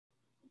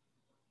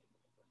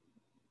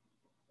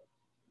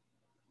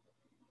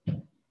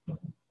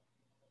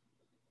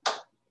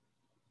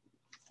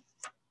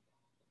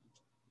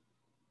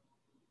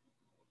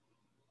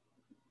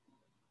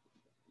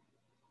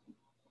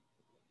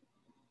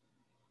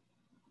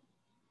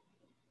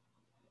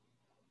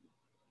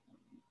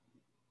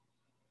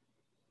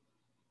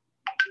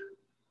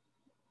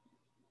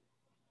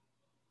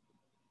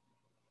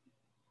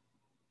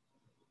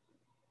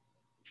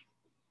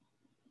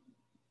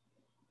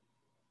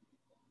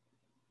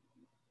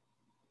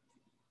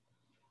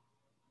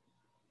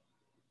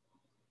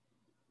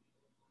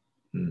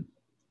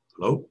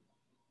Hello?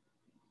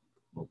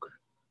 Ok.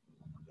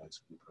 Vou mandar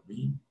isso aqui para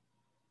mim.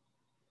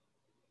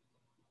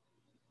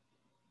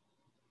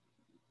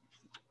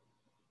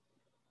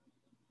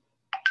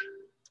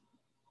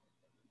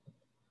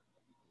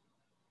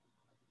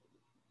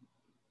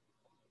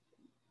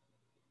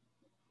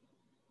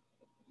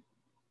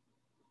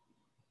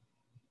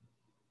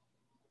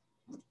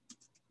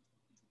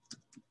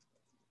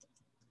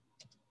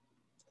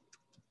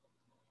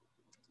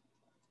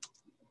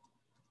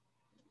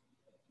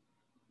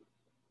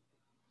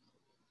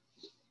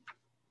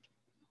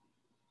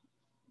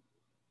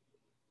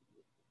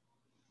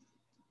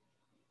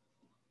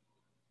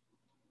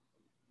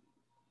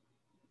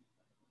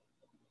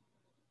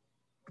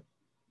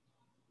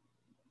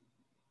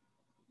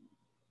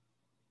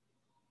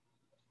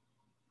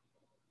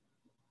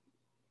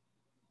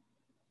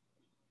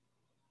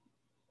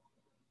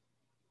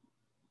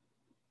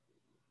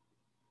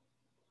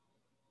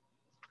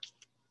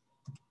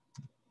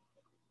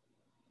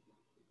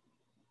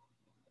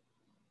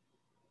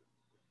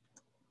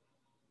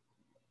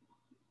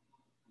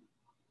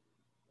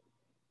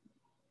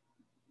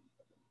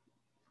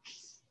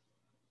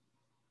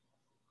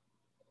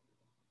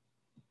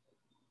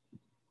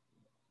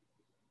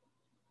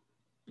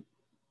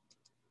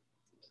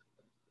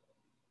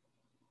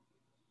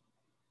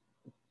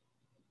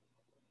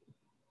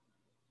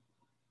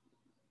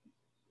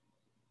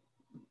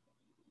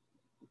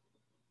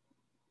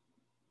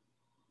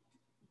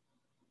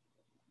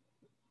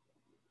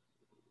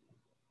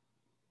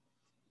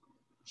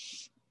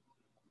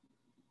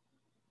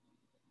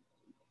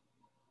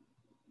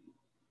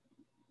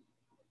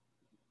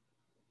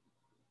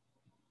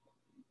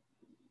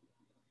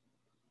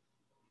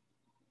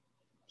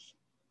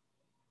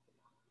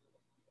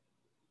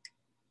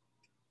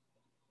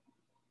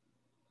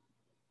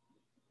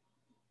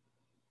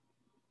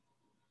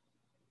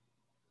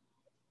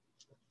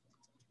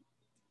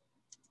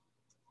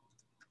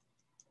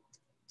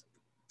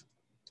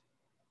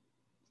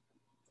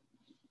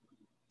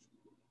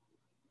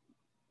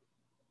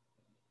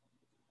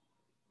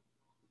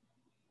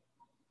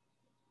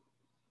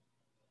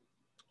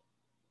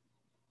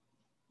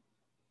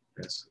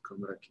 Essa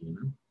câmera aqui,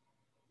 né?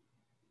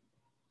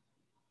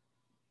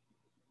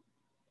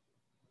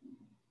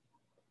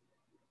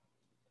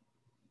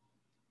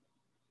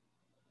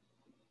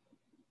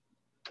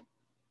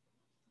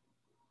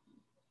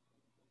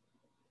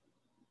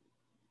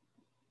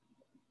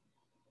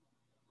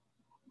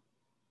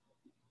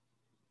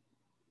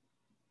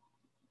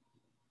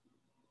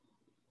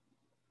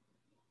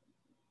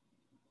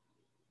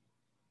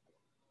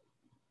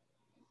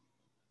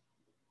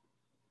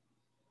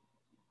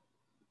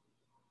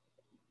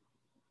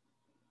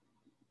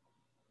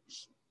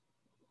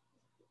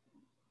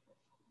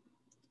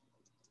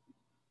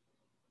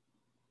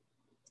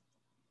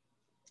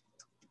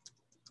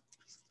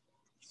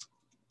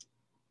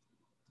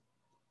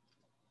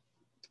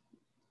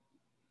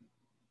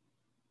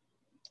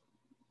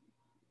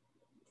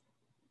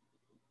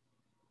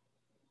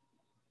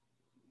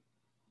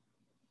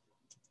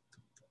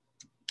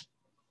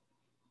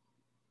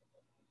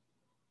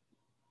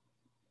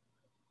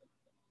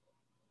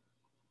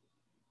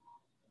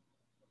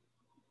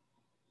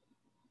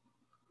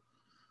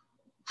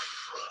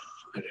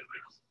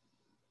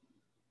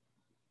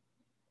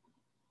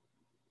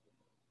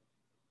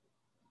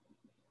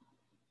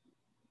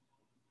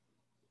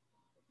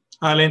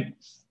 Hi, Ilene.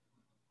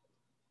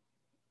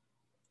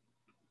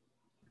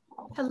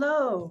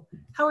 Hello.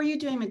 How are you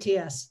doing,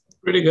 Matthias?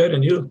 Pretty good,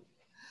 and you?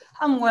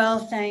 I'm well,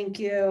 thank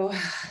you.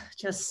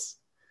 Just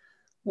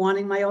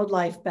wanting my old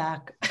life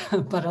back,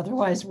 but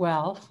otherwise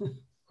well.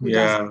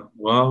 Yeah,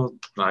 well,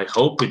 I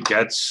hope it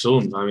gets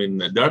soon. I mean,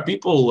 there are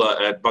people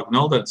at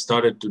Bucknell that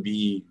started to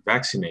be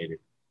vaccinated.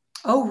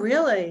 Oh,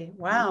 really?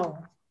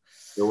 Wow.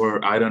 There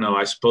were, I don't know,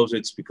 I suppose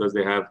it's because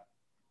they have,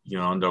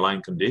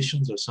 underlying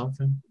conditions or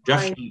something.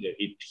 Jeff,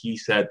 he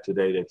said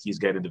today that he's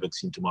getting the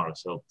vaccine tomorrow.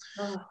 So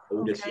I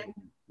would assume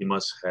he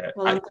must have,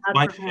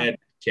 might have had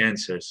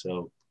cancer,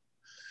 so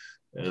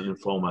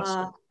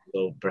lymphoma.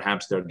 So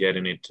perhaps they're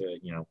getting it,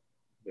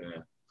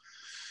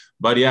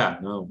 but yeah,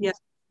 no,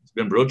 it's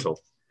been brutal.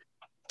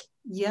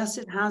 Yes,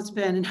 it has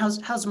been. And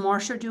how's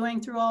Marcia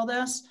doing through all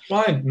this?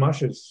 Fine.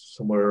 Marcia's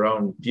somewhere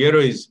around.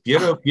 Piero's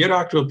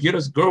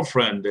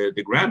girlfriend,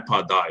 the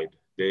grandpa died.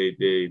 They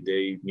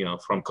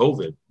from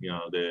COVID.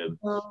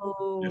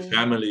 The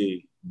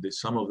family,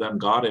 some of them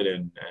got it,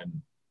 and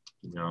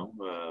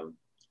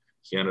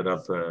he ended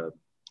up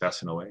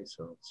passing away.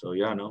 So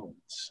yeah, no.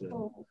 It's,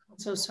 I'm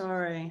so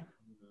sorry.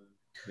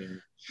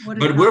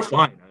 But we're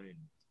fine. I mean,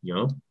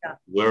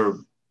 we're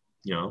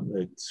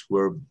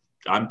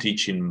I'm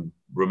teaching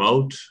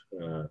remote.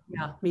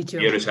 Yeah, me too.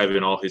 Pérez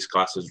having all his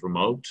classes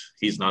remote.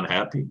 He's not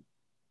happy.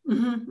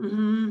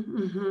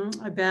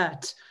 I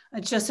bet.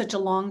 It's just such a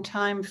long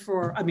time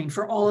for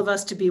all of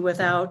us to be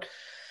without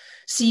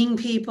seeing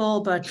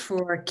people, but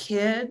for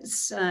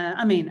kids,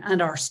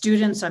 and our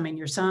students,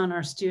 your son,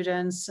 our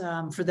students,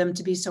 for them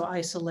to be so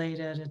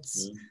isolated,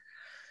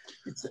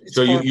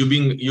 So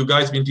you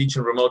guys been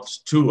teaching remote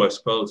too, I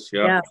suppose,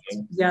 yeah?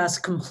 Yes,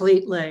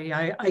 completely.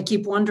 I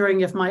keep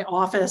wondering if my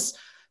office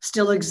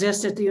still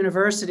exists at the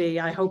university.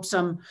 I hope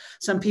some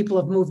people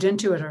have moved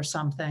into it or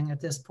something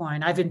at this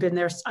point. I haven't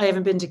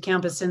been to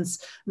campus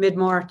since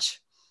mid-March.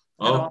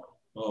 Oh,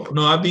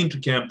 no, I've been to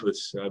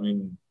campus. I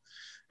mean,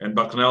 and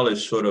Bucknell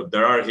is sort of,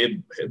 there are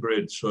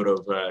hybrid sort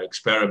of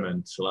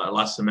experiments.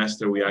 Last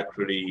semester we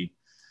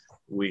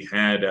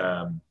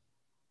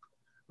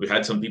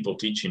had some people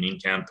teaching in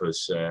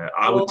campus.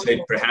 I would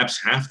say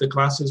perhaps half the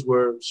classes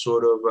were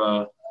sort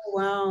of.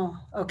 Wow.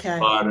 Okay.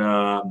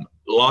 But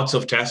lots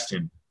of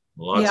testing.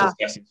 Of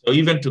testing. So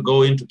even to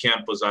go into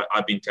campus,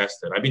 I've been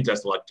tested. I've been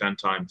tested like 10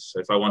 times. So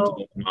if I want to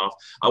get them off,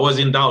 I was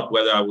in doubt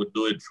whether I would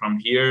do it from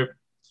here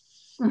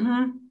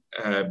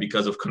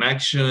because of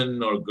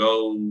connection or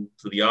go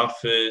to the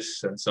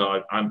office. And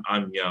so I'm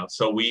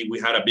So we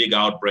had a big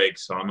outbreak.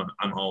 So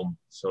I'm home.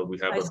 So we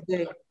have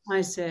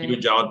I see.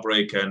 Huge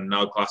outbreak, and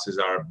now classes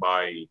are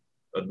by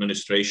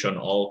administration,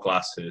 all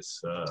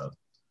classes.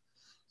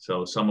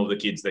 So some of the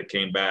kids that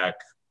came back,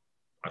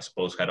 I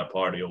suppose, had a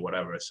party or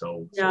whatever.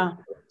 So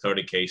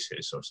 30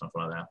 cases or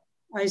something like that.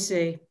 I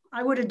see.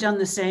 I would have done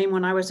the same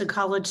when I was a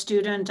college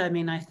student. I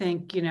mean, I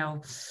think,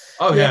 the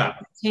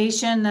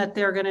expectation that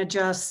they're going to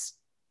just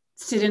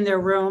sit in their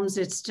rooms,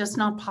 it's just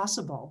not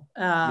possible.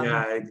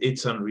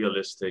 It's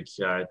unrealistic,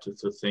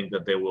 to think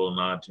that they will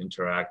not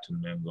interact and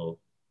mingle.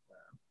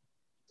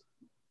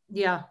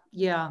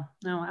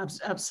 No,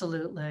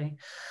 absolutely.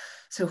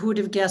 So who would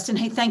have guessed? And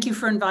hey, thank you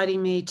for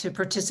inviting me to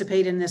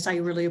participate in this. I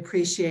really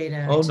appreciate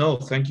it. Oh no,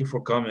 thank you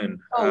for coming.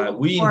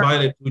 We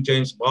invited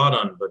James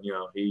Botton, but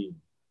he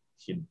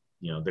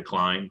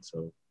declined.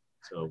 So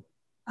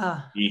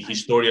the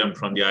historian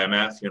from the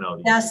IMF,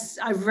 Yes,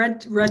 I've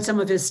read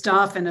some of his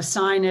stuff and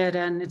assign it,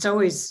 and it's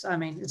always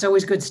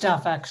good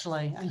stuff.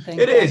 Actually, I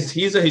think it is.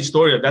 He's a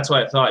historian. That's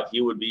why I thought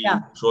he would be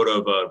sort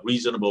of a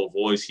reasonable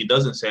voice. He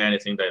doesn't say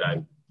anything that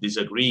I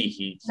disagree.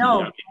 He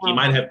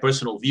might have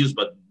personal views,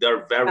 but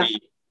they're very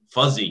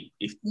fuzzy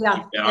if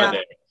they are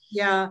there.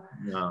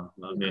 No,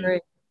 I mean,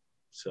 great.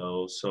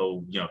 So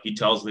he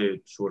tells the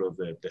sort of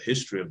the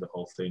history of the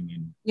whole thing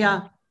in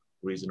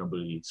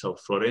reasonably. So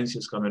Florencia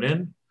is coming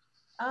in.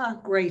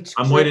 Great.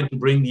 I'm waiting to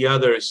bring the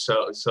others.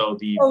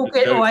 We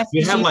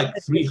have like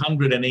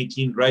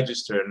 318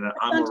 registered, and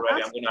I'm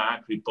going to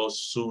actually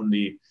post soon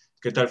the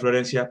 ¿Qué tal,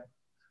 Florencia?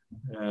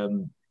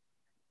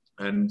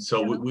 And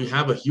so we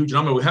have a huge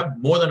number. We have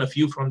more than a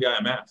few from the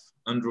IMF.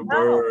 Andrew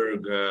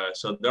Berg.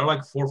 So there are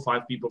like 4 or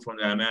 5 people from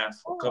the IMF,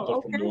 a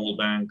couple from the World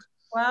Bank,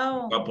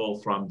 a couple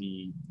from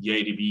the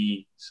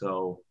ADB.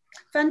 So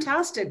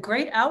fantastic.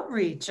 Great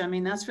outreach. I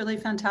mean, that's really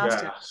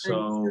fantastic.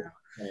 So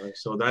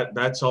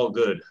that's all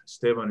good.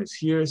 Esteban is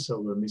here, so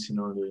we're missing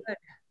only.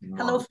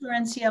 Hello,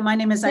 Florencia. My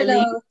name is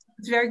Ilene.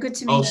 It's very good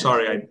to meet you. Oh,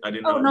 sorry, I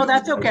didn't know. Oh, no,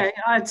 that's okay.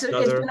 It's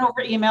been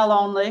over email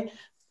only.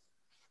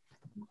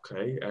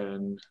 Okay,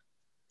 and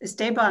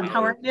Esteban,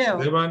 how are you?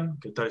 Esteban,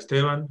 ¿qué tal,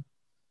 Esteban?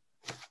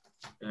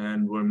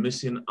 And we're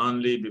missing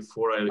only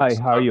before I Hi,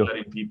 how are you?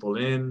 Letting people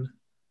in.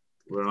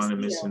 We're only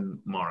missing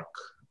Marc.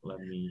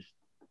 Let me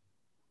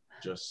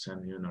just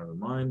send you a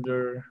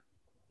reminder.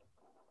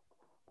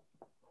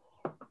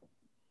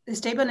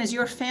 Esteban, is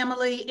your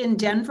family in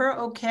Denver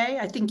okay?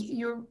 I think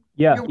you're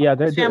they're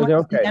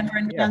okay. In Denver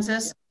and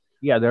Kansas?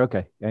 Yeah, they're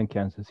okay. In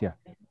Kansas, yeah.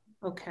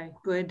 Okay,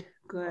 good.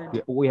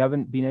 Yeah, we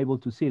haven't been able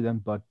to see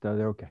them, but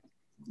they're okay.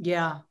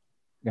 Yeah.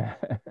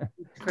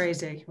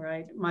 Crazy,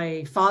 right?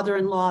 My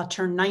father-in-law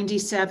turned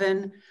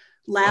 97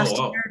 last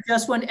year,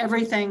 just when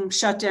everything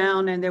shut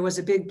down, and there was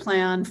a big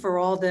plan for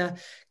all the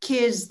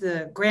kids,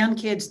 the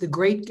grandkids, the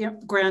great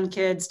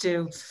grandkids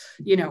to,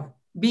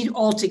 be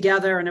all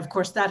together. And of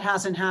course that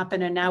hasn't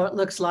happened. And now it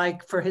looks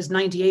like for his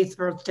 98th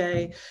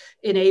birthday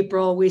in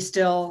April, we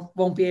still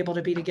won't be able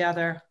to be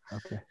together.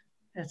 Okay.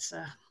 It's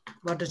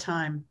what a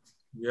time.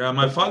 Yeah,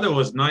 my father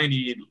was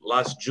 90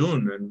 last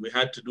June, and we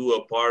had to do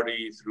a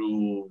party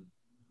through,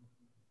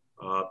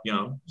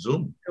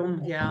 Zoom.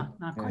 Yeah,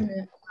 not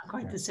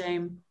quite the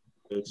same.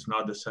 It's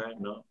not the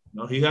same, no.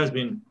 He has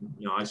been,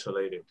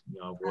 isolated,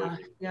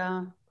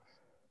 Yeah.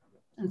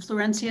 And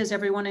Florencia, is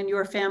everyone in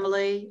your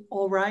family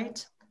all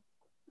right?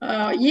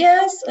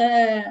 Yes,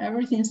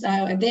 everything's.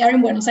 They are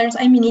in Buenos Aires.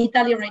 I'm in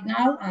Italy right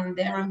now, and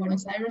they are in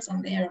Buenos Aires,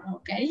 and they are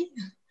okay.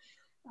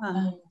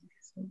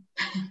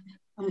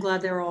 I'm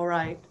glad they're all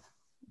right.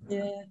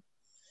 Yeah.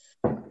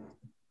 I'm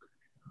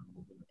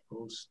going to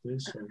post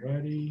this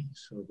already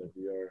so that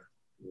we are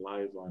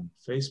live on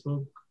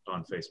Facebook,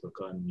 on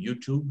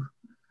YouTube.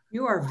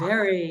 You are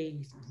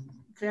very,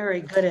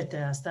 very good at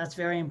this. That's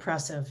very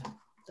impressive,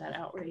 that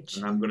outreach.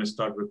 And I'm going to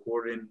start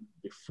recording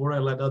before I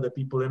let other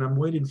people in. I'm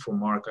waiting for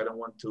Marc. I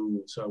want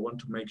to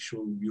make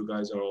sure you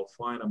guys are all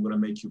fine. I'm going to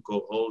make you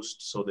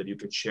co-host so that you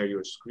can share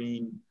your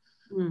screen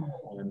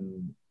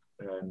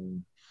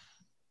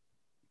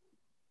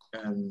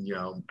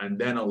and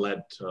then I'll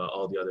let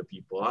all the other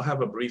people. I'll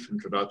have a brief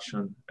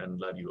introduction and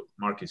let you.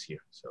 Marc is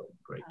here, so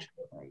great.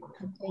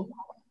 Okay.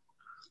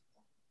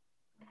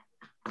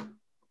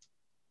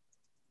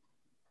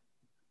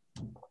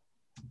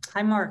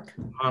 Hi, Marc.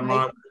 Hi,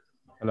 Marc.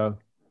 Hello.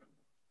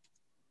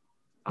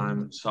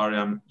 I'm sorry,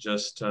 I'm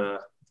just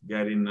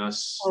getting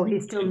us. Oh,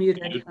 he's still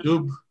muted.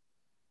 YouTube.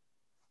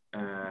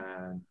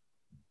 And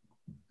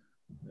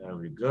there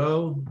we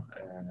go.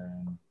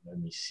 And let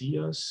me see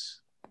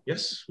us.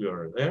 Yes, we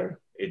are there.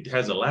 It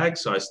has a lag,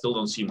 so I still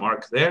don't see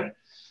Marc there.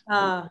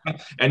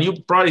 And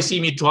you probably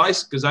see me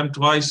twice, because I'm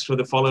twice for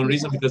the following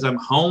reason, because I'm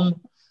home.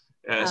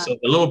 So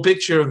the little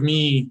picture of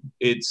me,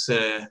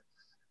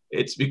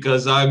 it's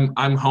because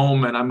I'm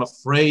home and I'm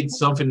afraid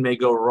something may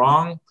go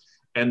wrong,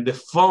 and the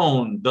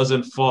phone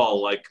doesn't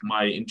fall like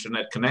my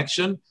internet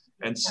connection.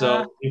 And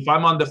so if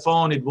I'm on the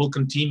phone, it will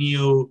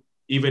continue.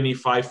 Even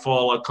if I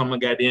fall, I'll come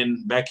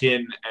and back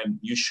in, and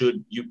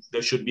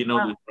there should be no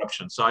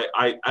disruption. So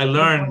I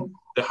learned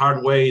the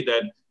hard way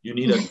that you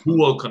need a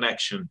dual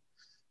connection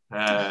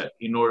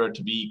in order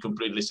to be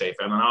completely safe.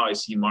 And now I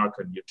see Marc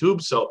on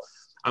YouTube. So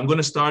I'm going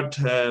to start,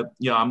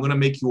 I'm going to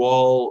make you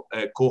all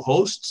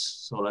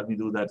co-hosts. So let me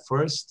do that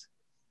first.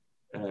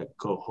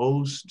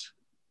 Co-host,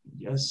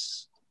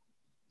 yes.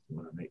 I'm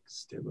going to make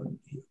Esteban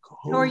here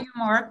co-host. How are you,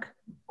 Marc?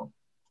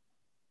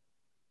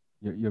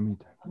 You're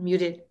muted.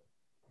 Muted.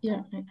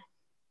 Yeah.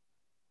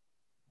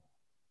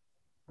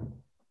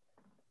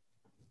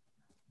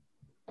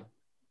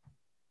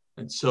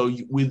 And so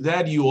with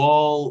that, you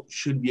all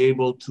should be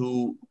able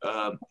to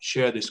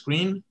share the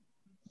screen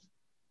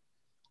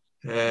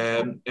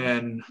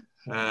and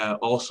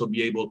also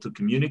be able to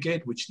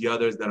communicate, which the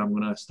others that I'm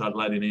going to start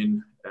letting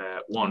in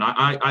want.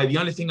 The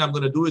only thing I'm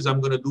going to do is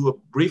I'm going to do a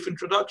brief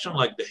introduction,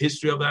 like the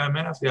history of the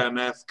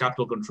IMF,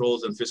 capital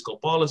controls and fiscal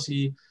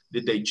policy.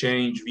 Did they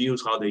change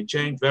views? How they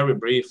changed? Very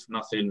brief,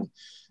 nothing.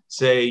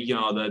 Say,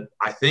 that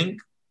I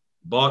think,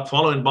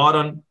 following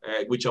Bodden,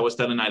 which I was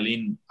telling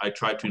Ilene, I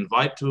tried to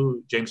invite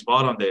to James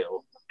Bodden, the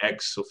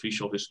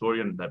ex-official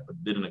historian that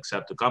didn't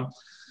accept to come,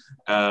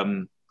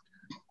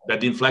 that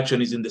the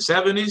inflection is in the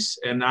 70s,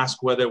 and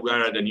ask whether we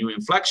are at a new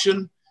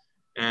inflection,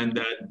 and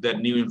that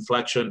new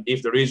inflection,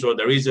 if there is or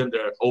there isn't,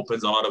 there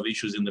opens a lot of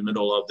issues in the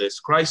middle of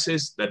this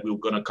crisis, that we're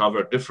going to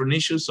cover different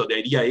issues. So the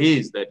idea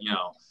is that,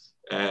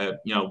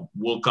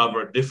 we'll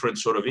cover different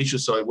sort of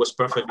issues. So it was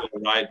perfectly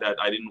right that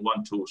I didn't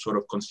want to sort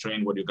of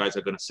constrain what you guys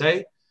are going to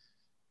say.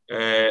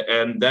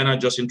 And then I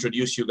just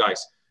introduce you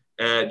guys.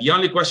 The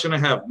only question I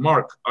have,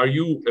 Marc, are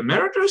you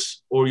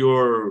emeritus or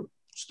you're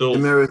still?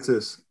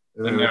 Emeritus.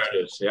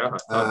 Yeah.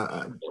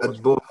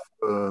 At both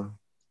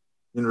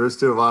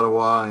University of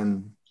Ottawa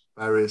and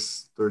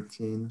Paris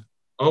 13.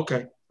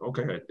 Okay.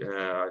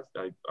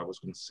 I was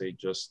going to say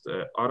just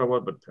Ottawa,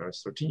 but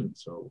Paris 13.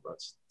 So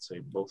let's say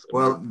both.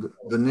 Well,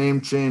 the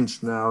name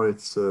changed now.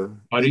 It's Paris,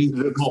 it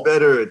looks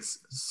better. It's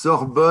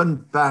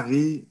Sorbonne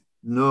Paris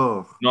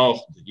Nord.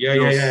 No,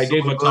 yeah. I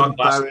gave a talk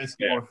last week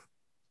there.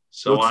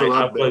 So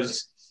I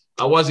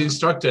was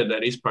instructed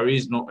that it's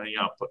Paris Nord.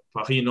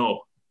 Paris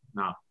Nord.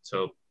 Now,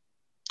 so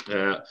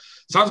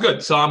sounds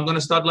good. So I'm going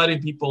to start letting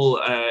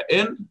people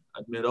in.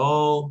 Admit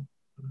all.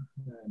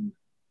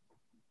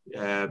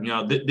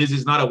 This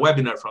is not a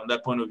webinar from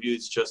that point of view.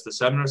 It's just a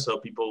seminar, so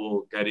people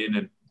will get in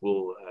and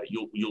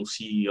you'll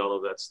see all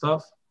of that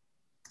stuff.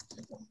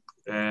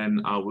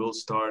 And I will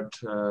start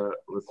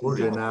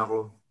recording.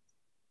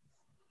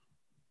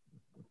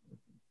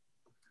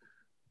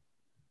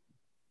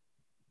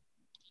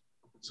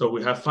 So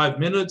we have 5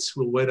 minutes.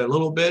 We'll wait a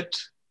little bit.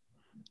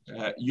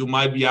 You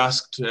might be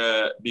asked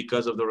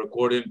because of the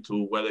recording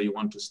to whether you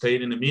want to stay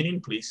in the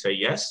meeting. Please say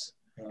yes.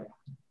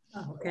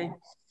 Okay.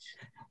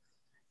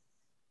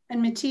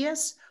 And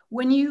Matthias,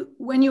 when you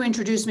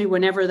introduce me,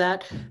 whenever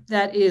that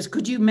is,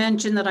 could you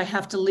mention that I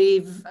have to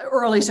leave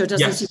early so it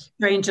doesn't seem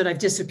strange that I've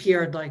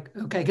disappeared? Like,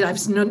 okay, because I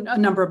have a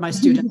number of my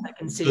students I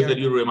can see. Good that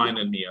you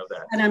reminded me of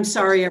that. And I'm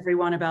sorry,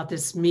 everyone, about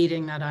this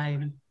meeting that I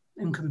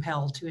am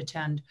compelled to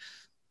attend.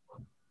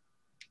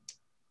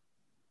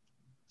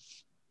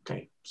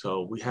 Okay,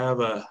 so we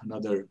have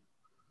another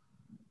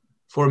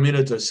 4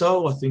 minutes or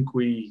so. I think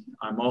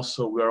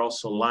we're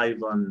also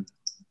live on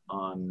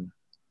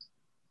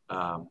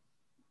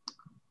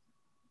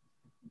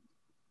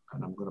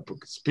and I'm going to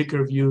put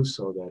speaker view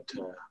so that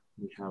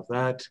we have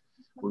that.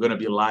 We're going to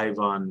be live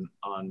on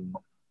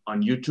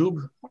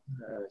YouTube,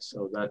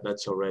 so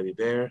that's already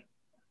there.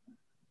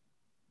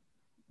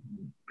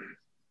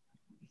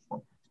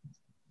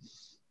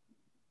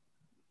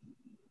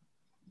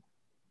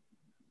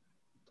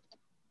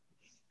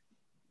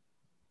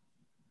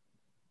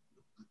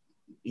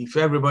 If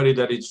everybody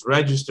that is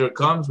registered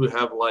comes, we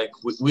have like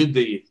with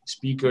the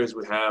speakers,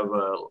 we have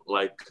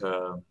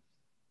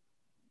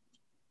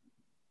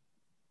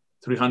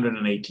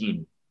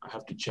 318. I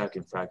have to check,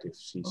 in fact, if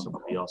see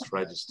somebody else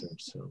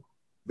registered. So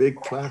big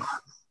class.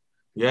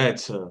 Yeah,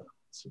 it's a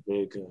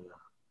big.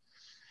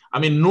 I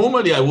mean,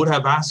 normally I would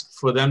have asked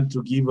for them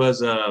to give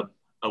us a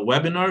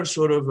webinar,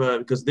 sort of,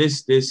 because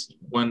this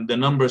when the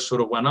numbers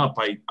sort of went up.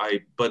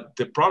 But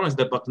the problem is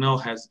that Bucknell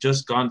has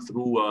just gone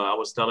through. I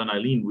was telling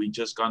Ilene, we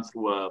just gone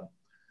through a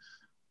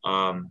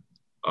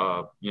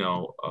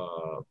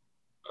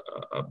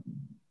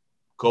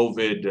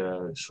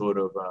COVID sort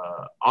of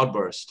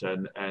outburst,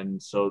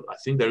 and so I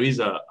think there is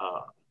a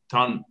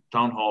town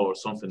hall or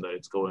something that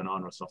it's going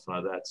on or something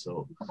like that.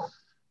 So,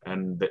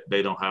 and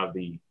they don't have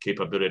the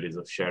capabilities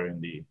of sharing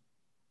the,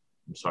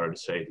 I'm sorry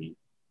to say,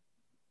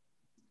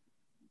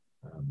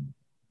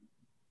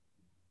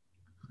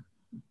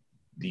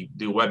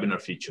 the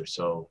webinar feature.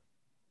 So,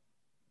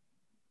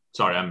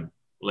 sorry, I'm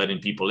letting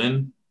people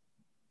in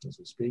as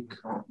we speak.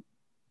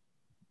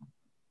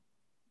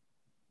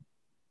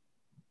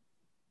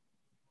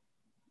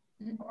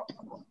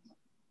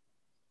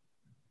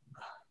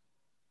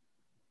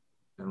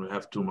 And we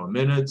have 2 more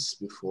minutes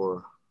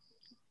before.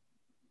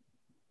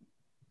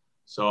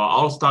 So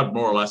I'll start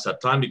more or less at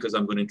time because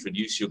I'm going to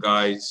introduce you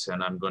guys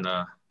and I'm going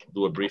to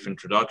do a brief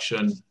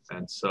introduction.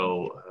 And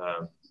so,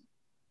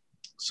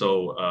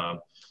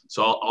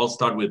 I'll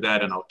start with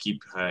that and I'll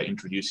keep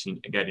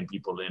introducing, getting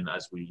people in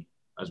as we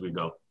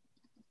go.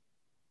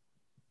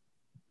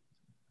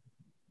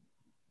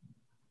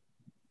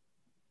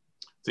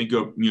 I think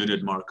you're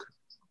muted, Marc.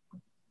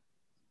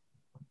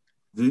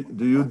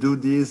 Do you do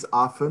these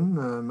often,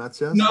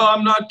 Matthias? No,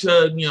 I'm not.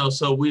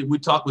 So we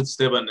talked with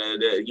Esteban.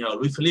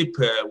 Louis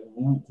Philippe,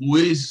 who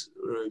is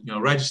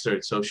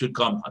registered, so should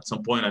come at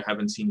some point. I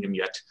haven't seen him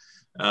yet,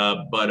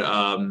 but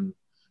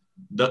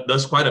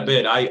does quite a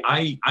bit.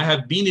 I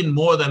have been in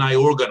more than I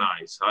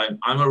organize.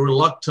 I'm a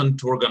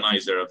reluctant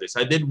organizer of this.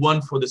 I did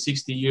one for the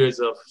 60 years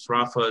of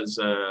SRAFA's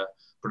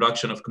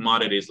production of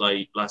commodities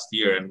like last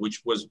year, and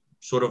which was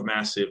sort of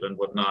massive and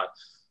whatnot.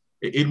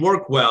 It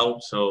worked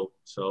well. So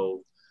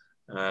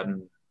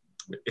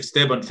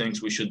Esteban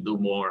thinks we should do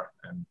more,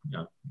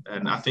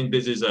 and I think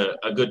this is a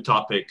good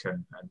topic,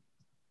 and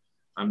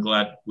I'm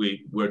glad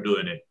we're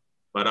doing it.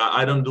 But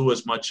I don't do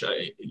as much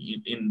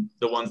in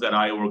the ones that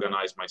I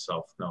organize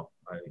myself. No,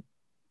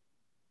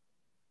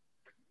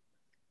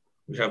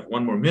 we have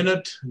 1 more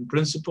minute in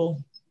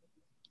principle.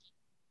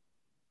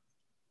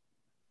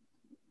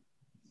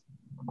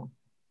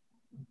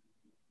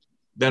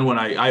 Then when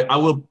I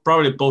will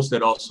probably post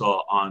it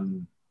also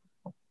on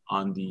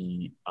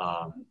the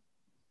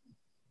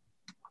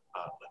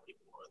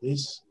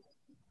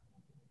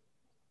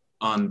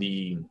on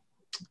the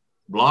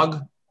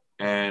blog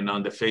and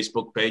on the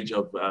Facebook page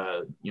of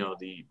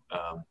the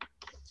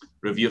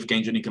Review of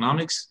Keynesian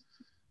Economics,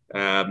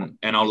 and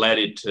I'll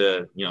edit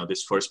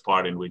this first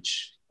part in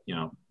which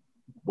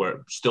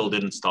where still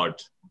didn't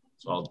start,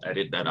 so I'll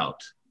edit that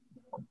out,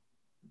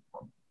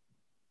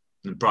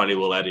 and probably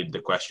will edit the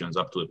questions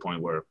up to the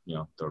point where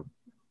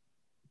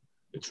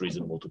it's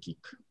reasonable to keep.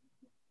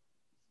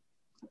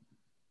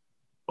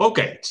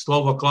 Okay, it's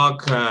 12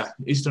 o'clock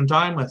Eastern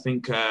time. I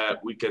think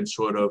we can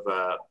sort of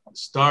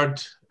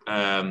start.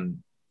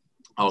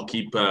 I'll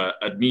keep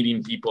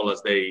admitting people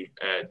as they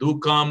do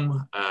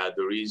come.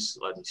 There is,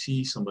 let me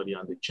see, somebody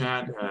on the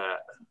chat.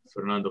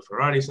 Fernando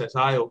Ferrari says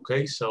hi.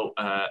 Okay, so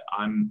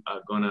I'm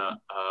gonna,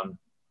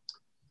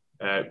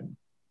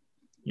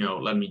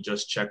 let me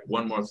just check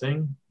one more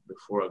thing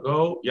before I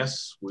go.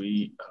 Yes,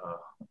 I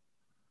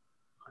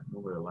know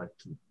where I like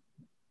to.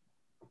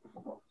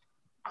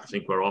 I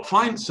think we're all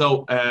fine.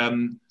 So,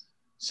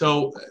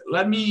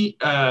 let me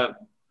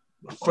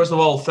first of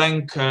all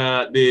thank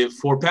the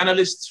 4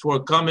 panelists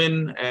for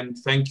coming, and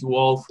thank you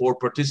all for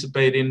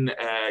participating.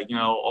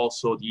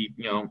 Also the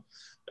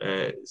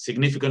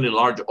significantly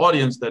large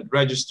audience that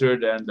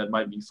registered and that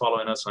might be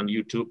following us on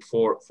YouTube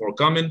for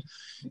coming.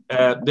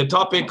 The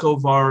topic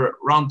of our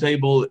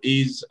roundtable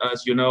is,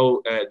 as you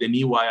know, the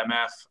new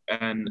IMF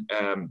and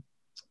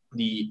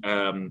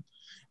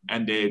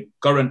the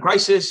current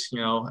crisis,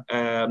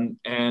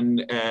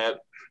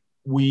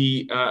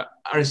 we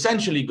are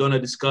essentially going to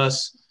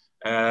discuss,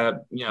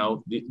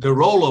 the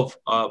role of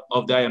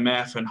the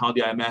IMF and how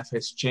the IMF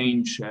has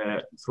changed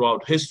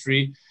throughout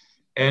history.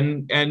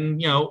 And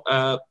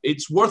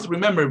it's worth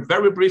remembering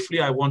very briefly,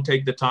 I won't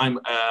take the time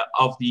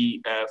of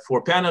the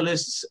 4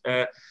 panelists,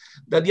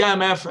 that the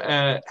IMF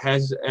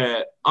has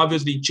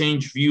obviously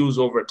changed views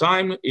over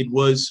time. It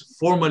was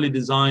formally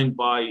designed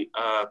by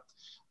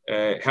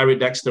Harry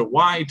Dexter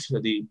White,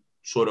 the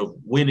sort of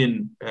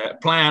winning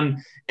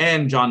plan,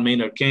 and John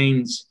Maynard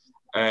Keynes,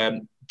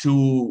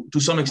 to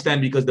some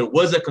extent because there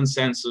was a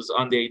consensus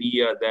on the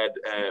idea that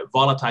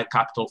volatile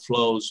capital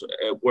flows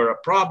were a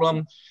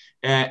problem,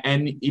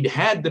 and it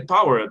had the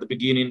power at the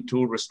beginning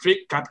to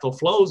restrict capital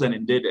flows, and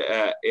it did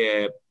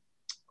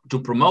to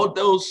promote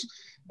those,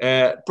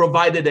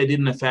 provided they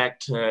didn't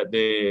affect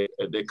the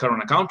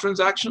current account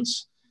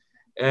transactions.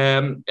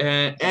 And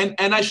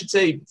I should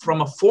say, from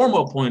a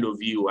formal point of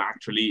view,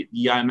 actually,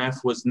 the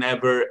IMF was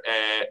never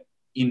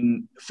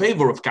in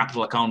favor of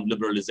capital account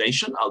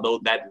liberalization, although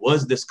that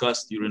was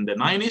discussed during the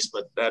 90s,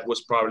 but that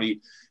was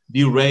probably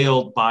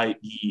derailed by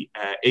the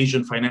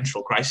Asian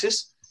financial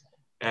crisis.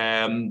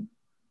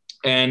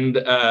 And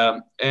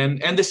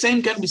the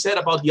same can be said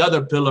about the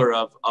other pillar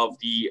of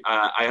the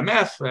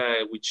IMF,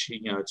 which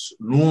it's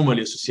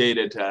normally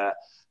associated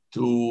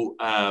to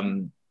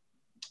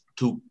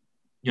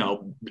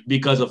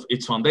because of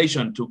its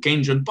foundation to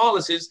Keynesian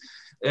policies,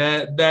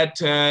 that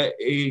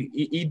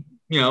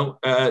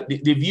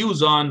the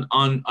views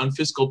on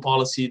fiscal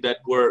policy that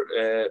were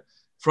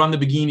from the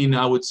beginning,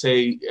 I would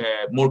say,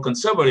 more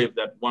conservative,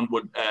 that one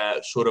would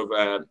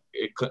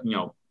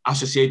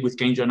associate with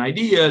Keynesian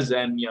ideas.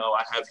 And,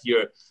 I have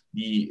here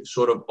the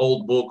sort of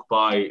old book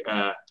by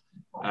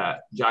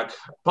Jack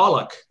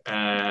Pollock,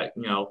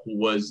 who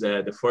was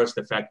the first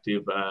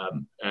effective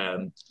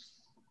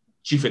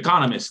chief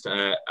economist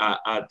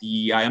at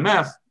the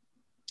IMF.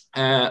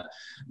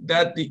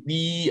 That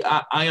the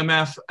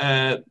IMF,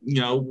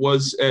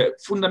 was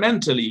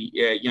fundamentally,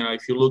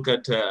 if you look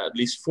at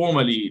least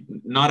formally,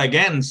 not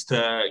against,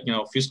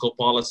 fiscal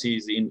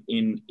policies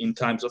in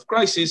times of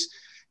crisis,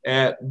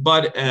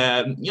 but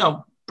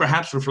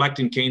perhaps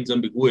reflecting Keynes'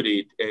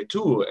 ambiguity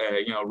too.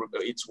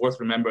 It's worth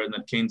remembering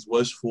that Keynes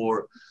was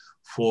for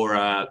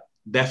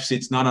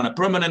deficits not on a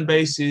permanent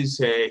basis.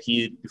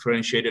 He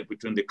differentiated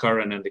between the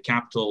current and the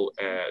capital,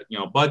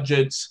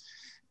 budgets.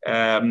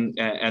 And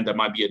there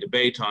might be a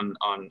debate on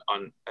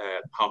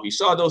how he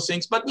saw those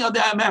things. But, the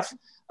IMF,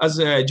 as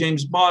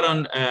James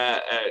Botton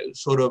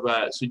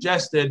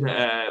suggested,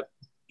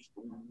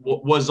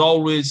 was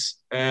always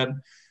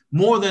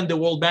more than the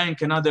World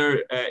Bank and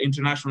other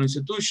international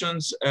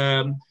institutions,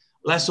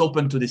 less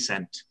open to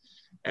dissent,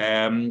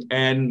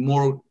 and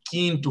more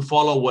keen to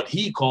follow what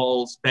he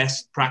calls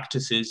best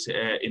practices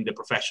in the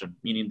profession,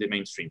 meaning the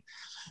mainstream.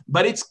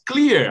 But it's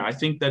clear, I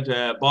think, that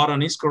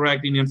Botton is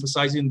correct in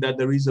emphasizing that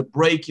there is a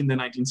break in the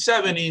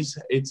 1970s.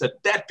 It's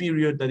at that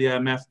period that the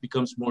IMF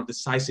becomes more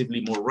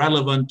decisively more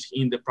relevant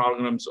in the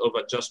programs of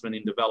adjustment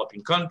in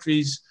developing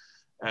countries.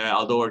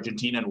 Although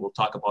Argentina, and we'll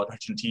talk about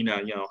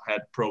Argentina,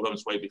 had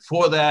programs way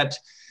before that.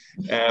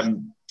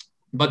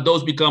 But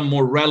those become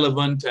more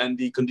relevant, and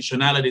the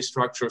conditionality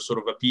structure sort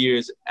of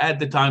appears at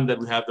the time that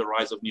we have the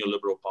rise of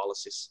neoliberal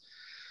policies.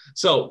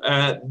 So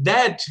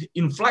that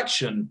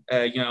inflection,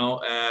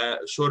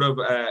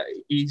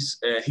 is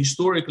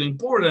historically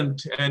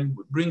important, and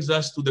brings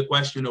us to the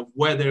question of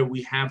whether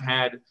we have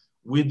had,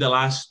 with the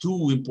last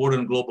two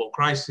important global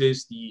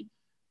crises, the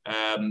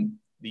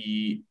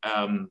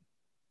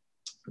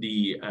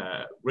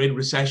Great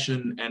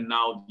Recession and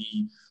now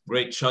the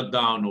Great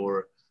Shutdown,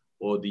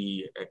 or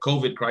the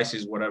COVID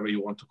crisis, whatever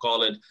you want to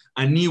call it,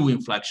 a new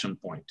inflection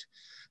point.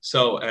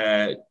 So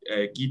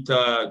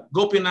Gita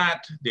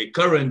Gopinath, the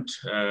current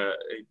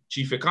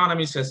chief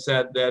economist, has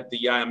said that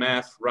the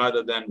IMF,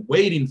 rather than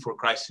waiting for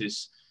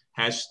crisis,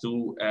 has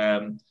to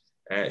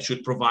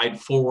should provide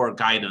forward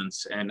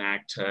guidance and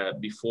act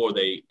before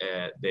they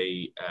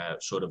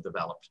sort of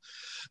develop.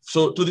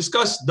 So to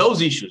discuss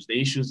those issues,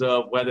 the issues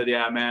of whether the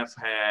IMF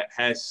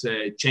has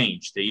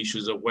changed, the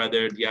issues of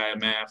whether the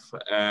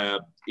IMF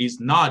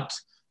is not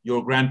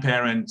your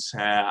grandparents'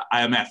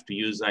 IMF, to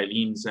use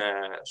Ilene's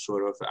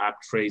sort of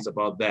apt phrase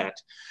about that,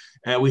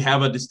 we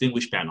have a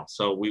distinguished panel.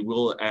 So we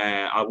will,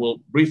 I will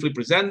briefly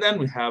present them.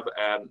 We have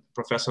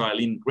Professor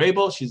Ilene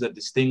Grabel. She's a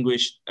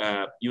distinguished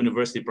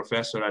university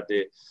professor at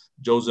the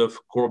Joseph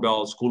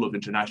Corbell School of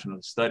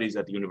International Studies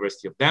at the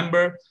University of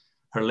Denver.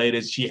 Her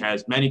latest, she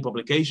has many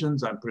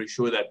publications. I'm pretty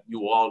sure that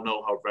you all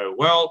know her very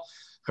well.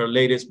 Her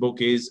latest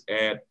book is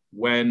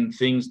When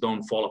Things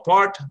Don't Fall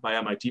Apart by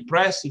MIT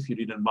Press. If you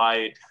didn't buy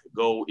it,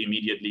 go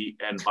immediately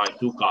and buy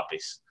 2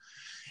 copies.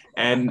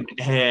 And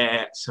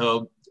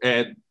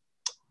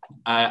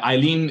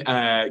Ilene,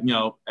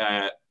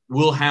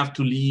 will have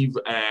to leave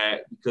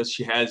because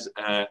she has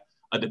a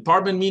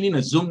department meeting,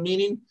 a Zoom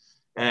meeting,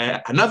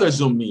 another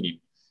Zoom meeting,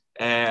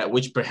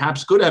 which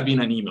perhaps could have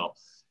been an email.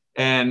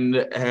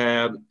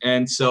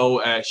 And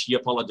so she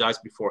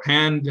apologized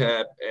beforehand,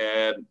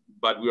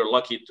 but we are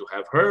lucky to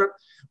have her.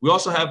 We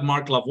also have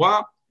Marc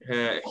Lavoie.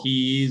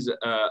 He's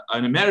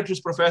an emeritus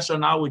professor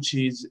now, which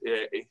is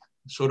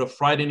sort of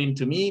frightening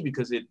to me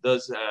because it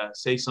does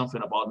say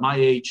something about my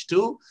age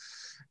too.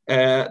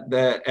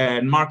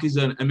 And Marc is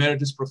an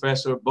emeritus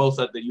professor both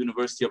at the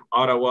University of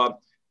Ottawa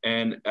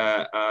and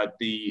at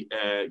the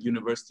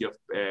University of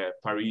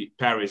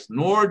Paris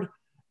Nord.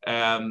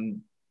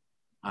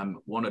 I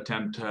won't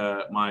attempt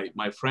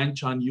my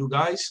French on you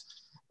guys.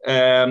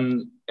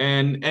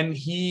 And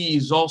he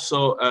is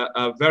also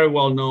a very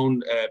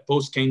well-known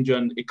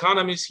post-Keynesian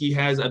economist. He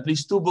has at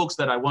least 2 books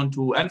that I want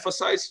to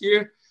emphasize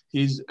here.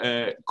 His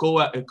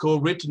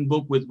co-written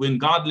book with Wynne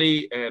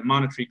Godley,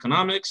 Monetary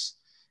Economics,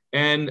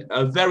 and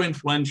a very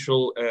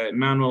influential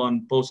manual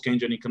on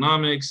post-Keynesian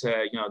economics,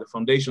 the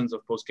foundations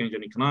of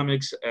post-Keynesian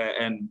economics,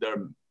 and there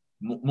are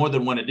more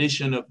than one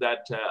edition of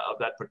that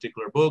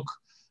particular book.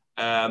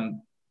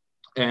 And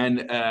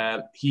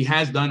he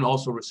has done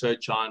also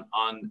research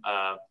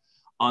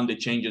on the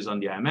changes on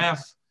the IMF.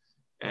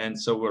 And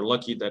so we're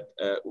lucky that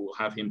we'll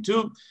have him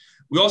too.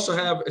 We also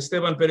have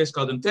Esteban Pérez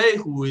Caldente,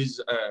 who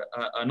is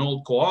an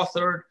old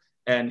co-author,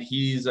 and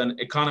he's an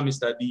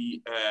economist at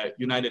the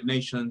United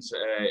Nations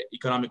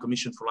Economic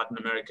Commission for Latin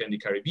America and the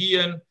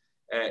Caribbean.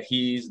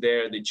 He's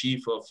there the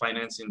chief of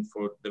financing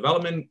for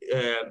development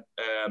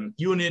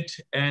unit,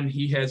 and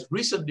he has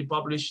recently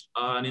published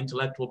an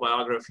intellectual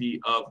biography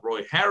of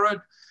Roy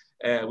Harrod,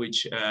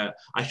 which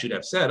I should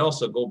have said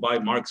also go buy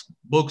Marc's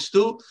books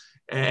too.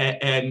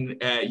 and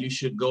you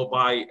should go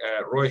by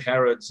Roy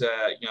Harrod's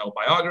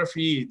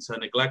biography. It's a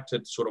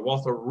neglected sort of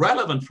author,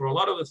 relevant for a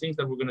lot of the things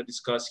that we're going to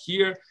discuss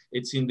here.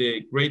 It's in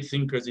the Great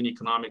Thinkers in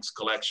Economics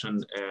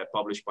collection,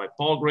 published by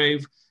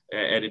Palgrave,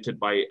 edited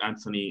by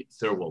Anthony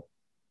Thirlwell.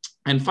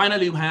 And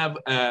finally, we have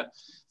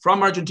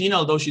from Argentina,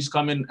 although she's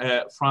coming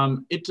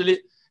from Italy,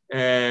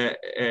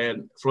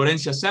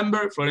 Florencia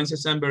Sember. Florencia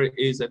Sember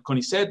is at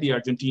CONICET, the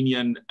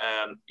Argentinian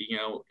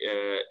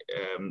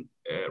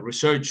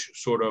research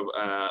sort of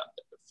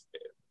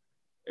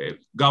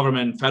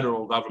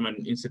federal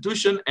government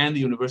institution, and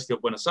the University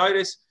of Buenos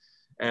Aires.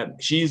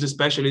 She is a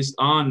specialist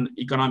on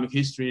economic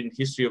history and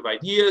history of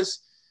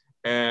ideas.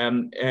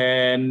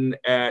 And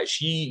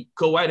she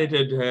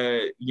co-edited,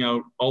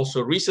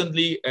 also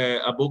recently,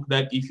 a book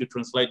that, if you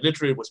translate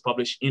literally, was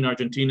published in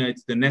Argentina.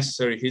 It's The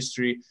Necessary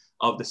History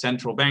of the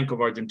Central Bank of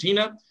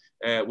Argentina,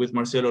 with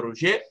Marcelo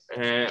Rougier,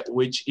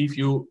 which, if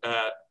you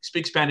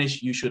speak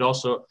Spanish, you should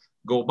also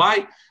go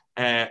by.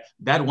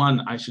 That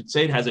one, I should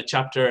say, has a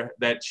chapter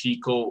that she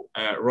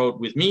co-wrote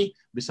with me,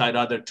 beside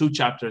other 2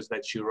 chapters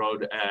that she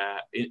wrote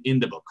in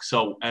the book.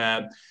 So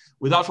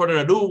without further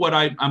ado, what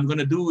I'm going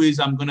to do is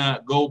I'm going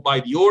to go by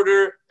the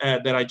order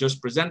that I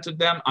just presented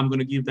them. I'm going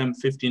to give them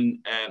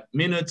 15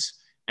 minutes,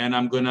 and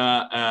I'm going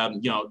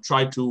to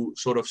try to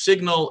sort of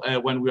signal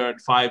when we are at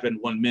 5 and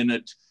 1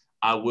 minute.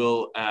 I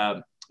will,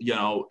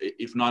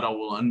 if not, I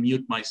will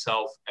unmute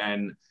myself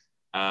and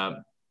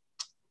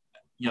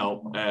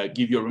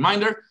give you a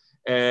reminder.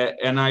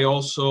 And I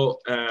also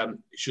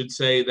should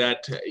say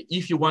that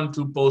if you want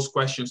to pose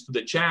questions to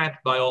the chat,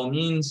 by all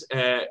means,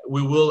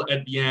 we will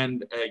at the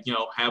end,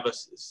 have a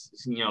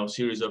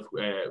series of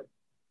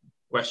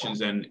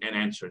questions and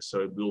answers.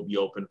 So it will be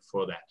open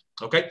for that.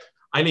 Okay,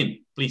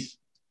 Ilene, please.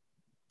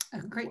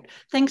 Great.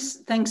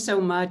 Thanks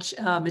so much,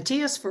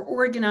 Matthias, for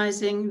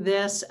organizing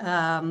this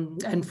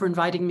and for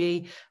inviting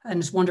me. And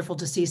it's wonderful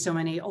to see so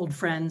many old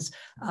friends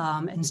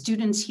and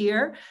students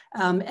here.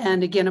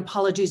 And again,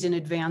 apologies in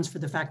advance for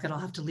the fact that I'll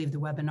have to leave the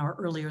webinar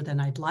earlier than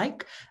I'd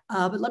like.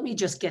 But let me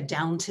just get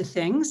down to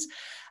things.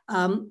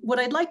 What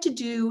I'd like to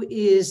do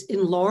is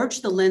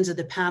enlarge the lens of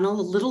the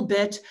panel a little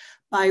bit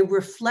by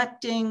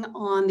reflecting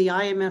on the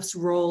IMF's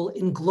role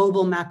in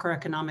global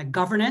macroeconomic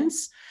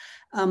governance.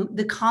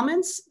 The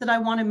comments that I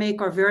want to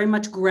make are very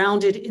much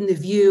grounded in the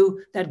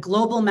view that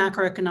global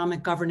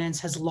macroeconomic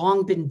governance has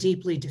long been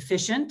deeply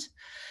deficient.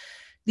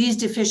 These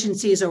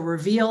deficiencies are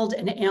revealed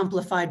and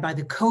amplified by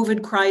the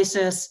COVID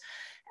crisis,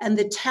 and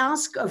the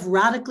task of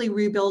radically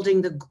rebuilding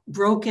the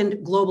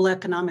broken global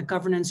economic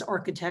governance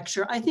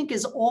architecture, I think,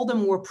 is all the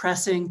more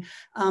pressing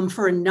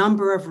for a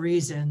number of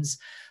reasons.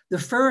 The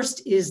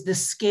first is the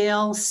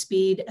scale,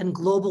 speed, and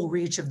global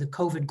reach of the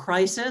COVID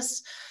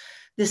crisis.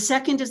 The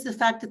second is the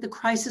fact that the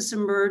crisis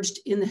emerged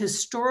in the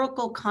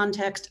historical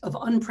context of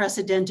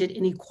unprecedented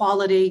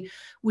inequality,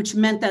 which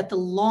meant that the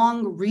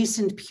long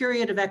recent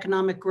period of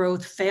economic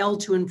growth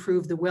failed to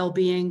improve the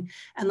well-being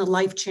and the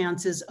life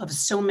chances of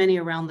so many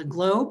around the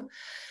globe.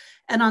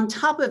 And on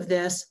top of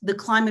this, the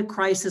climate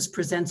crisis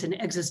presents an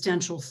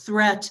existential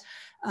threat,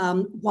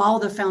 while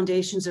the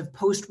foundations of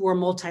post-war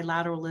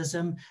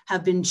multilateralism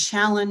have been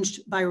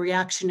challenged by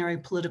reactionary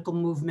political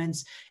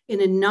movements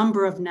in a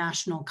number of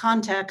national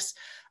contexts,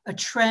 a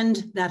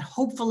trend that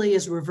hopefully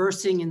is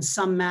reversing in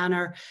some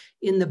manner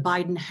in the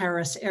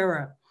Biden-Harris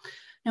era.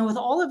 Now, with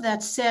all of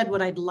that said,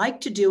 what I'd like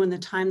to do in the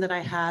time that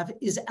I have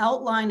is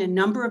outline a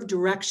number of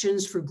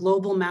directions for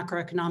global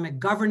macroeconomic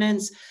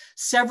governance,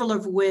 several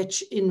of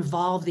which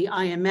involve the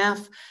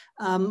IMF.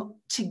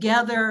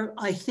 Together,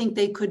 I think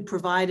they could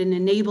provide an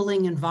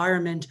enabling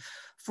environment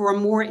for a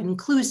more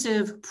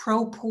inclusive,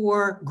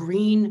 pro-poor,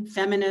 green,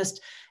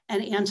 feminist,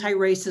 and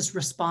anti-racist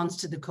response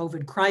to the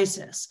COVID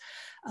crisis.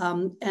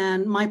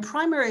 And my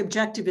primary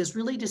objective is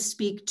really to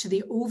speak to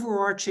the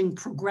overarching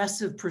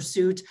progressive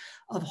pursuit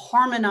of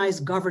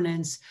harmonized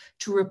governance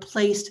to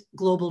replace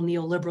global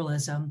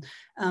neoliberalism.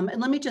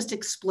 And let me just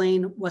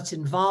explain what's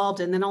involved,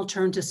 and then I'll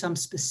turn to some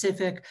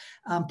specific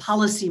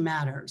policy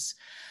matters.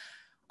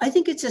 I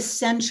think it's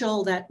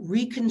essential that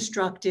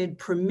reconstructed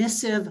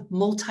permissive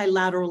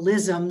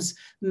multilateralisms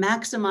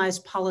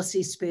maximize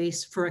policy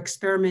space for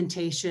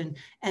experimentation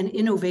and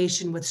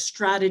innovation with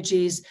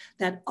strategies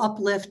that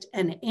uplift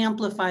and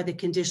amplify the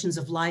conditions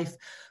of life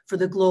for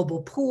the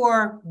global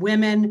poor,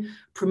 women,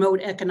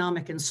 promote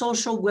economic and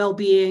social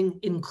well-being,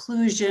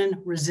 inclusion,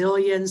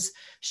 resilience,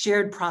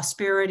 shared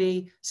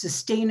prosperity,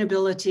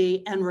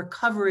 sustainability, and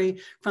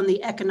recovery from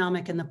the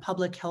economic and the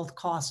public health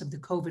costs of the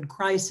COVID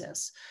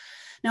crisis.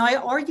 Now, I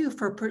argue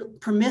for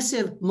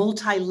permissive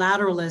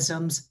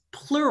multilateralisms,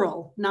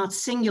 plural, not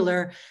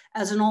singular,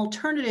 as an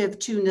alternative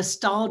to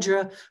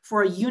nostalgia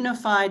for a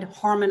unified,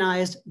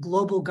 harmonized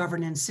global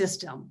governance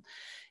system.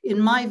 In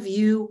my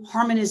view,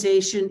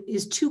 harmonization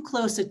is too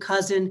close a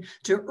cousin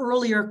to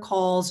earlier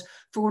calls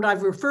for what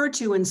I've referred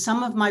to in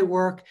some of my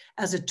work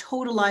as a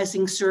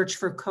totalizing search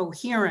for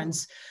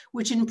coherence,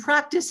 which in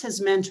practice has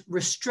meant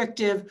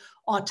restrictive,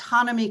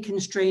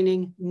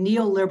 autonomy-constraining,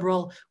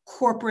 neoliberal,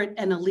 corporate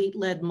and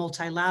elite-led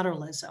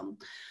multilateralism.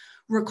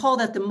 Recall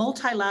that the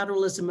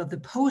multilateralism of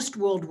the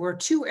post-World War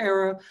II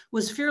era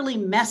was fairly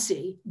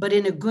messy, but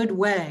in a good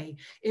way.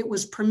 It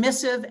was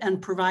permissive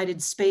and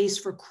provided space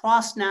for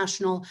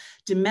cross-national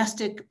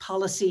domestic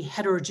policy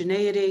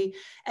heterogeneity.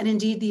 And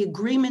indeed, the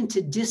agreement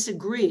to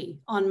disagree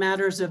on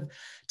matters of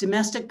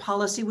domestic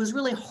policy was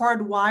really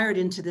hardwired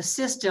into the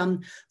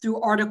system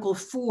through Article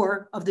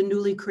 4 of the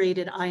newly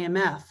created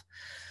IMF.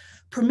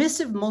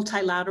 Permissive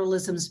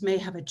multilateralisms may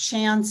have a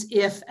chance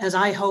if, as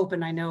I hope,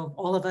 and I know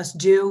all of us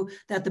do,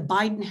 that the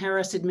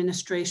Biden-Harris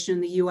administration in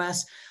the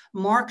US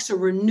marks a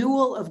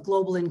renewal of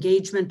global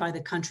engagement by the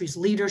country's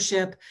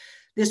leadership.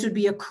 This would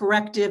be a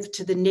corrective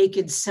to the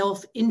naked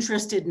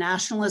self-interested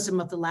nationalism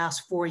of the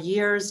last 4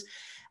 years.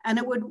 And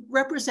it would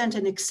represent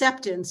an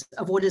acceptance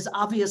of what is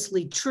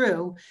obviously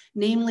true,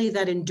 namely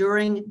that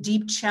enduring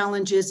deep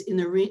challenges in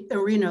the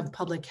arena of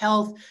public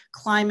health,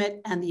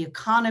 climate, and the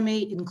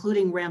economy,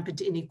 including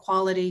rampant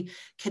inequality,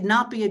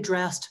 cannot be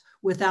addressed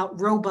without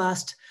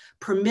robust,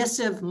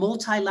 permissive,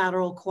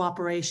 multilateral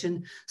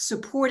cooperation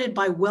supported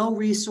by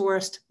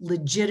well-resourced,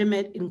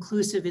 legitimate,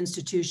 inclusive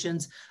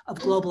institutions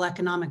of global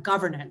economic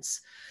governance.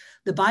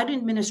 The Biden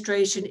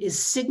administration is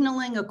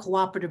signaling a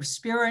cooperative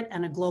spirit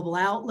and a global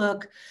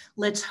outlook.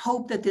 Let's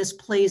hope that this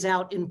plays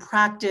out in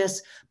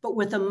practice, but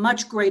with a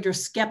much greater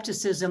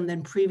skepticism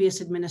than previous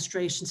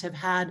administrations have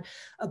had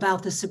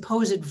about the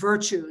supposed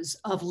virtues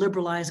of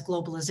liberalized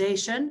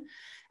globalization.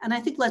 And I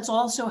think let's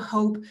also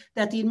hope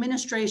that the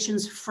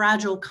administration's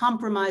fragile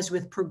compromise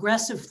with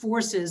progressive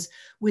forces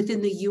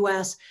within the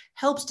US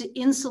helps to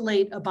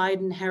insulate a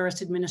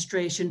Biden-Harris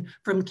administration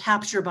from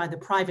capture by the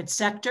private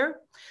sector.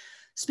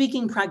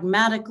 Speaking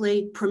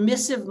pragmatically,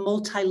 permissive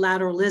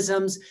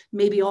multilateralisms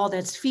may be all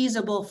that's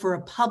feasible for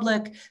a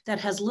public that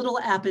has little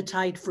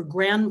appetite for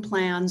grand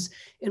plans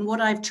in what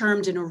I've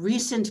termed in a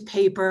recent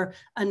paper,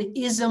 an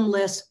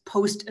ismless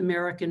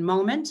post-American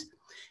moment.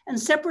 And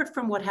separate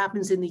from what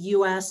happens in the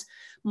US,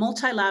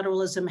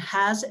 multilateralism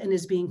has and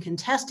is being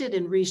contested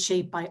and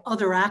reshaped by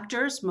other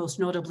actors, most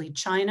notably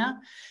China.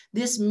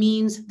 This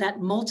means that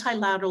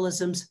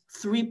multilateralism's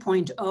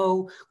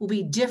 3.0 will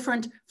be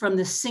different from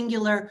the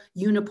singular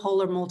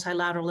unipolar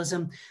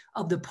multilateralism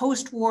of the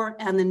post-war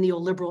and the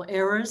neoliberal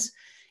eras.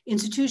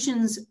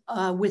 Institutions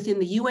within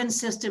the UN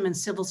system and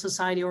civil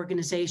society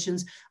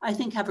organizations, I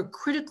think, have a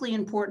critically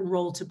important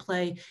role to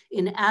play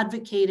in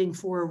advocating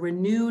for a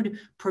renewed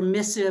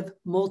permissive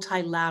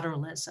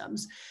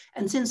multilateralisms.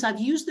 And since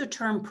I've used the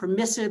term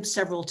permissive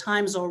several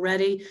times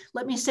already,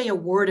 let me say a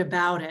word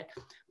about it.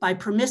 By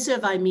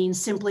permissive, I mean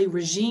simply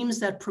regimes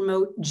that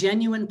promote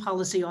genuine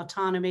policy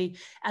autonomy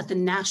at the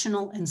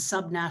national and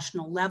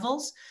subnational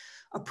levels.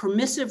 A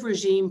permissive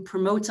regime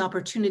promotes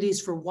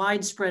opportunities for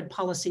widespread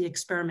policy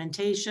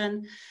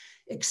experimentation,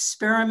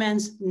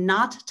 experiments,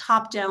 not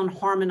top-down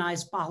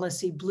harmonized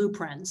policy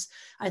blueprints.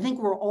 I think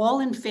we're all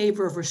in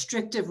favor of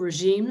restrictive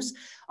regimes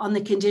on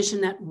the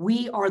condition that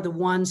we are the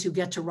ones who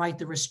get to write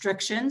the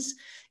restrictions.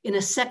 In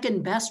a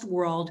second best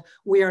world,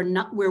 where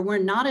we're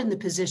not in the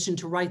position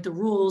to write the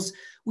rules,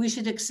 we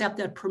should accept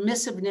that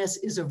permissiveness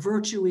is a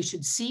virtue we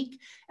should seek,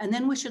 and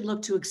then we should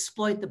look to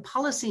exploit the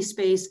policy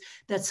space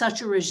that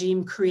such a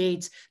regime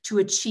creates to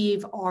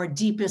achieve our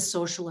deepest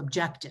social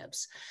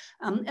objectives.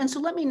 And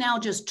so let me now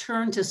just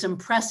turn to some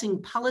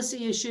pressing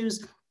policy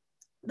issues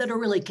that are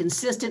really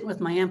consistent with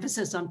my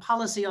emphasis on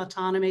policy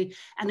autonomy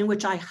and in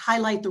which I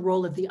highlight the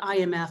role of the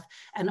IMF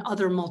and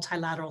other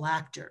multilateral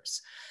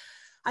actors.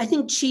 I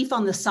think chief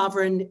on the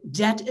sovereign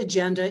debt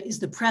agenda is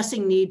the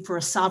pressing need for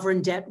a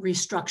sovereign debt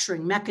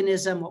restructuring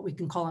mechanism, what we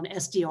can call an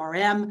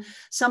SDRM,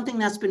 something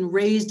that's been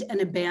raised and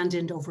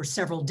abandoned over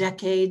several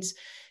decades.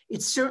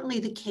 It's certainly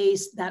the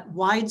case that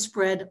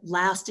widespread,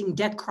 lasting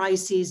debt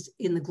crises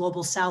in the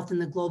global South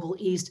and the global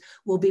East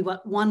will be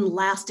one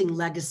lasting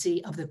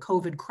legacy of the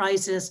COVID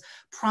crisis,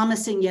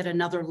 promising yet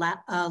another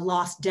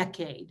lost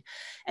decade.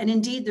 And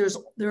indeed,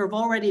 there have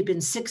already been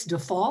 6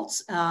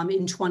 defaults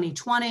in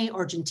 2020,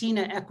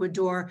 Argentina,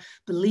 Ecuador,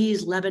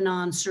 Belize,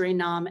 Lebanon,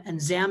 Suriname, and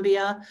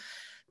Zambia.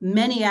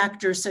 Many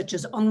actors such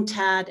as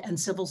UNCTAD and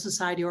civil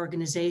society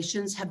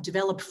organizations have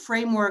developed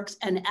frameworks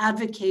and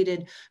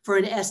advocated for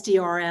an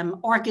SDRM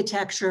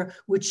architecture,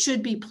 which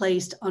should be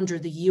placed under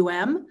the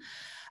UN.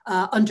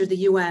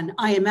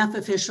 IMF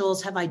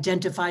officials have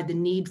identified the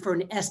need for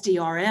an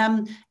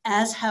SDRM,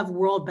 as have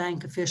World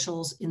Bank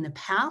officials in the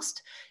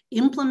past.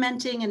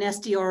 Implementing an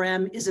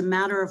SDRM is a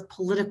matter of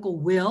political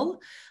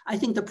will. I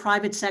think the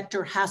private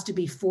sector has to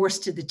be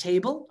forced to the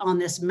table on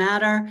this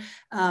matter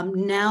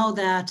now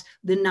that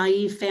the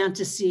naive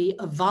fantasy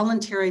of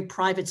voluntary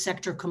private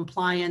sector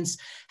compliance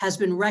has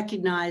been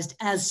recognized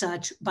as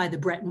such by the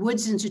Bretton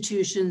Woods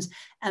institutions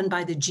and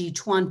by the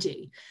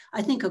G20.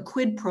 I think a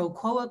quid pro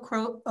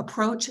quo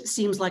approach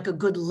seems like a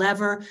good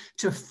lever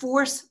to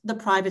force the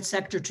private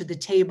sector to the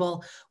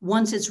table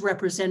once its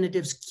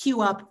representatives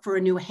queue up for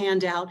a new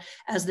handout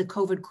as the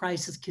COVID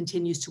crisis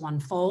continues to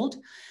unfold.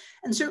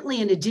 And certainly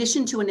in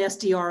addition to an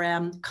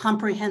SDRM,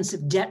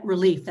 comprehensive debt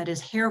relief, that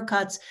is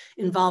haircuts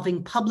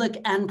involving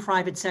public and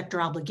private sector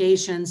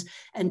obligations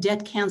and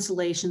debt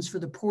cancellations for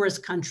the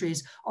poorest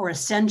countries are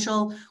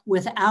essential.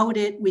 Without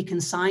it, we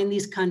consign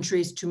these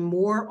countries to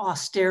more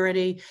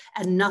austerity,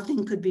 and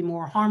nothing could be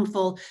more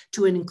harmful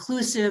to an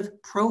inclusive,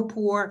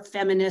 pro-poor,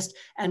 feminist,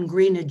 and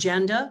green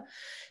agenda.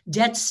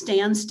 Debt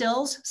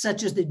standstills,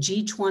 such as the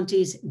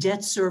G20's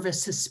Debt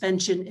Service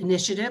Suspension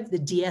Initiative, the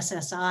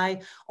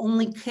DSSI,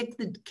 only kick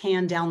the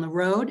can down the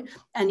road.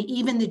 And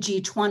even the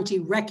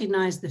G20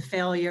 recognized the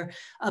failure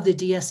of the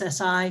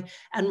DSSI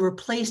and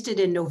replaced it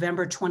in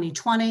November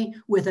 2020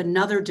 with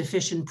another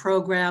deficient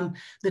program,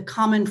 the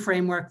Common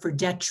Framework for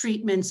Debt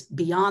Treatments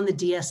Beyond the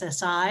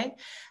DSSI.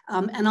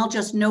 And I'll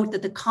just note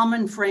that the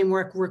Common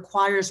Framework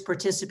requires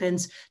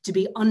participants to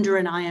be under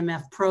an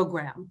IMF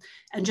program.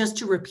 And just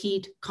to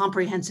repeat,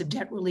 comprehensive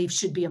debt relief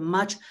should be a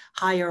much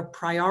higher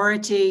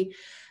priority.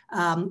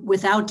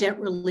 Without debt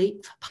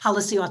relief,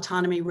 policy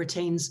autonomy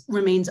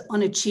remains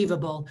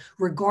unachievable,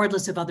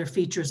 regardless of other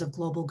features of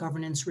global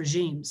governance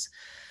regimes.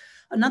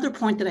 Another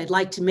point that I'd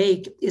like to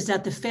make is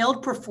that the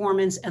failed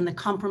performance and the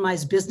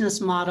compromised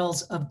business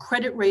models of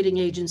credit rating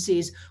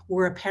agencies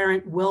were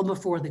apparent well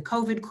before the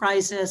COVID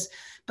crisis,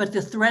 but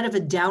the threat of a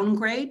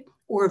downgrade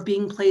or of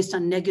being placed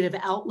on negative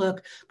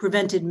outlook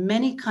prevented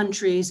many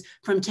countries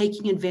from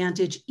taking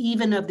advantage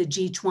even of the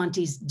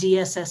G20's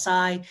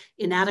DSSI,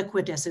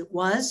 inadequate as it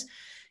was.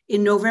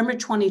 In November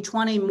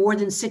 2020, more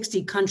than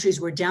 60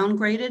 countries were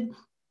downgraded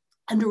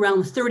and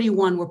around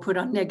 31 were put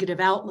on negative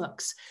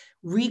outlooks.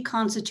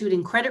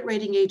 Reconstituting credit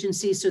rating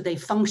agencies so they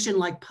function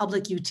like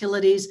public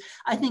utilities,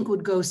 I think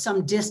would go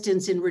some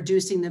distance in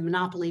reducing the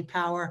monopoly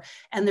power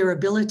and their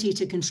ability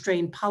to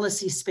constrain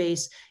policy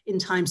space in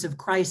times of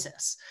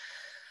crisis.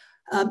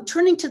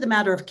 Turning to the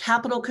matter of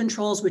capital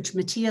controls, which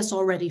Matthias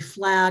already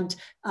flagged,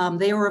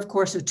 they are, of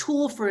course, a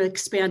tool for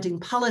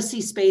expanding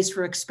policy space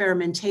for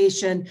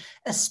experimentation,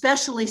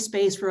 especially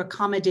space for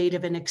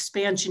accommodative and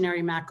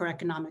expansionary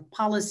macroeconomic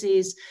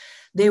policies.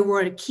 They were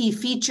a key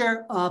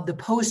feature of the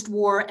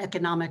post-war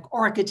economic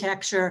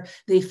architecture.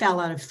 They fell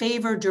out of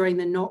favor during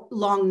the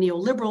long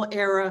neoliberal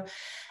era.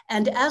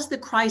 And as the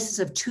crisis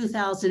of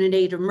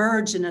 2008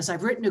 emerged, and as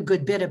I've written a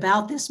good bit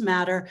about this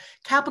matter,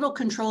 capital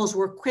controls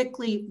were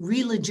quickly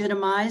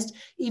re-legitimized,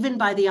 even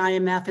by the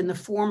IMF, in the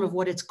form of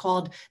what it's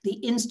called the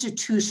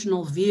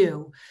institutional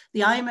view.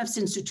 The IMF's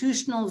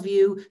institutional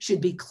view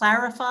should be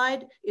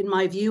clarified, in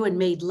my view, and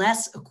made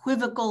less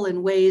equivocal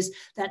in ways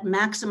that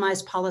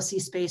maximize policy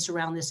space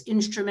around this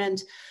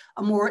instrument.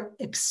 A more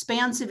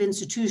expansive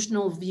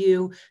institutional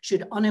view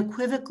should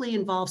unequivocally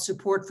involve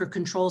support for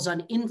controls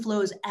on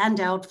inflows and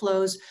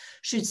outflows,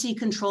 should see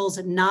controls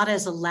not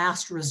as a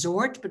last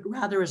resort, but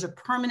rather as a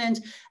permanent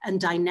and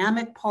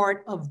dynamic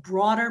part of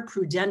broader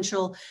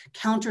prudential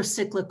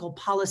counter-cyclical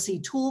policy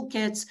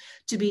toolkits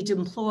to be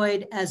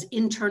deployed as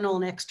internal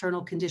and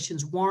external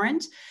conditions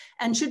warrant,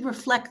 and should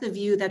reflect the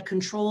view that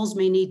controls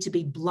may need to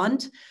be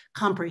blunt,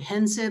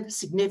 comprehensive,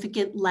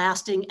 significant,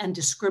 lasting, and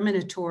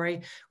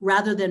discriminatory,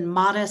 rather than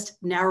modest,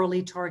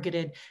 narrowly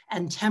targeted,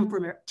 and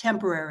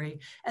temporary.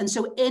 And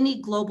so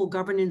any global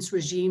governance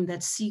regime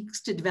that seeks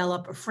to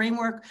develop a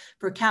framework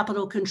for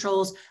capital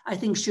controls, I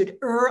think, should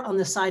err on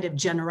the side of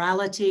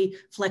generality,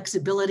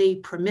 flexibility,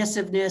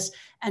 permissiveness,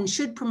 and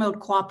should promote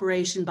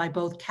cooperation by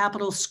both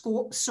capital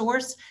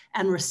source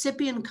and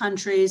recipient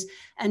countries,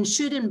 and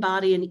should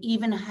embody an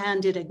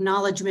even-handed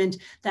acknowledgement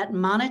that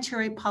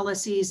monetary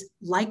policies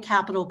like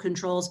capital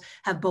controls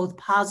have both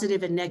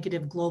positive and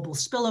negative global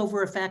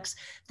spillover effects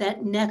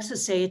that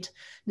necessitate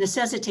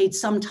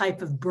some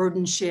type of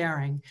burden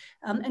sharing.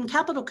 And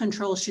capital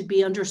controls should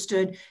be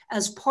understood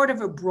as part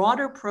of a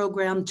broader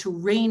program to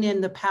rein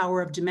in the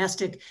power of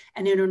domestic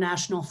and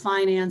international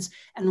finance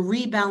and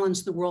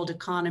rebalance the world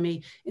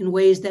economy in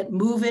ways that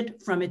move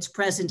it from its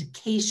present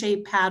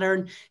K-shaped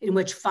pattern in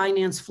which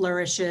finance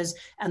flourishes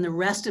and the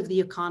rest of the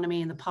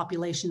economy and the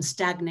population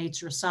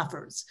stagnates or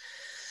suffers.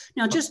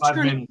 Now, just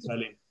turning...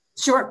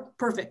 Sure,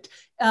 perfect.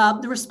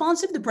 The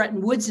response of the Bretton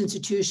Woods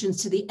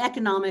institutions to the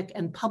economic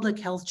and public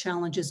health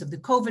challenges of the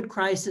COVID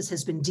crisis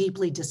has been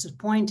deeply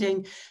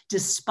disappointing,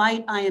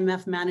 despite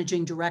IMF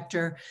Managing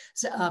Director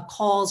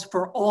calls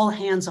for all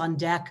hands on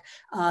deck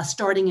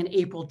starting in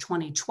April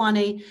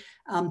 2020.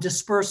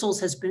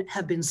 Dispersals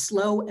have been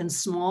slow and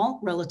small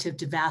relative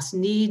to vast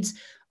needs.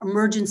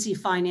 Emergency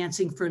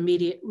financing for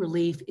immediate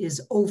relief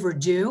is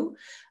overdue.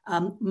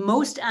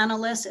 Most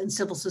analysts and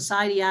civil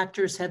society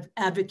actors have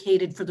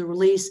advocated for the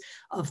release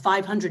of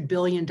 $500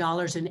 billion in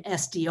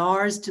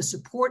SDRs to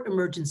support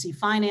emergency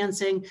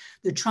financing.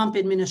 The Trump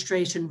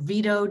administration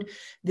vetoed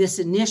this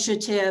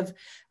initiative.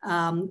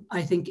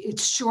 I think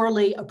it's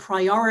surely a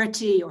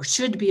priority, or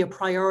should be a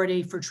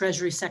priority, for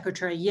Treasury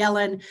Secretary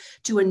Yellen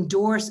to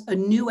endorse a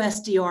new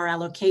SDR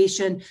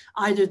allocation,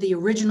 either the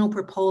original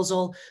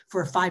proposal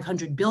for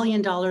 $500 billion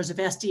of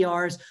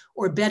SDRs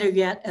or better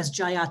yet, as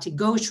Jayati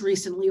Ghosh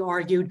recently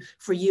argued,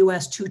 for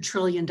US $2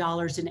 trillion in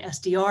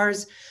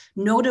SDRs.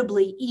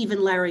 Notably,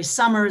 even Larry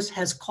Summers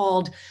has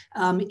called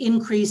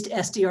increased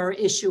SDR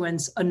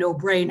issuance a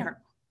no-brainer.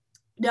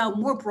 Now,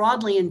 more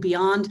broadly and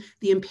beyond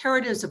the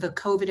imperatives of a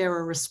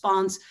COVID-era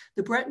response,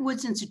 the Bretton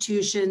Woods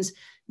institutions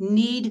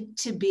need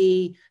to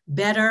be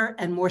better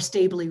and more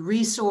stably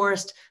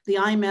resourced. The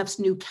IMF's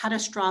new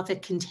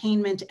catastrophic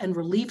containment and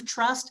relief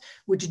trust,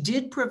 which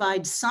did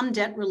provide some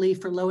debt relief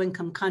for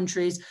low-income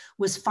countries,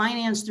 was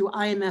financed through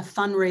IMF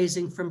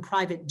fundraising from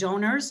private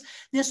donors.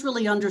 This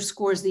really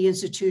underscores the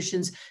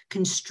institution's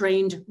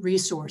constrained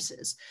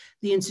resources.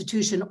 The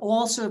institution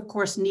also, of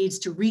course, needs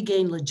to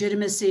regain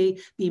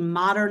legitimacy, be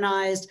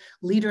modernized.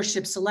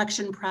 Leadership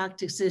selection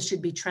practices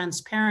should be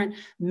transparent,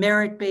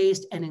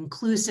 merit-based, and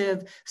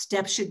inclusive.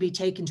 Steps should be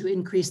taken to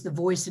increase the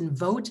voice and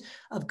vote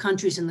of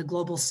countries in the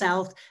global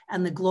South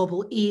and the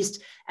global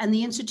East. And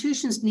the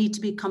institutions need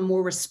to become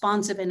more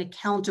responsive and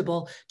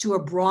accountable to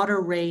a broader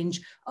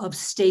range of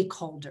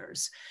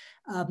stakeholders.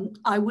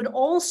 I would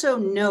also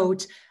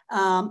note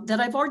that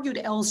I've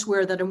argued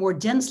elsewhere that a more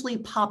densely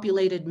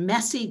populated,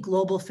 messy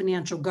global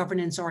financial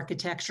governance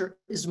architecture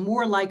is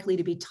more likely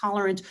to be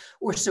tolerant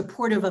or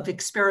supportive of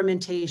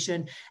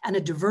experimentation and a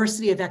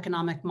diversity of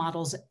economic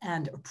models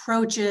and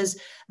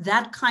approaches.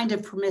 That kind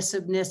of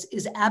permissiveness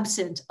is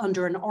absent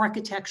under an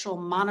architectural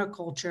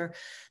monoculture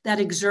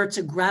that exerts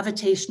a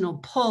gravitational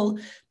pull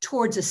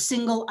towards a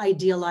single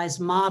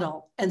idealized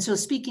model. And so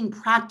speaking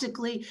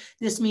practically,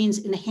 this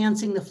means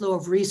enhancing the flow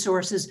of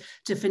resources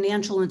to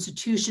financial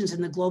institutions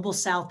in the global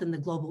South and the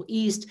global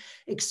East,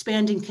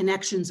 expanding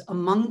connections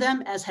among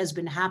them, as has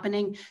been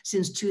happening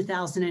since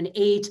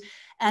 2008,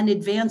 and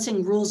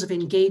advancing rules of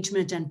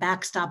engagement and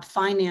backstop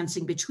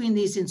financing between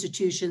these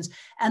institutions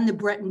and the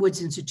Bretton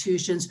Woods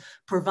institutions,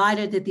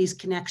 provided that these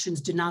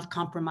connections do not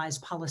compromise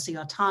policy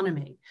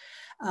autonomy.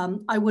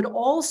 I would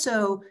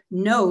also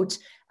note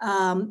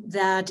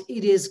that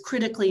it is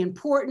critically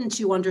important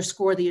to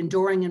underscore the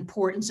enduring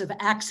importance of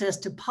access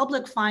to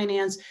public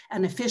finance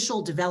and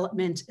official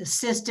development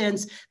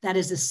assistance that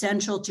is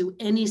essential to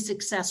any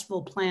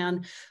successful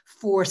plan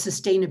for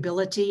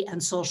sustainability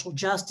and social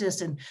justice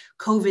and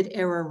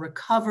COVID-era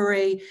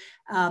recovery.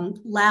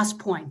 Last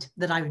point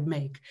that I would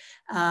make,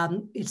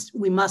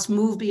 we must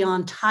move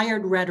beyond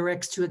tired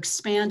rhetorics to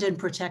expand and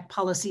protect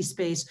policy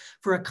space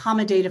for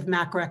accommodative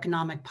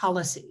macroeconomic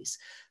policies.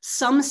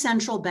 Some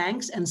central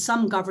banks and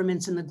some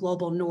governments in the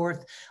global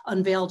North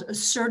unveiled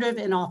assertive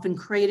and often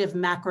creative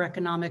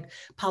macroeconomic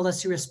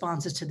policy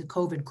responses to the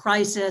COVID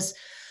crisis.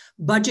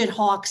 Budget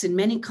hawks in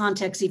many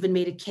contexts even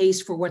made a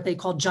case for what they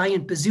call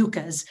giant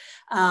bazookas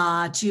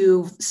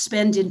to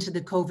spend into the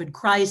COVID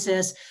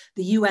crisis.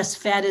 The US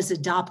Fed has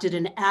adopted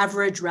an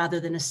average rather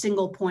than a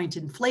single point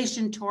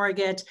inflation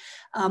target.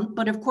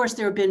 But of course,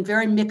 there have been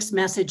very mixed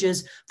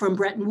messages from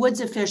Bretton Woods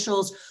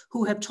officials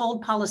who have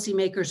told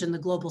policymakers in the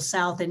global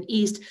South and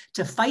East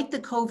to fight the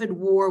COVID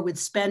war with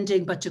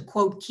spending, but to,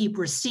 quote, keep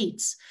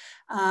receipts.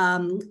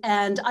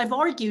 And I've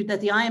argued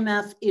that the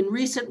IMF in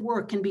recent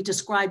work can be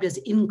described as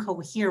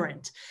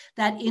incoherent.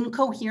 That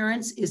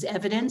incoherence is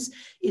evidenced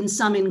in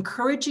some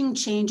encouraging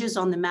changes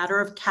on the matter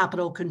of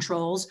capital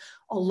controls,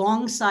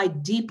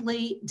 alongside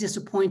deeply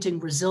disappointing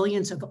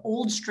resilience of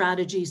old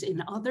strategies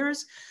in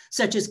others,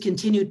 such as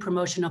continued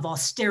promotion of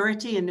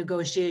austerity in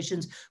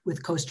negotiations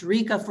with Costa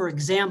Rica, for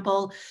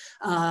example,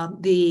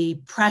 the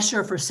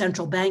pressure for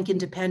central bank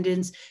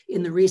independence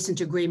in the recent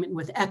agreement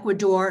with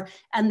Ecuador,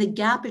 and the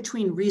gap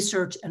between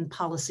research and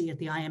policy at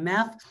the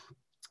IMF.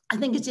 I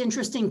think it's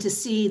interesting to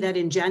see that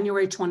in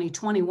January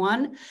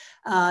 2021,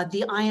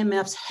 the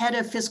IMF's head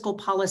of fiscal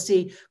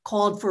policy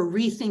called for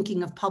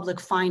rethinking of public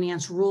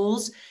finance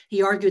rules.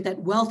 He argued that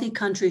wealthy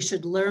countries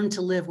should learn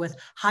to live with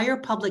higher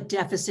public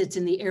deficits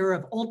in the era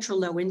of ultra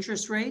low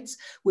interest rates,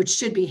 which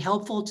should be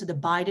helpful to the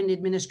Biden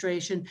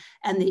administration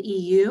and the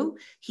EU.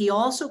 He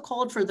also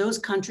called for those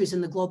countries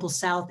in the global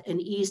South and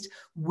East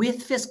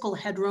with fiscal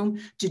headroom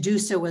to do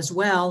so as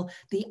well.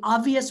 The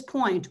obvious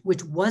point,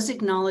 which was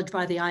acknowledged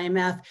by the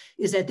IMF,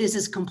 is that this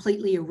is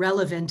completely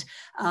irrelevant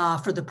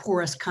for the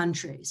poorest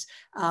countries.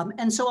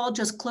 And so I'll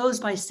just close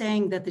by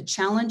saying that the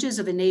challenges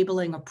of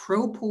enabling a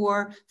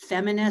pro-poor,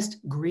 feminist,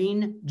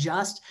 green,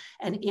 just,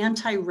 and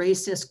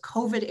anti-racist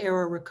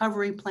COVID-era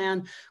recovery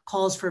plan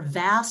calls for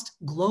vast,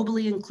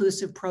 globally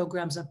inclusive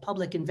programs of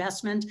public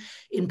investment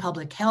in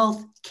public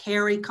health,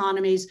 care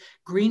economies,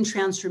 green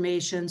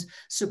transformations,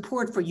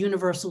 support for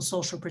universal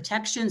social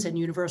protections and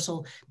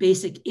universal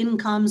basic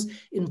incomes,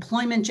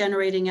 employment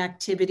generating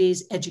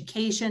activities,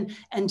 education,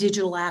 and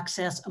digital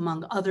access,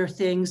 among other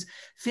things.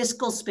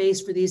 Fiscal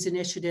space for these these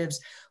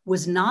initiatives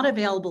was not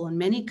available in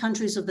many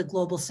countries of the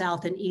global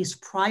South and East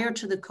prior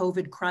to the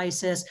COVID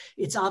crisis.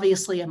 It's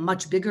obviously a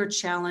much bigger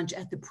challenge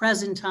at the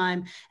present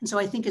time. And so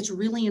I think it's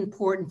really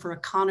important for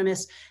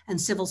economists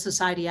and civil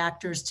society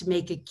actors to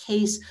make a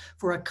case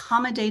for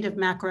accommodative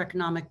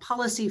macroeconomic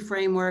policy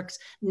frameworks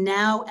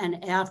now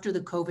and after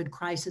the COVID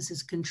crisis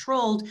is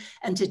controlled,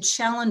 and to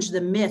challenge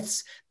the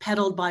myths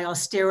peddled by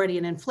austerity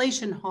and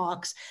inflation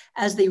hawks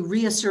as they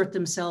reassert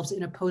themselves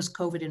in a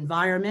post-COVID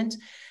environment.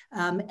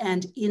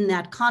 And in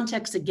that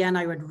context, again,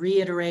 I would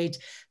reiterate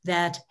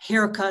that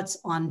haircuts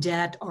on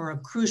debt are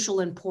of crucial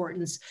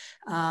importance,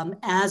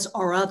 as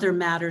are other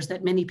matters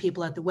that many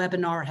people at the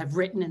webinar have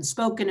written and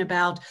spoken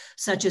about,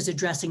 such as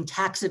addressing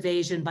tax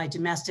evasion by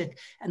domestic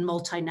and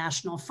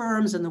multinational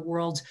firms and the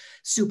world's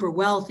super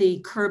wealthy,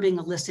 curbing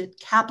illicit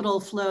capital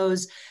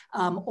flows,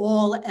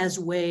 all as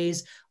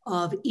ways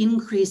of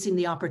increasing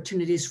the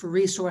opportunities for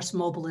resource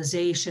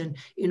mobilization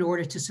in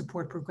order to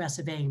support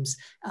progressive aims.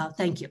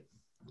 Thank you.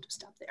 I'll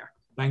just stop there.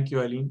 Thank you,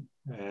 Ilene.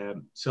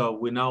 So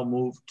we now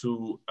move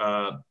to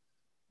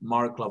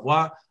Marc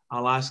Lavoie.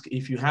 I'll ask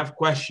if you have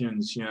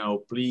questions,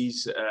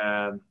 please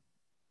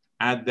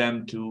add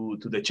them to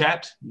the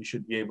chat. You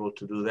should be able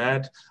to do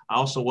that. I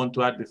also want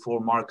to add before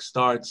Marc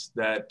starts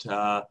that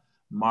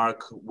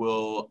Marc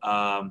will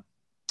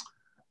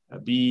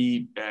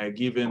be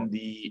given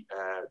the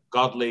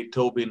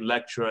Godley-Tobin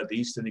Lecture at the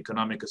Eastern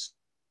Economic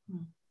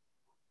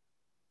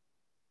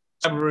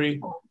February.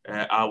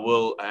 I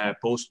will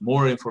post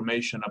more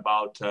information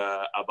about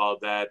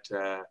that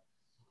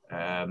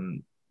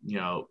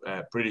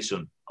pretty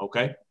soon.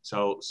 Okay,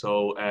 so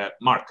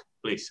Marc,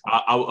 please.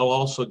 I'll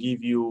also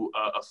give you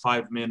a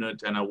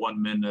 5-minute and a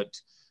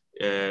 1-minute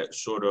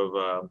sort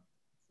of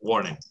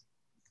warning.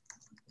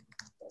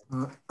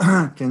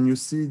 Can you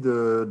see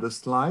the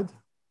slide?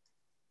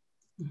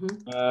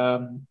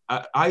 Mm-hmm.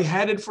 I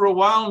had it for a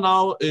while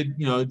now.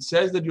 It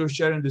says that you're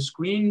sharing the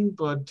screen,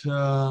 but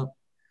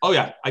oh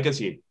yeah, I can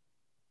see it.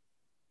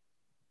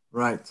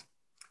 Right.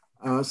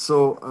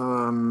 So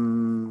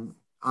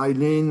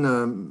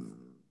Ilene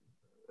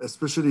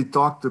especially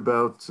talked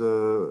about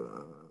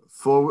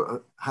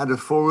had a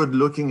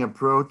forward-looking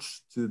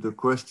approach to the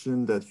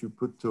question that you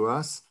put to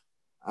us.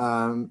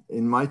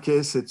 In my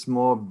case, it's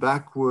more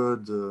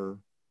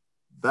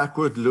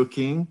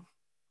backward-looking,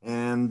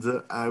 and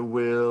I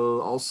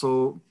will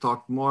also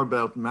talk more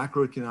about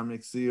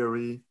macroeconomic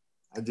theory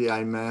at the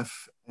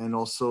IMF and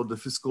also the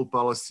fiscal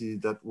policy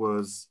that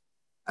was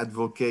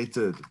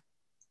advocated.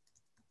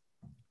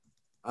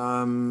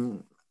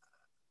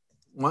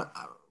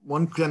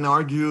 One can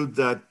argue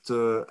that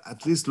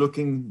at least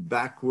looking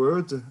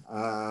backward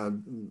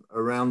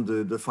around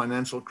the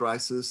financial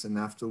crisis and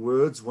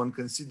afterwards, one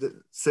can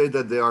say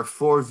that there are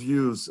 4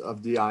 views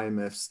of the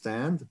IMF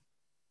stand.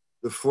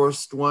 The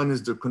first one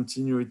is the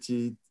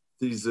continuity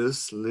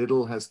thesis,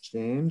 little has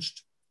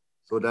changed.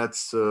 So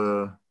that's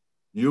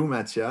you,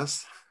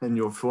 Matthias, and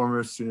your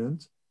former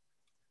student.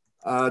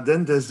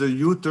 Then there's the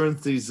U-turn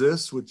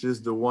thesis, which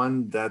is the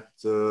one that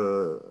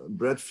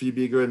Brett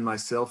Fiebiger and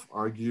myself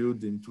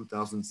argued in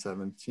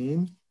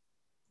 2017,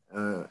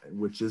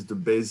 which is the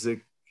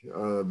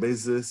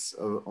basis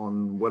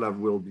on what I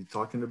will be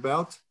talking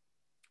about.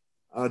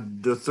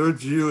 The third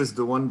view is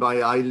the one by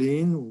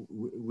Ilene,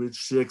 which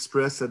she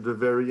expressed at the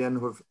very end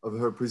of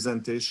her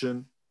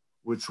presentation,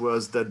 which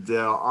was that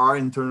there are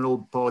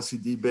internal policy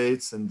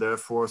debates and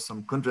therefore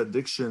some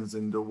contradictions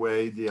in the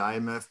way the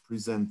IMF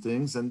present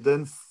things. And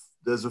then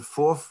there's a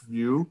fourth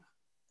view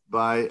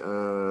by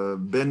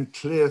Ben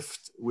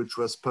Clift, which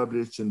was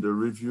published in the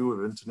Review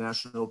of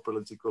International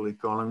Political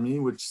Economy,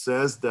 which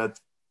says that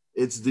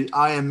it's the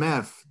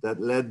IMF that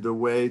led the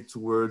way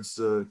towards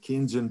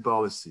Keynesian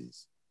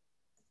policies.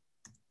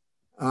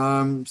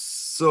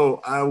 So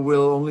I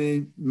will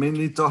only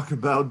mainly talk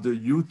about the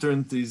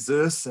U-turn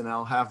thesis, and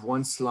I'll have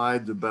one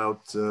slide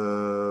about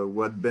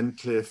what Ben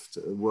Clift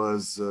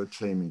was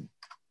claiming.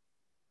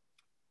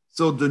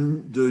 So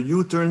the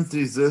U-turn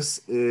thesis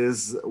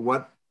is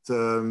what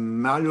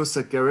Mario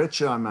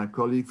Saccareccia, my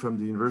colleague from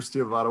the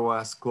University of Ottawa,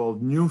 has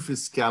called new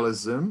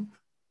fiscalism.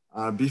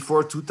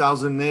 Before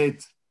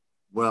 2008,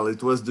 well,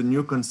 it was the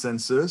new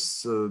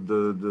consensus.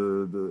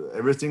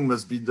 Everything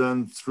must be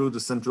done through the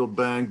central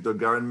bank. The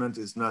government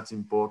is not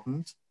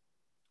important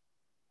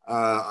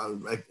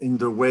in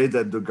the way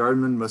that the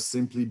government must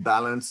simply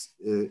balance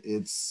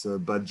its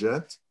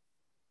budget.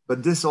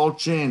 But this all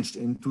changed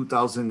in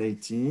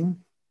 2018.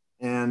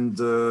 And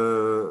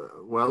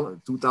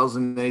well,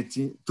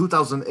 2008,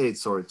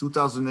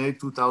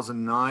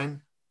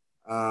 2009,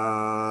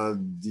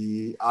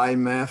 the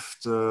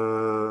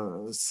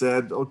IMF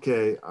said,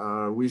 okay,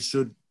 we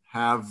should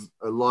have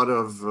a lot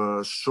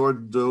of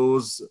short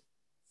dose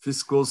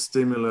fiscal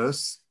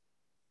stimulus.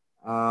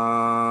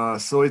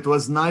 So it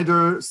was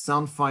neither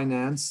sound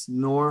finance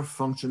nor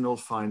functional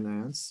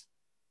finance.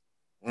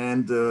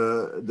 And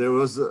there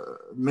was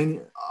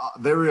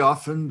very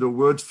often the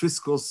word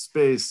fiscal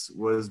space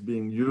was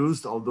being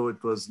used, although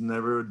it was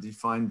never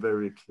defined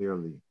very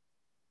clearly.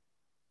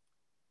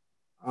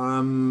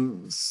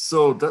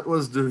 So that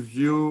was the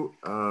view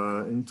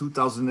in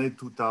 2008,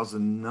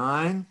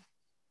 2009.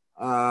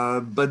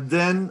 But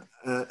then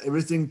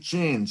everything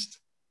changed.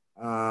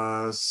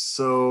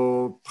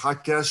 So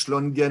Prakash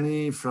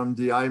Longani from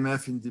the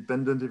IMF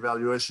Independent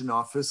Evaluation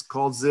Office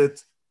calls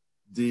it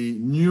the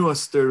new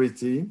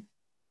austerity.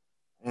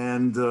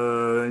 And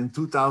in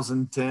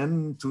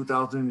 2010,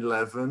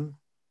 2011,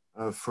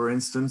 for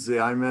instance, the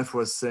IMF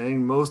was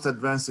saying most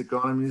advanced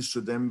economies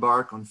should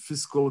embark on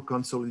fiscal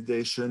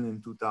consolidation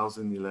in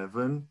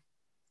 2011.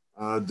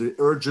 The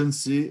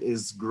urgency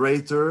is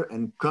greater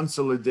and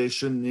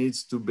consolidation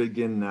needs to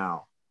begin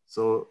now.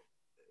 So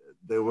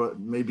there was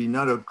maybe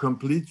not a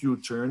complete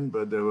U-turn,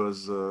 but there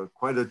was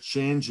quite a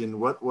change in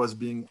what was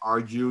being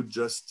argued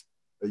just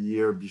a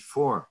year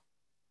before.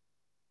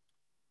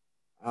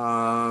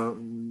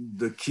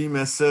 The key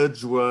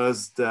message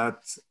was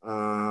that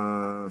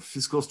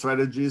fiscal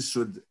strategies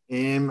should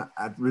aim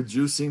at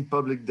reducing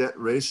public debt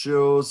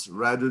ratios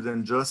rather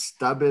than just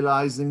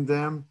stabilizing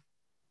them,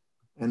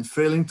 and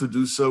failing to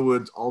do so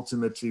would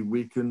ultimately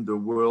weaken the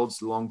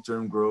world's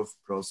long-term growth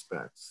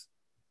prospects.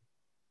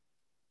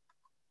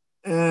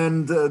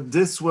 And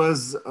this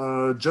was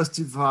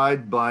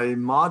justified by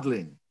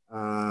modeling.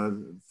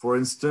 For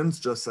instance,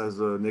 just as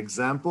an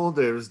example,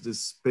 there's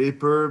this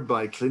paper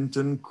by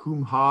Clinton,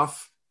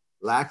 Kumhoff,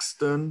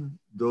 Laxton.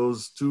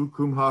 Those two,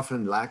 Kumhoff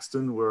and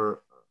Laxton,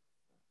 were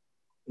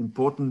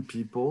important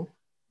people,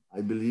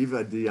 I believe,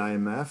 at the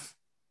IMF.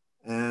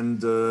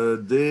 And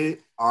they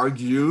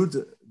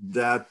argued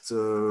that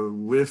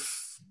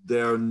with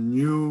their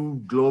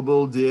new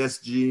global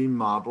DSG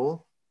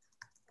model,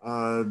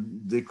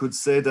 they could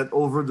say that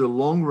over the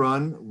long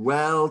run,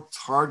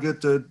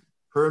 well-targeted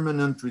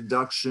permanent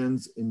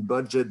reductions in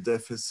budget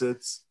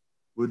deficits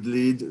would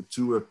lead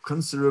to a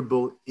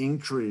considerable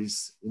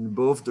increase in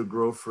both the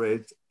growth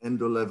rate and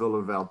the level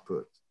of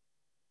output.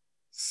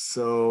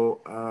 So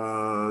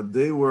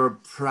they were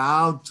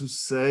proud to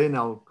say, and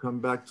I'll come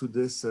back to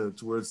this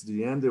towards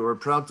the end, they were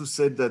proud to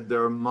say that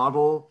their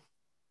model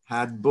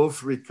had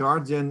both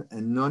Ricardian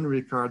and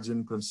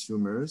non-Ricardian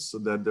consumers, so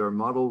that their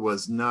model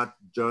was not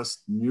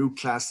just new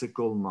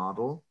classical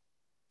model.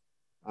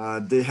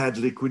 They had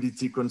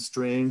liquidity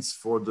constraints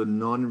for the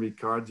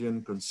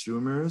non-Ricardian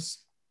consumers.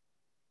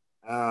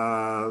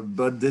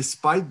 But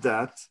despite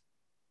that,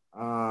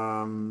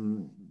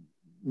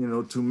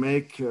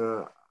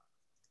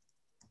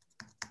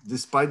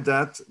 despite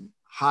that,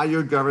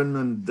 higher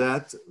government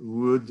debt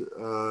would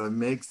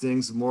make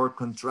things more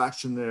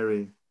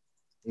contractionary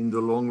in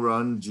the long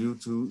run due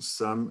to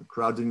some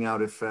crowding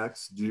out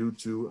effects due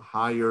to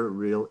higher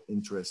real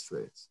interest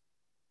rates.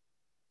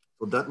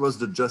 So that was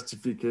the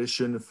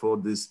justification for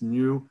this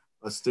new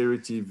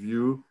austerity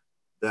view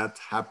that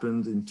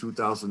happened in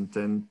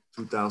 2010,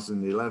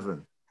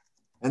 2011.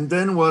 And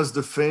then was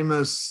the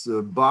famous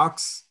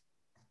box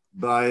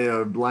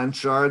by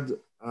Blanchard,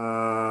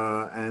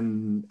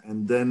 and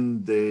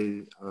then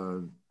they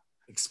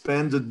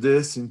expanded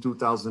this in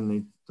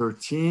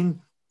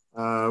 2013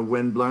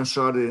 when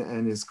Blanchard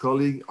and his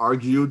colleague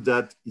argued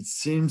that it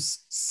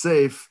seems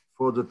safe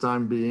for the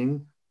time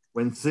being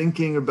when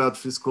thinking about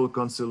fiscal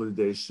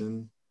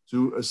consolidation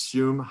to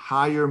assume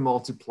higher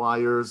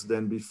multipliers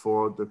than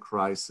before the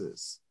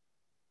crisis.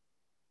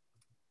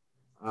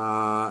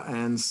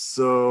 And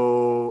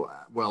so,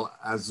 well,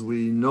 as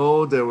we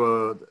know, there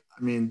were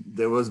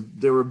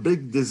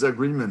big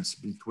disagreements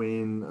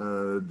between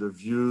the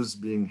views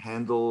being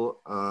handled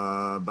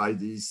by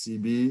the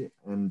ECB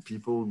and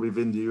people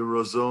within the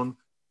Eurozone,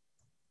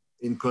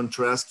 in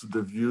contrast to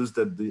the views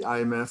that the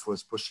IMF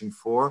was pushing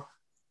for.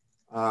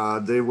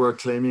 They were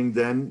claiming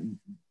then,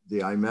 the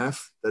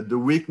IMF, that the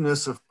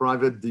weakness of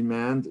private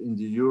demand in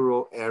the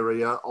Euro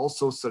area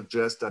also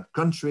suggests that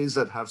countries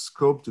that have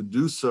scope to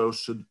do so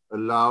should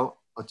allow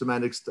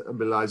automatic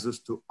stabilizers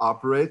to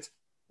operate.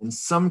 And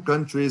some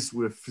countries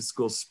with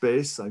fiscal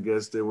space, I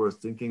guess they were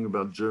thinking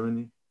about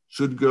Germany,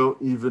 should go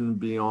even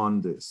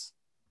beyond this.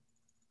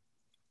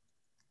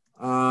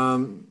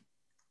 And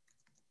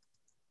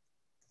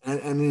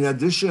in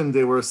addition,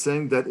 they were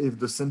saying that if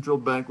the central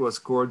bank was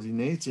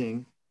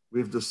coordinating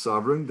with the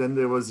sovereign, then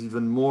there was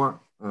even more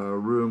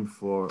room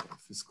for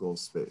fiscal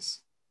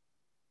space.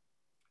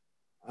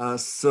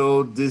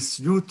 So this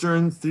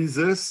U-turn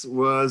thesis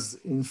was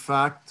in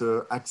fact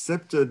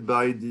accepted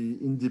by the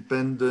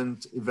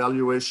Independent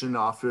Evaluation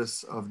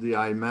Office of the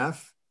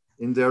IMF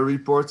in their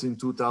report in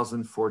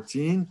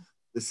 2014.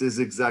 This is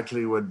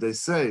exactly what they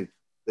say.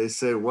 They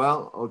say,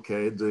 well,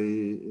 okay,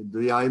 the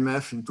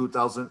IMF in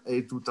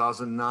 2008,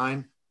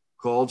 2009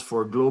 called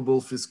for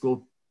global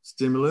fiscal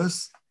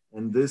stimulus,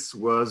 and this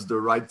was the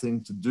right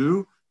thing to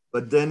do.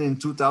 But then in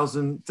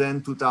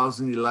 2010,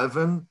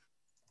 2011,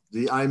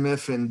 the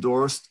IMF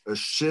endorsed a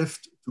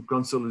shift to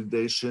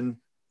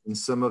consolidation in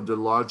some of the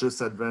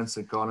largest advanced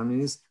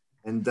economies,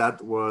 and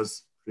that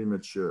was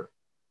premature.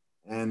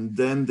 And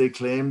then they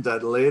claimed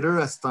that later,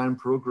 as time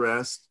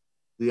progressed,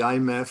 the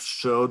IMF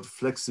showed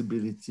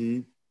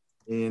flexibility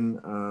in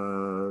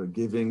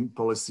giving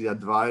policy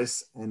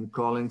advice and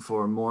calling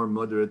for a more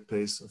moderate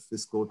pace of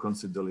fiscal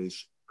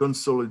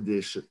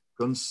consolidation.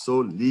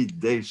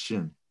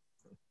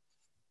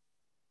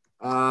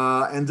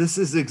 And this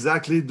is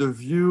exactly the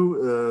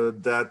view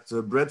that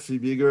Brett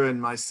Fiebiger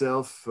and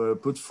myself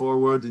put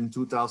forward in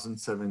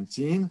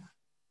 2017.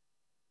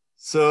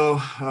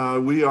 So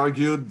we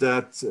argued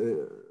that,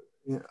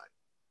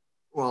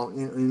 well,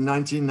 in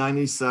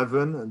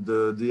 1997,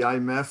 the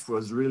IMF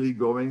was really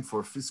going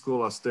for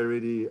fiscal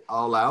austerity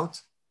all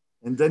out.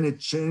 And then it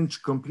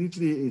changed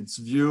completely its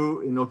view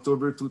in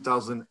October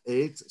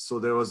 2008. So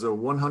there was a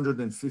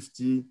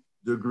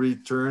 150-degree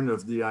turn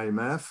of the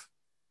IMF.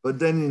 But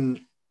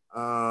then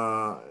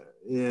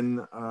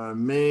in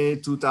May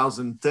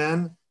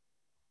 2010,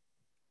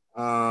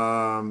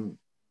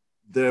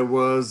 there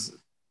was,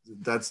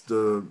 that's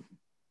the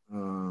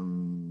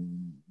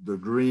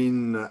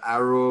green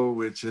arrow,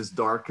 which is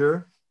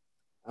darker.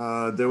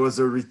 There was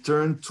a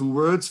return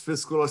towards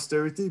fiscal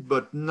austerity,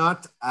 but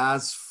not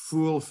as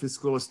full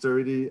fiscal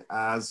austerity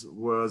as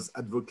was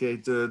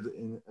advocated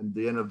at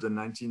the end of the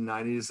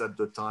 1990s at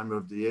the time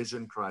of the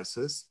Asian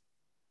crisis.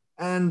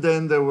 And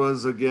then there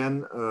was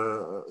again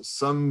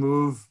some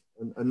move,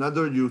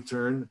 another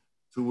U-turn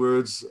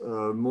towards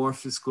more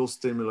fiscal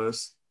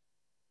stimulus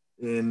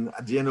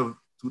at the end of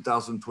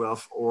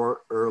 2012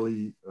 or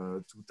early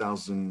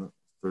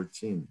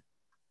 2013.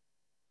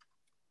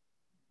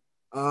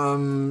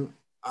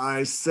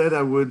 I said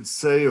I would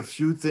say a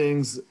few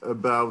things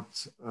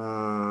about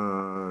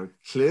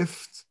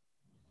Clift,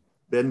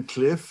 Ben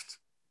Clift.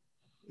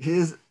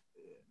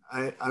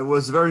 I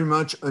was very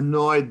much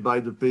annoyed by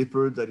the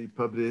paper that he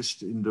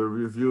published in the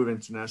Review of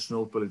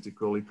International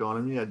Political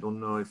Economy. I don't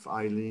know if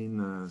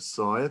Ilene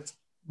saw it.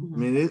 Mm-hmm. I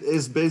mean,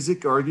 his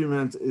basic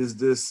argument is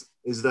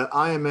that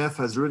IMF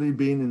has really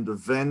been in the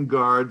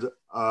vanguard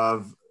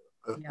of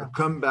a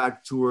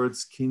comeback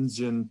towards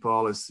Keynesian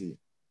policy.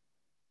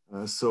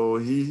 So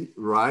he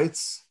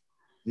writes,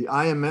 the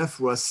IMF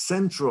was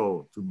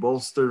central to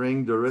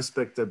bolstering the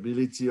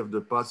respectability of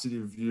the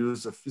positive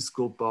views of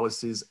fiscal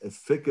policy's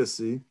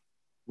efficacy.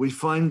 We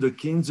find the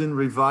Keynesian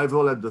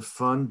revival at the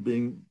fund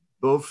being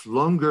both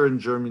longer in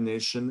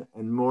germination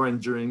and more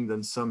enduring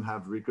than some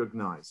have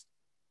recognized.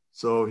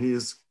 So he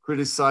is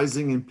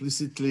criticizing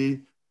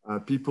implicitly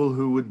people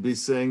who would be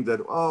saying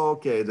that, oh,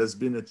 okay, there's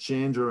been a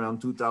change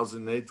around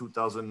 2008,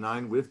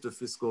 2009 with the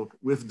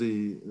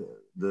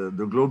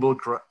global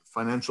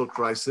financial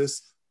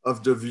crisis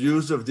of the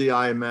views of the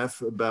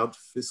IMF about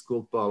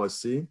fiscal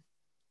policy.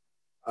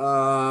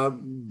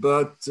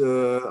 But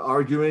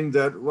arguing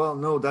that, well,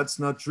 no, that's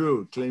not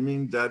true,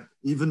 claiming that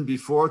even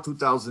before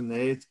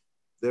 2008,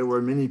 there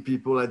were many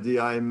people at the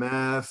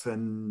IMF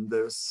and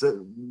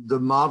the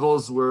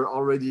models were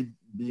already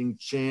being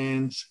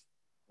changed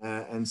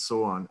and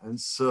so on. And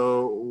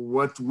so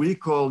what we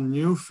call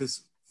new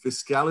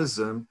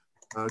fiscalism,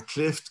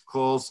 Clift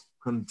calls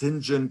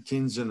contingent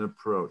Keynesian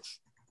approach,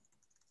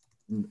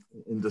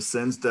 in the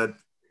sense that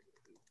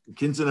the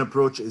Keynesian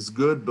approach is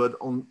good, but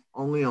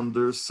only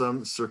under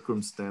some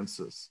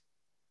circumstances.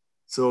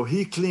 So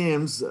he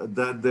claims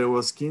that there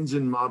was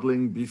Keynesian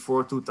modeling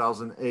before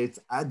 2008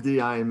 at the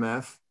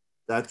IMF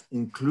that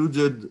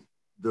included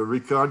the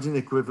Ricardian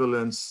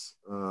equivalence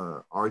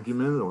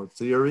argument or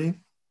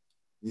theory.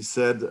 He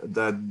said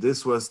that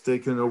this was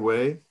taken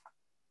away.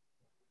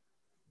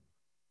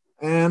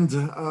 And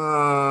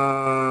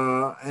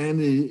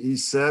he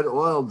said,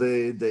 well,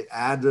 they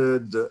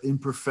added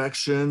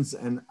imperfections,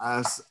 and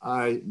as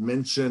I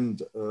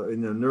mentioned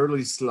in an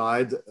early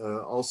slide,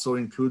 also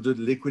included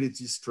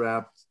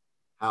liquidity-strapped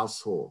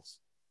households.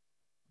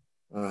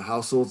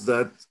 Households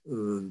that,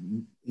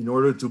 in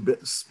order to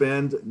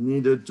spend,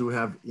 needed to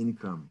have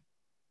income.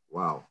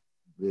 Wow,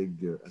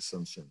 big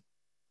assumption.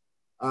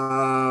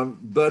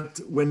 But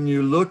when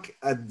you look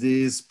at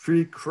these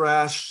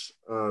pre-crash,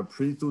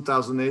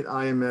 pre-2008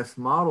 IMF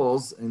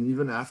models, and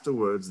even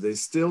afterwards, they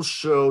still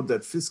show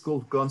that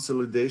fiscal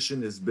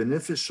consolidation is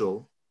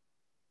beneficial,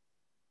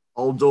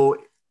 although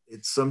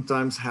it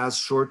sometimes has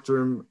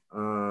short-term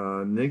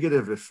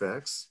negative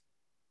effects.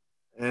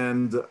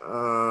 And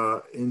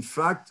in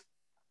fact,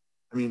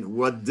 I mean,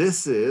 what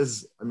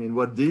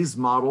these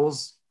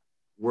models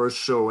were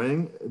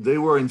showing, they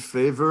were in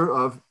favor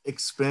of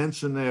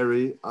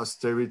expansionary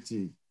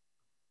austerity,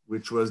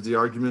 which was the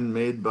argument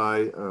made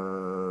by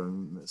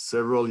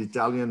several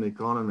Italian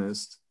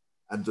economists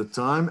at the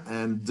time.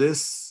 And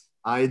this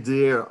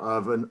idea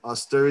of an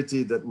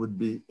austerity that would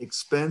be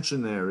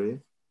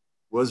expansionary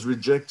was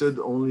rejected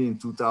only in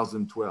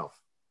 2012.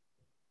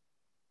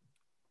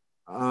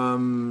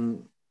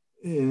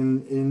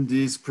 In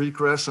these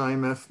pre-crash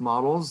IMF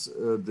models,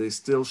 they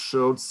still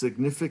showed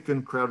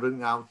significant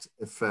crowding out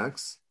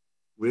effects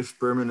with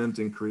permanent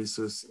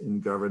increases in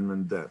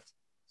government debt.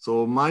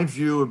 So my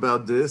view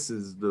about this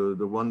is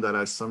the one that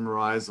I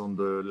summarized on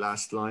the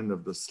last line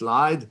of the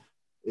slide,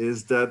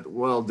 is that,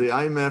 well, the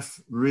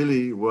IMF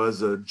really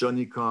was a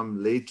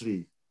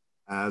Johnny-come-lately,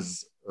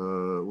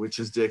 which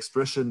is the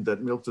expression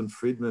that Milton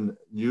Friedman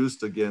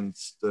used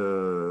against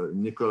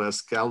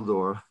Nicolas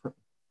Kaldor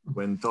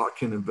when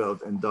talking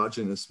about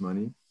endogenous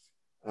money.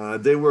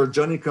 They were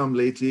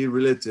Johnny-come-lately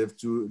relative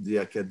to the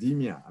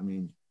academia. I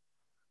mean,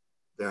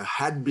 there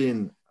had been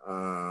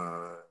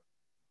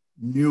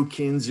new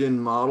Keynesian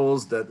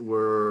models that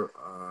were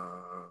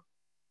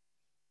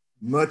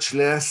much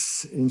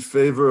less in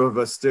favor of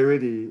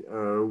austerity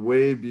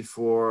way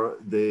before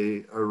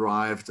they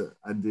arrived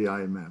at the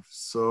IMF.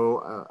 So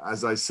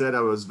as I said,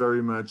 I was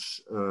very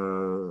much,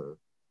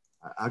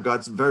 I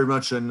got very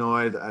much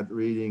annoyed at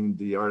reading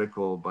the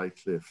article by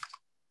Cliff.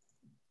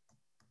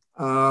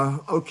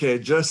 Okay,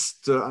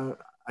 just,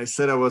 I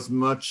said I was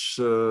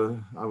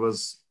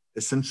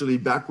essentially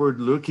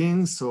backward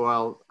looking. So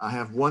I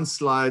have one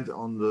slide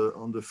on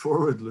the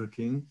forward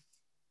looking.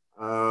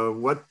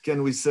 What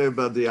can we say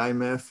about the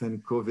IMF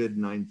and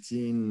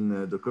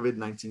COVID-19, the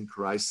COVID-19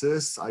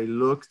 crisis? I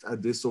looked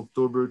at this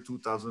October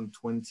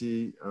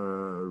 2020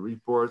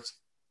 report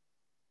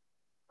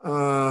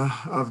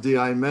of the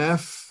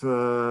IMF.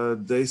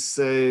 They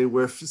say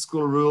where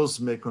fiscal rules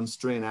may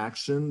constrain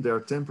action,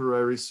 their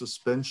temporary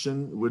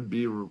suspension would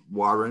be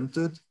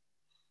warranted,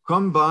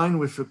 combined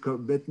with a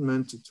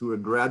commitment to a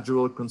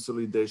gradual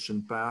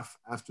consolidation path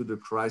after the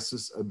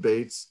crisis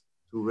abates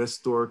to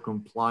restore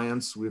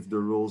compliance with the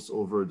rules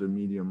over the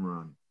medium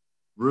run.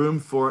 Room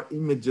for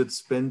immediate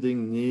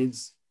spending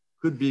needs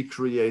could be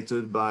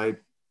created by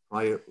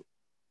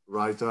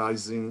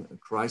prioritizing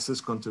crisis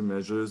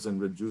countermeasures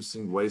and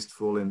reducing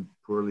wasteful and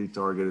poorly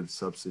targeted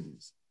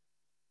subsidies.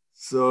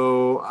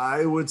 So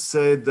I would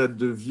say that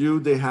the view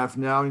they have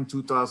now in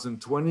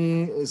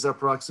 2020 is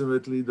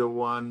approximately the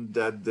one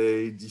that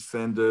they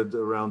defended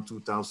around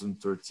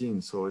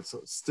 2013. So it's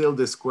still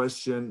this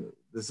question.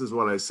 This is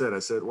what I said. I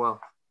said, well,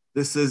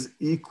 this is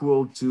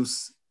equal to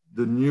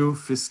the new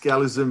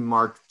fiscalism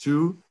Mark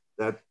II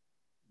that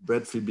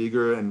Brett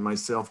Fibiger and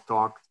myself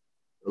talked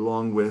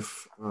along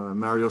with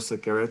Mario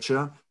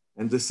Saccareccia.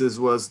 And this is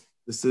what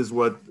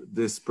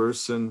this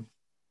person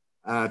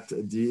at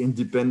the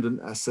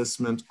Independent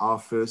Assessment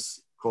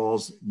Office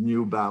calls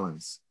new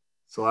balance.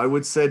 So I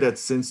would say that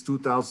since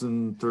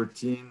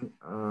 2013,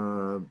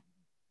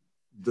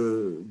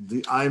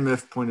 the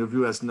IMF point of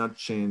view has not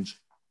changed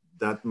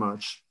that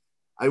much.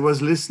 I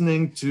was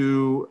listening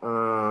to,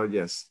 a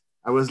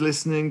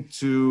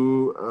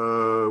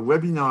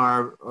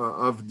webinar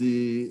of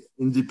the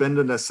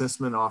Independent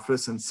Assessment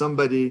Office, and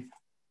somebody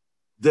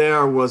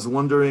there was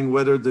wondering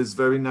whether this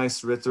very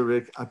nice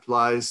rhetoric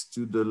applies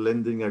to the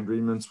lending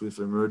agreements with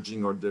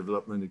emerging or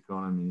development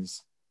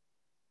economies.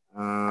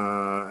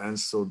 And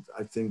so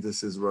I think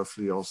this is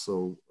roughly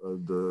also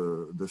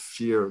the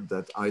fear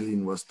that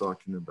Ilene was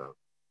talking about.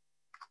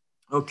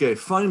 Okay,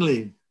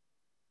 finally,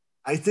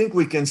 I think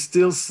we can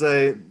still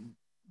say,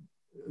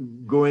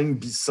 going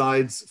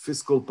besides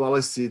fiscal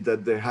policy,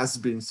 that there has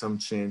been some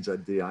change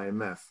at the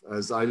IMF.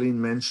 As Ilene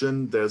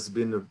mentioned, there's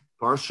been a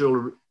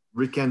partial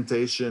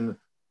recantation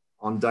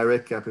on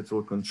direct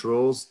capital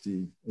controls,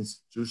 the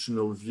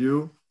institutional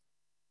view.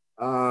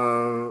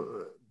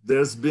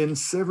 There's been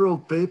several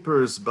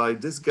papers by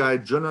this guy,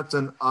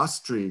 Jonathan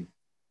Ostry,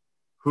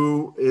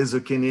 who is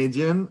a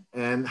Canadian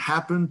and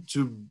happened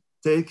to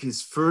take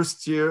his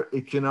first year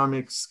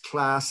economics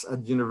class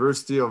at the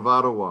University of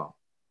Ottawa.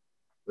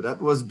 But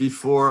that was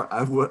before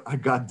I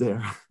got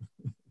there.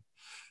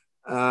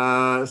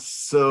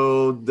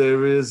 So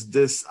there is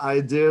this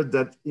idea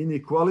that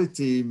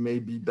inequality may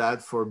be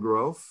bad for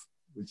growth,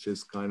 which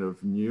is kind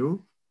of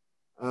new.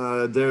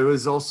 There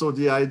is also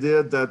the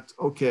idea that,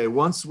 okay,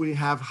 once we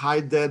have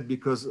high debt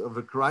because of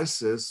a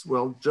crisis,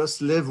 well,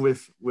 just live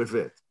with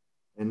it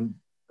and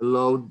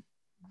allow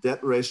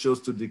debt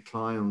ratios to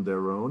decline on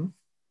their own.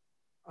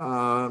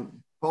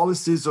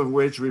 Policies of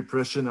wage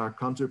repression are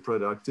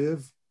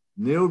counterproductive.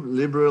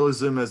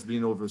 Neoliberalism has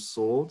been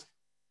oversold.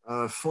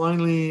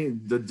 Finally,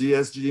 the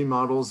DSG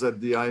models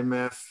at the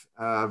IMF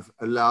have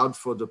allowed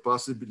for the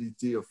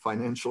possibility of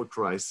financial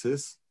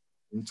crisis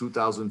in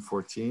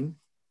 2014.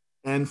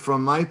 And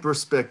from my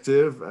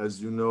perspective,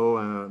 as you know,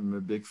 I'm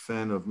a big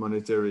fan of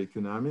monetary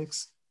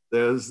economics.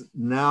 There's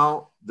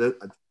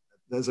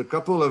a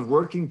couple of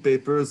working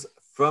papers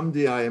from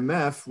the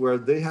IMF where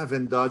they have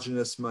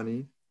endogenous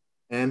money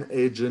and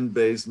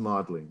agent-based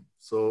modeling.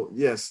 So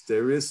yes,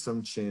 there is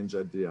some change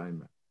at the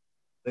IMF.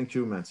 Thank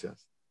you,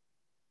 Matthias.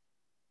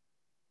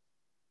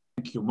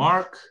 Thank you,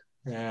 Marc.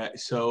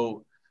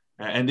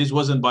 And this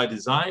wasn't by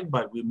design,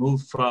 but we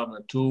moved from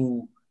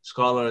two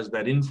scholars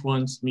that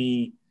influenced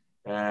me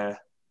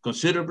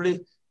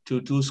considerably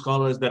to two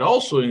scholars that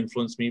also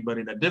influenced me, but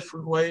in a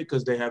different way,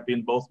 because they have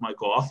been both my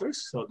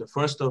co-authors. So the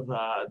first of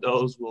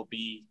those will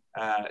be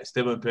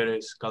Esteban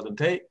Pérez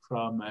Caldente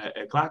from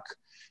ECLAC.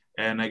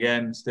 And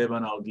again,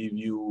 Esteban, I'll give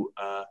you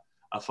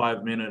a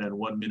 5-minute and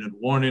 1-minute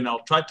warning.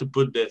 I'll try to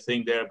put the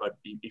thing there, but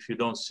if you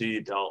don't see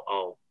it,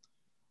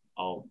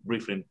 I'll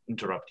briefly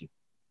interrupt you.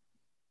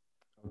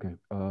 Okay.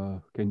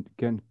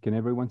 Can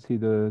everyone see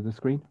the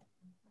screen?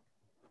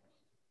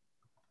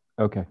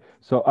 Okay.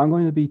 So I'm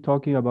going to be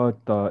talking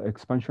about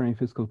expansionary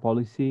fiscal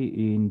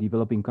policy in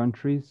developing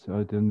countries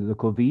during the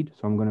COVID.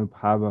 So I'm going to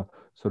have a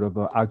sort of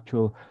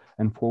actual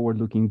and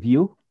forward-looking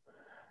view,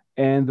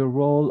 and the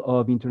role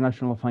of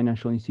international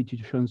financial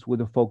institutions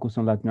with a focus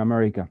on Latin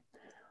America.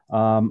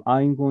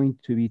 I'm going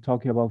to be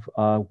talking about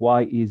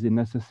why is it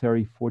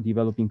necessary for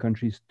developing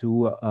countries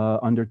to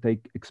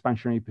undertake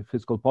expansionary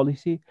fiscal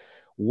policy.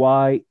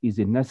 Why is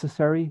it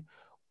necessary?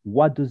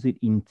 What does it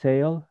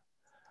entail?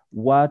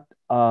 What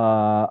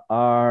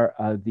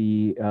are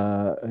the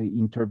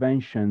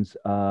interventions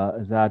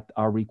that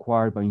are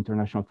required by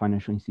international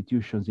financial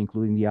institutions,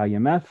 including the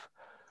IMF?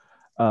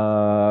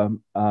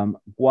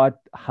 What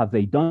have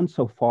they done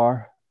so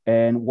far?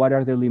 And what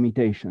are their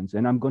limitations?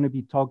 And I'm going to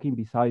be talking,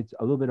 besides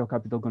a little bit of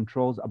capital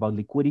controls, about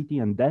liquidity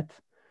and debt.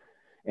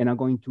 And I'm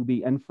going to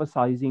be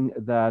emphasizing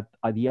that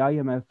the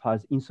IMF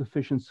has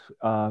insufficient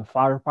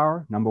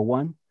firepower, number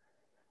one,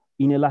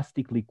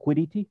 inelastic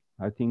liquidity.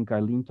 I think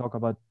Ilene talked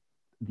about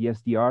the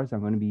SDRs. I'm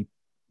going to be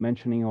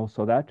mentioning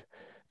also that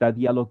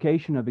the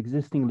allocation of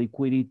existing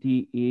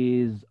liquidity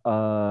is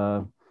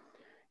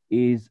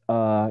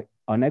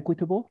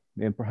unequitable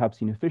and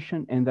perhaps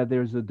inefficient, and that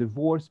there's a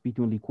divorce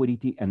between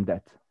liquidity and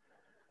debt.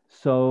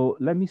 So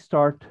let me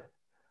start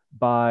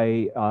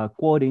by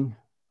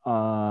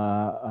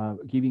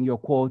giving you a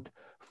quote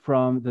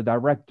from the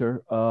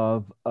director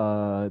of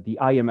the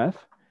IMF,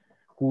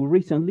 who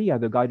recently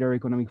at the Gaidar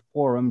Economic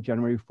Forum,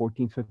 January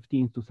 14,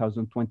 15,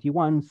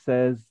 2021,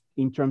 says,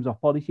 in terms of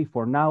policy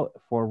for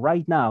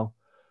right now,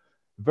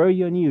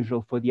 very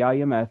unusual for the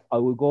IMF, I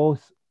will go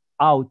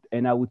out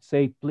and I would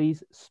say,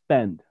 please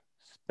spend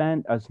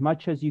as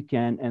much as you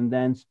can and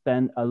then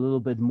spend a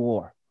little bit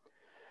more.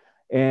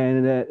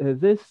 And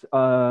this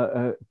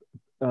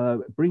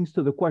brings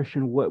the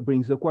question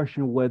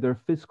whether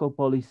fiscal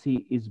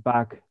policy is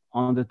back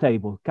on the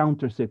table,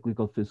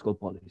 counter-cyclical fiscal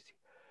policy.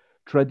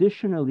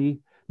 Traditionally,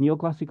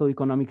 neoclassical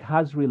economics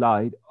has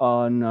relied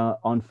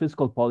on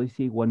fiscal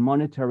policy when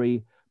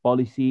monetary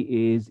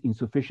policy is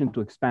insufficient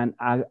to expand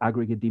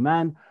aggregate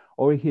demand,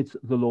 or it hits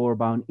the lower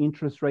bound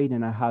interest rate.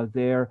 And I have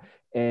there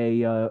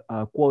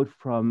a quote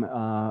from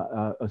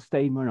a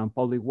statement on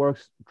public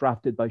works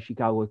drafted by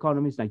Chicago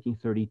economists,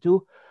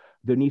 1932,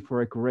 the need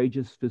for a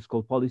courageous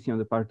fiscal policy on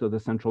the part of the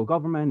central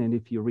government. And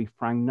if you read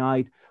Frank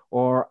Knight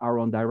or our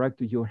own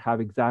director, you would have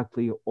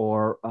exactly,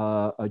 or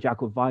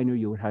Jacob Weiner,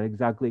 you would have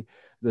exactly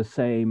the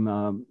same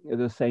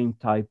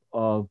type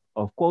of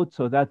quote.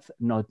 So that's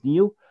not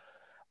new.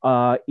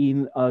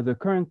 In the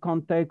current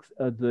context,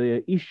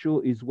 the issue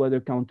is whether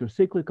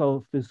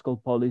countercyclical fiscal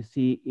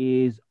policy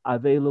is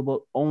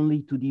available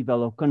only to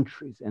developed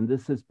countries. And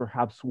this is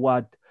perhaps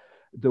what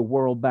the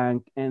World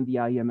Bank and the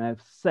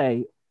IMF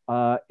say.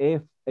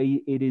 If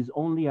it is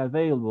only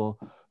available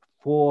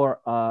for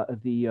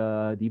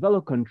the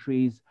developed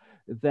countries,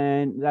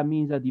 then that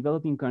means that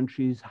developing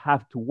countries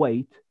have to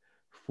wait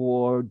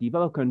for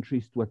developed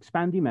countries to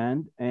expand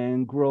demand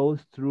and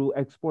growth through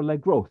export-led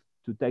growth,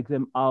 to take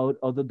them out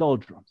of the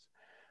doldrums.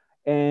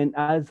 And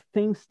as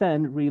things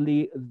stand,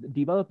 really,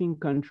 developing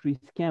countries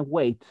can't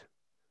wait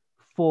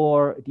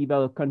for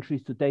developed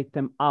countries to take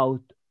them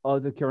out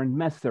of the current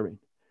mess they're in.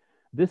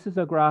 This is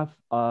a graph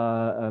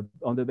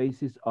on the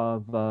basis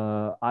of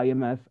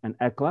IMF and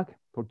ECLAC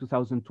for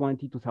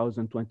 2020,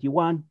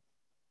 2021,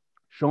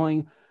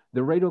 showing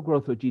the rate of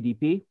growth of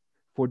GDP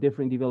for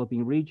different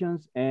developing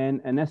regions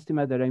and an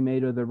estimate that I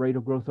made of the rate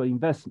of growth of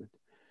investment.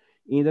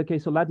 In the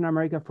case of Latin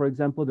America, for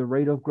example, the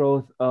rate of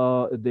growth,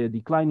 the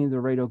decline in the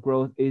rate of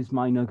growth is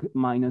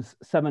minus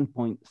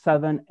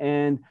 7.7,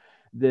 and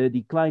the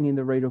decline in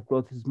the rate of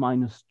growth is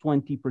minus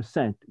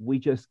 20%. We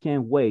just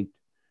can't wait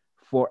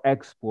for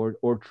export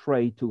or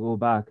trade to go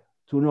back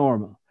to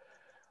normal.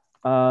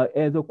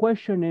 And the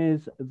question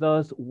is,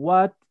 thus,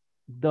 what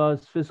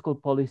does fiscal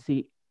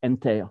policy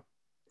entail?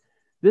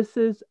 This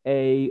is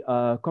a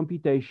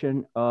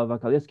computation of a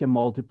Kalecki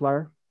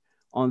multiplier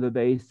on the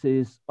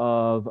basis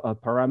of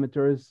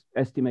parameters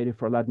estimated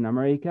for Latin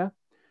America,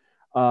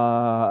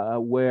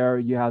 where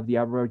you have the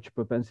average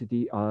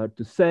propensity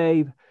to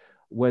save,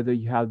 whether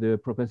you have the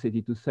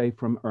propensity to save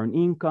from earned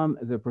income,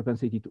 the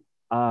propensity to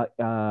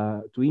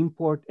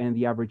import, and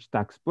the average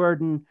tax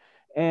burden.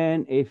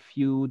 And if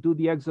you do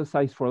the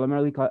exercise for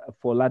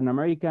Latin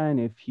America, and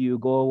if you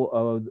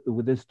go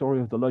with this story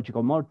of the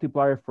logical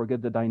multiplier,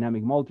 forget the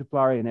dynamic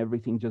multiplier, and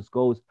everything just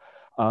goes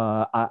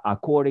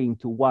according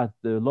to what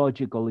the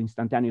logical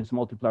instantaneous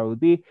multiplier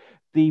would be,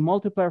 the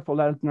multiplier for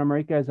Latin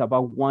America is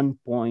about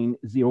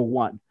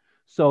 1.01.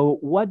 So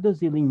what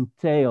does it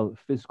entail,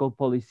 fiscal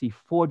policy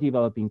for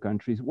developing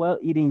countries? Well,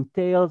 it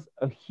entails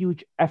a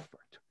huge effort.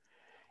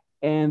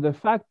 And the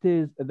fact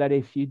is that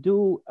if you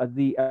do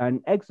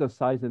an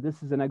exercise, and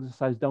this is an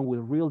exercise done with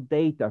real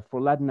data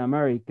for Latin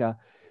America,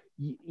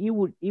 it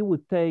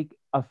would take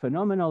a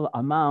phenomenal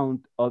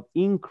amount of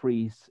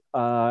increase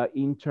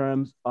in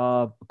terms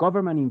of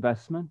government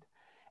investment,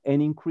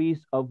 an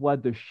increase of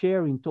what the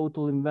share in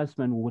total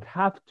investment would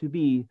have to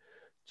be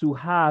to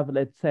have,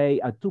 let's say,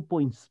 a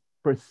 2%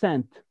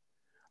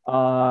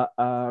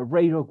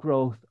 rate of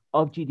growth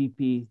of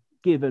GDP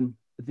given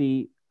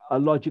the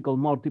logical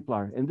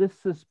multiplier. And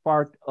this is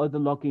part of the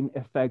lock-in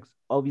effects,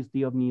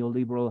 obviously, of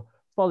neoliberal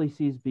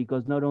policies,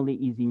 because not only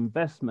is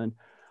investment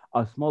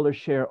a smaller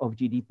share of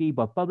GDP,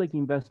 but public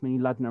investment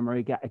in Latin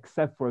America,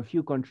 except for a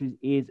few countries,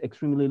 is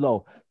extremely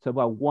low. It's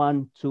about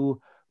 1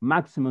 to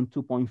maximum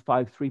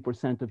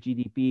 2.53% of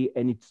GDP,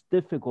 and it's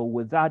difficult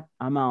with that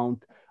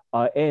amount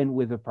and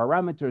with the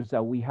parameters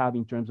that we have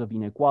in terms of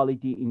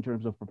inequality, in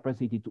terms of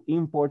propensity to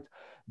import,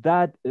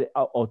 that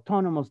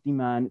autonomous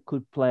demand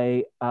could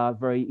play a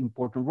very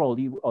important role.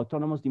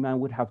 Autonomous demand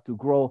would have to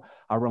grow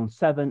around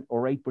 7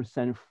 or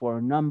 8% for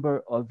a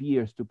number of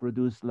years to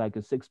produce like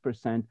a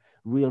 6%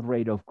 real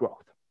rate of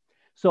growth.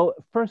 So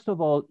first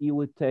of all, it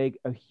would take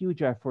a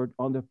huge effort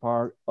on the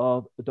part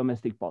of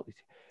domestic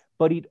policy,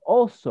 but it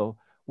also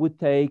would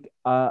take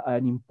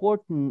an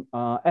important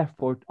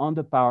effort on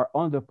the part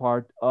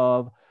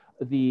of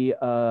the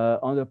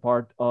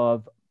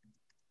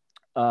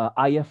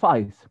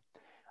IFIs.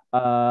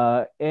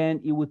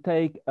 And it would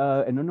take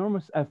an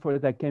enormous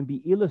effort that can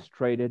be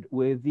illustrated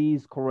with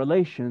these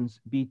correlations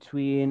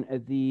between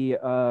the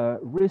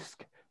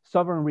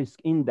sovereign risk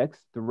index,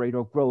 the rate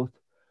of growth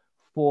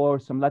for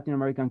some Latin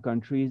American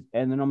countries,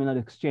 and the nominal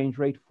exchange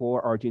rate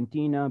for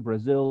Argentina,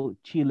 Brazil,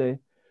 Chile,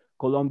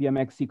 Colombia,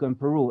 Mexico, and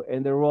Peru.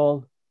 And they're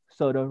all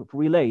sort of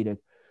related.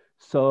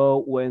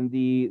 So when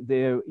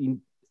they're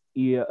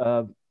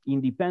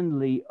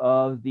independently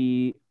of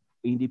the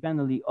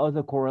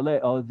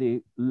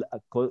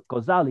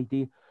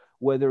causality,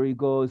 whether it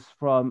goes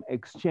from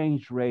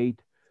exchange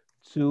rate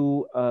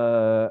to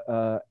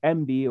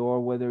MB,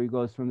 or whether it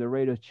goes from the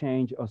rate of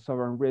change of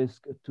sovereign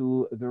risk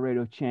to the rate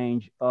of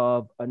change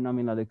of a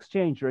nominal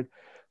exchange rate,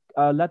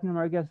 Latin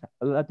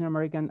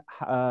American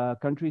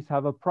countries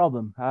have a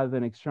problem, have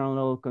an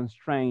external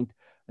constraint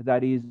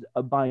that is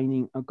a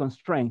binding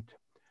constraint.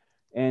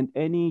 And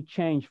any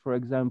change, for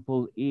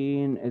example,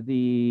 in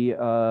the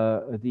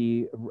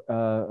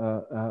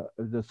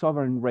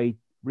sovereign rate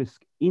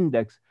risk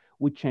index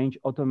would change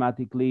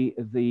automatically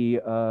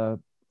the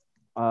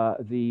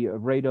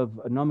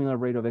nominal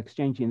rate of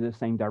exchange in the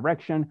same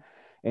direction.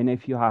 And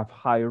if you have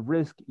higher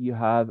risk, you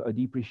have a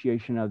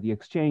depreciation of the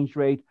exchange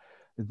rate.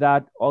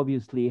 That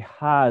obviously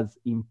has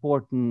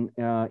important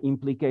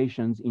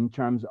implications in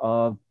terms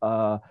of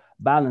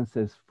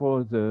balances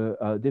for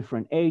the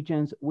different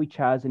agents, which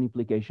has an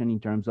implication in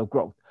terms of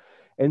growth.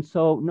 And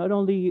so not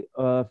only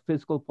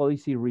fiscal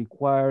policy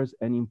requires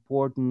an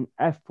important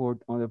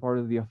effort on the part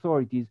of the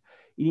authorities,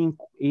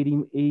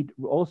 it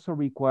also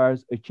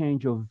requires a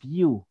change of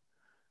view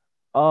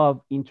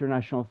of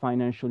international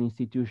financial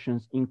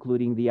institutions,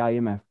 including the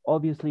IMF.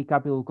 Obviously,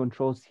 capital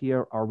controls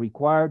here are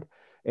required.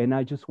 And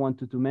I just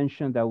wanted to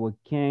mention that what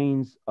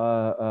Keynes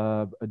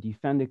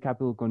defended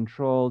capital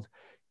controls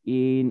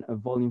in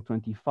volume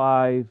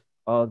 25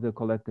 of the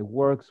collected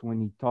works when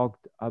he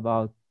talked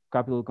about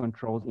capital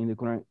controls in the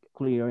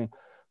clearing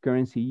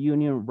currency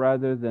union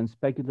rather than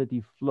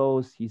speculative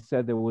flows. He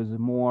said there was a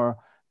more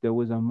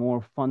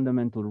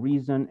fundamental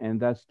reason, and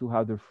that's to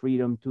have the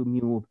freedom to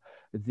move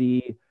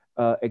the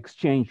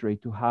exchange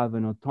rate, to have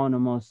an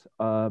autonomous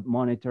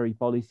monetary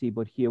policy.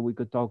 But here we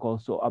could talk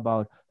also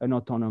about an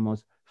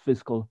autonomous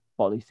fiscal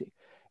policy.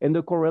 And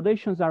the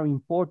correlations are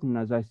important,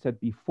 as I said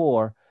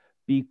before,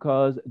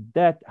 because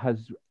debt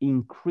has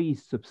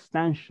increased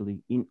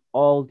substantially in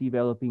all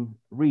developing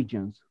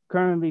regions.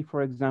 Currently,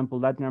 for example,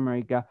 Latin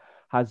America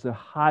has the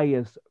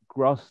highest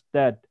gross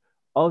debt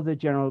of the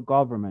general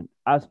government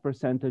as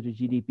percentage of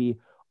GDP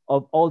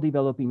of all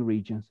developing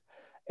regions.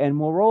 And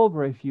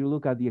moreover, if you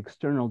look at the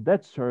external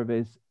debt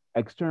service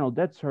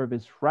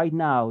right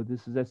now,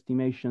 these are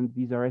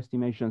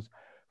estimations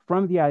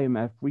from the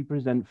IMF,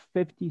 represent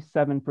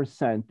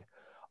 57%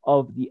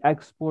 of the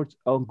exports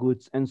of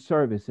goods and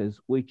services,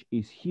 which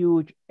is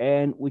huge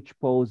and which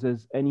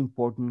poses an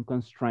important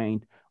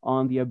constraint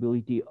on the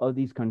ability of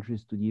these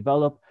countries to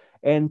develop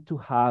and to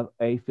have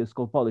a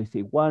fiscal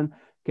policy. One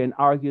can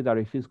argue that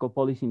a fiscal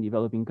policy in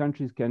developing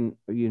countries can,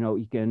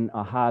 it can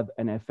have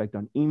an effect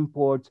on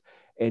imports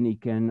and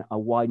it can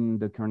widen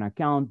the current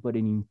account, but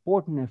an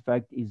important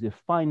effect is a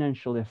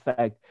financial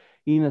effect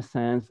in a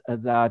sense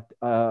that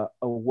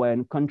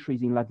when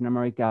countries in Latin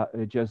America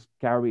just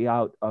carry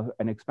out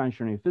an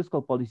expansionary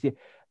fiscal policy,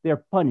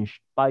 they're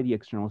punished by the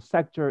external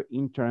sector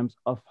in terms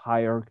of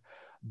higher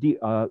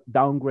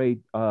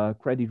downgrade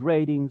credit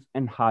ratings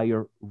and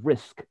higher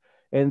risk.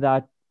 And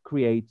that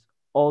creates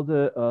all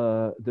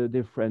the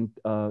different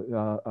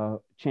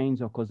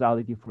chains of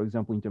causality, for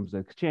example, in terms of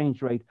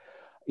exchange rate,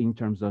 in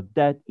terms of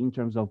debt, in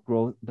terms of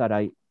growth that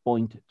I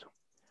pointed to.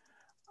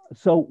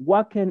 So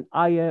what can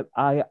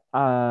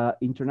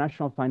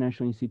international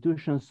financial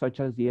institutions such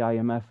as the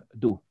IMF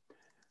do?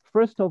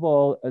 First of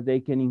all, they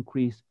can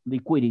increase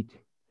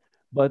liquidity.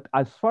 But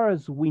as far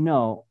as we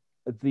know,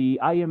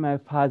 the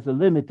IMF has a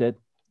limited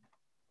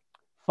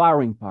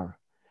firing power.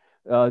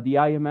 The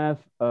IMF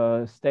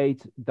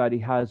states that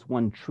it has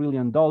 $1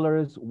 trillion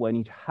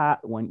when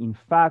in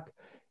fact,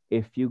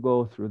 if you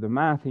go through the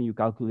math and you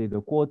calculate the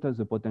quotas,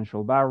 the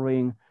potential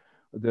borrowing,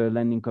 the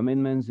lending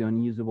commitments, the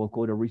unusable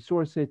quota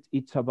resources,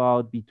 it's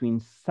about between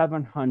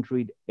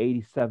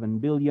 787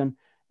 billion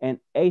and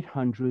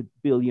 800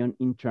 billion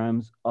in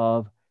terms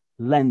of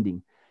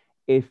lending.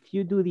 if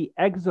you do the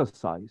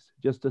exercise,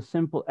 just a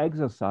simple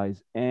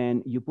exercise,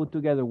 and you put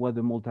together what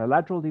the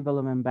multilateral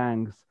development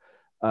banks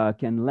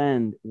can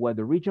lend, what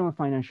the regional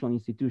financial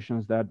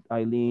institutions that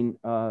Ilene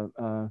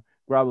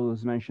Grabel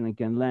was mentioning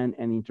can lend,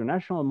 and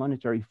international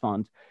monetary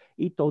funds,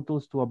 it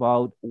totals to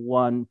about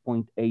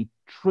 1.8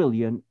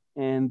 trillion.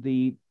 And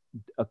the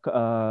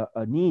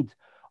needs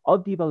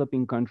of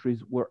developing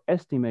countries were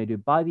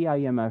estimated by the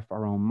IMF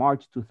around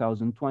March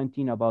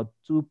 2020 in about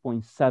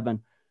 2.7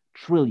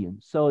 trillion.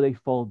 So they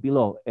fall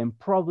below. And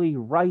probably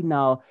right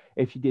now,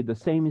 if you did the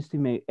same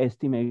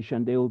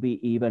estimation, they will be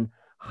even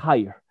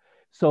higher.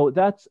 So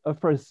that's a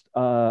first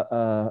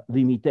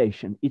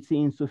limitation. It's the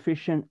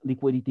insufficient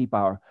liquidity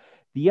power.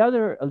 The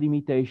other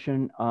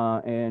limitation,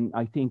 and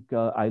I think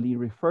Ilene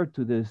referred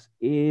to this,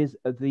 is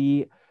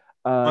the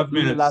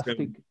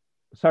inelastic.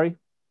 Sorry?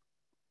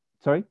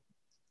 5 minutes?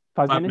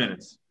 5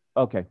 minutes.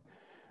 Okay.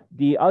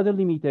 The other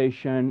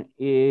limitation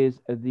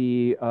is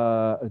the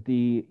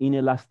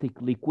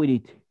inelastic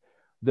liquidity.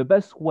 The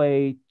best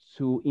way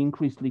to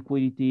increase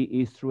liquidity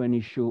is through an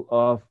issue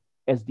of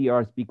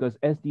SDRs, because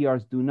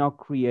SDRs do not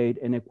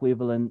create an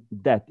equivalent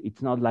debt.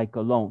 It's not like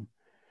a loan.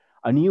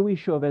 A new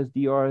issue of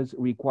SDRs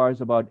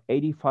requires about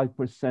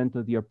 85%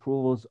 of the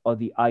approvals of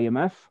the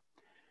IMF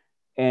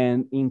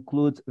and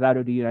includes that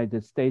of the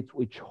United States,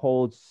 which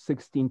holds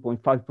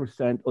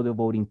 16.5% of the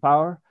voting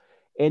power.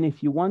 And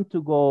if you want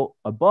to go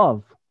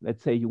above,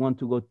 let's say you want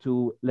to go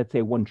to, let's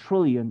say 1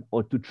 trillion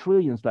or 2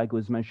 trillions, like I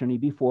was mentioning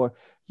before,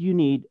 you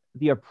need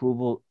the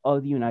approval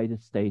of the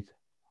United States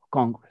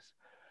Congress.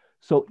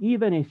 So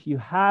even if you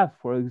have,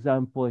 for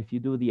example, if you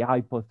do the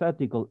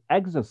hypothetical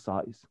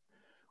exercise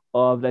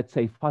of, let's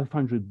say,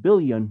 500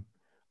 billion,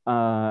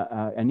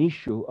 an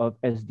issue of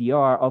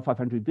SDR of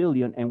 500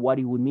 billion, and what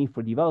it would mean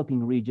for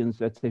developing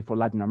regions, let's say for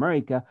Latin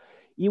America,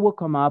 it will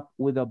come up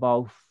with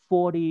about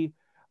 40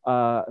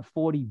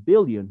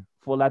 billion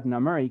for Latin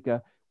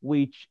America,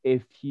 which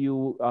if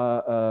you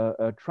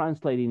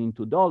translate it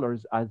into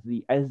dollars as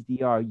the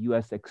SDR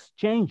US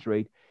exchange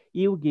rate,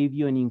 it will give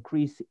you an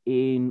increase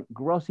in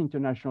gross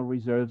international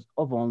reserves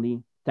of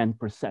only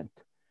 10%.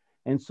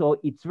 And so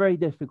it's very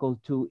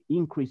difficult to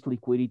increase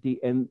liquidity,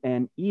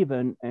 and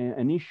even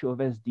an issue of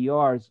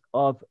SDRs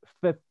of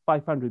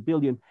 500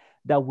 billion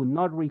that would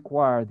not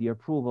require the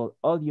approval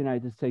of the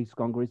United States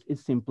Congress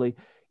is simply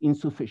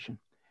insufficient.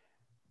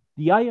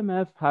 The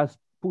IMF has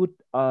put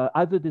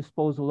at the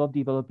disposal of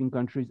developing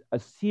countries a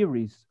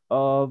series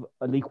of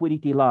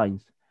liquidity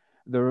lines,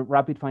 the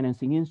rapid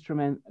financing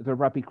instrument, the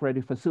rapid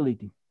credit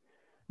facility.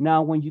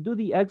 Now, when you do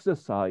the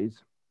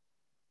exercise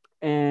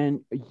and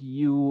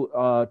you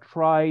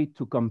try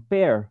to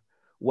compare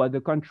what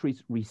the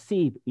countries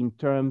receive in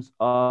terms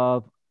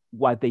of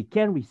what they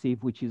can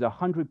receive, which is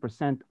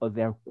 100% of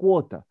their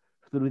quota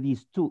through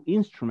these two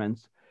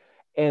instruments,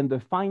 and the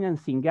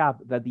financing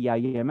gap that the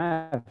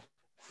IMF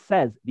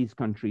says these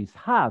countries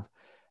have,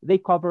 they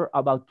cover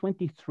about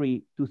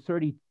 23 to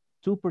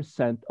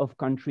 32% of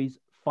countries'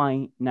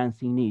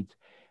 financing needs.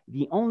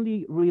 The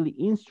only really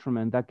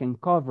instrument that can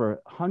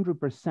cover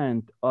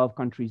 100% of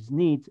countries'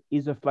 needs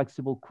is a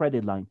flexible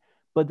credit line.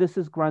 But this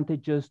is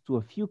granted just to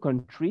a few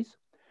countries.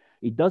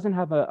 It doesn't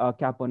have a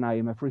cap on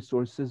IMF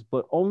resources,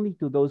 but only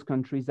to those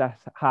countries that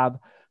have,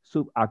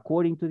 so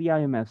according to the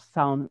IMF,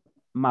 sound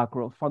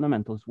macro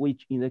fundamentals,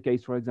 which in the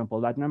case, for example,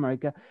 Latin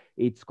America,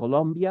 it's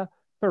Colombia,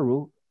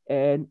 Peru,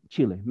 and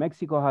Chile.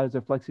 Mexico has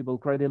a flexible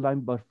credit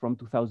line, but from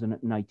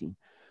 2019.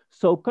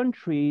 So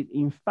countries,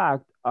 in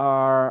fact,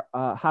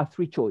 have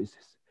three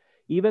choices.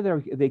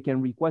 Either they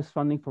can request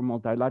funding from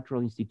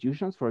multilateral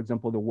institutions, for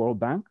example, the World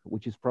Bank,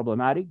 which is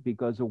problematic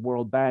because the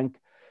World Bank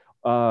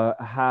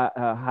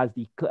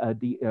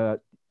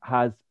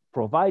has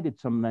provided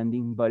some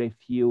lending, but if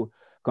you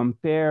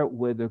compare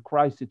with the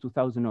crisis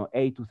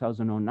 2008,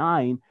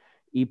 2009,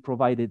 it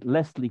provided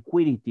less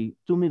liquidity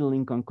to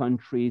middle-income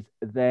countries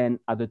than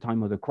at the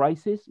time of the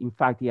crisis. In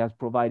fact, it has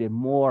provided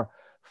more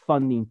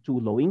funding to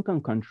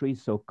low-income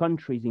countries. So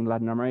countries in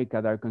Latin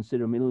America that are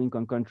considered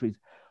middle-income countries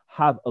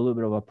have a little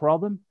bit of a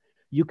problem.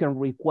 You can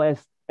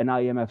request an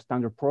IMF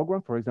standard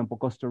program. For example,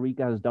 Costa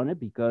Rica has done it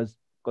because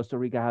Costa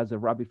Rica has a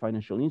rapid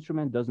financial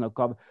instrument, does not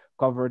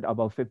cover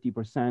about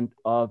 50%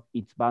 of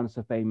its balance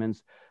of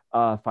payments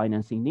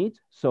financing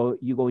needs. So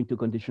you go into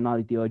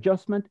conditionality or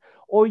adjustment,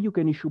 or you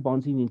can issue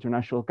bonds in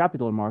international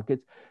capital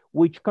markets,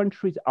 which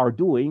countries are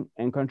doing,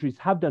 and countries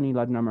have done in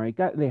Latin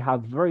America. They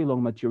have very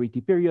long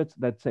maturity periods,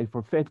 let's say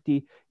for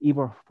 50,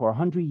 even for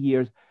 100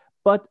 years,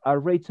 but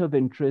at rates of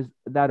interest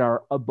that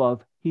are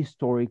above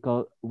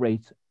historical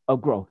rates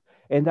of growth.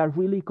 And that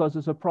really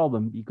causes a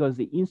problem because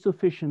the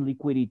insufficient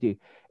liquidity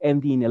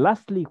and the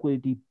inelastic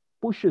liquidity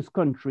pushes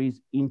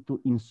countries into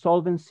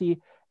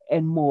insolvency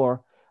and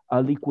more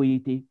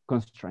liquidity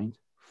constraints.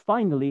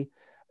 Finally,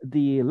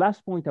 the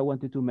last point I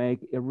wanted to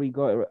make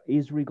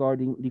is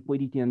regarding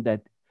liquidity and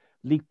debt.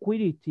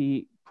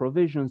 Liquidity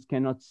provisions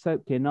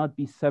cannot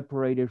be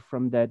separated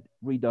from debt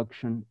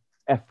reduction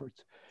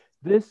efforts.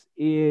 This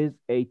is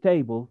a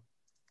table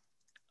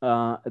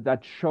that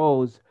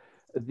shows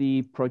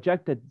the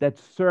projected debt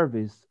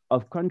service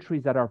of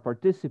countries that are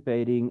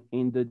participating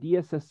in the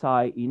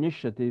DSSI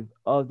initiative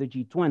of the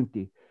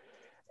G20.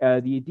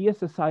 The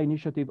DSSI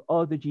initiative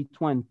of the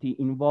G20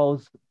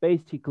 involves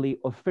basically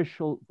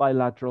official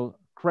bilateral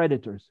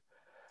creditors.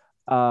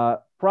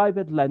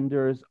 Private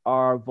lenders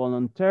are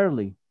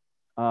voluntarily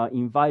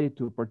invited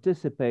to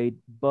participate,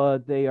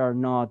 but they are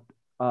not,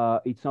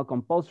 it's not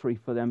compulsory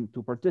for them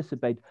to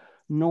participate,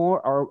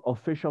 nor are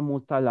official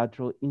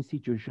multilateral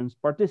institutions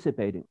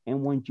participating.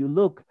 And when you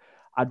look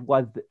at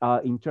what,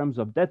 in terms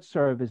of debt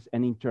service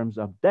and in terms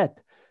of debt,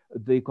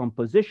 the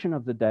composition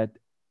of the debt,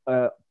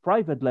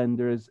 private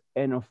lenders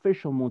and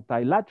official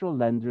multilateral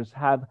lenders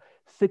have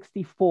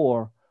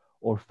 64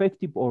 or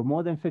 50 or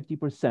more than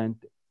 50%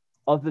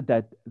 of the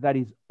debt that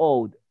is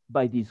owed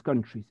by these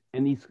countries.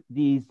 And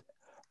these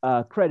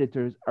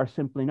creditors are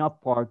simply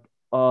not part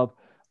of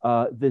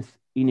this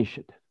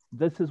initiative.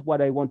 This is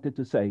what I wanted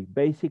to say.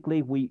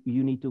 Basically,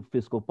 you need to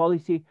fiscal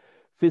policy.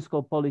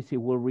 Fiscal policy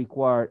will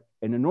require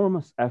an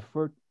enormous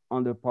effort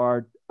on the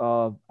part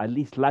of at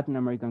least Latin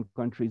American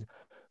countries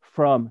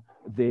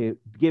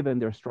given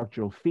their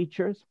structural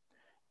features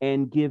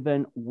and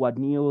given what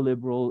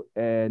neoliberal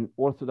and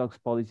orthodox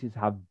policies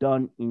have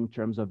done in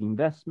terms of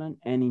investment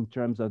and in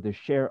terms of the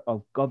share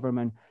of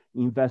government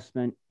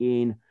investment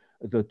in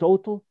the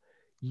total.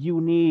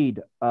 You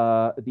need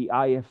the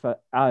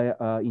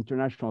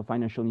international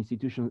financial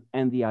institutions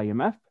and the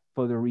IMF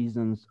for the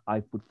reasons I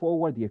put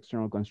forward, the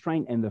external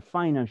constraint and the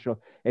financial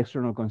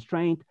external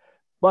constraint,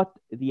 but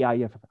the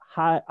IMF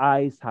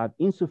have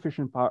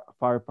insufficient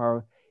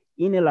firepower,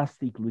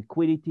 inelastic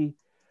liquidity.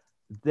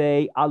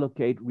 They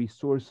allocate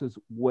resources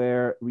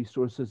where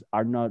resources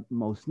are not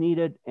most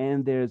needed,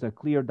 and there's a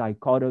clear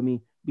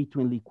dichotomy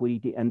between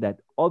liquidity and debt.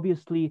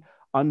 Obviously,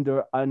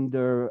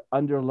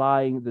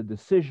 underlying the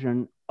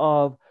decision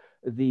of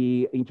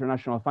the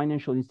international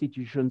financial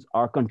institutions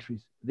are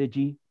countries, the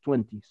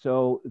G20.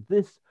 So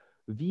this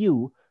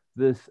view,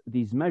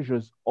 these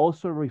measures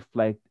also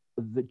reflect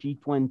the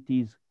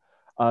G20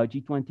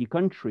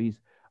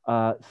 countries'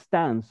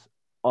 stance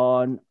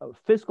on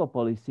fiscal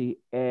policy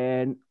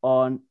and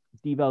on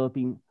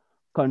developing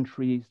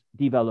countries'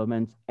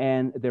 developments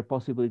and their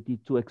possibility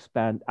to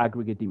expand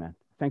aggregate demand.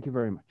 Thank you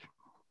very much.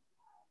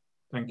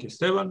 Thank you,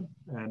 Esteban.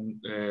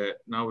 And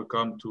now we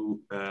come to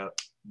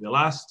the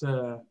last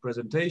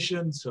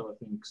presentation. So I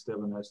think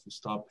Esteban has to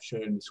stop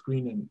sharing the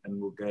screen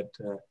and we'll get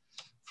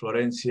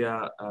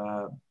Florencia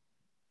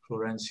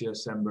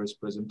Sember's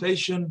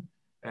presentation.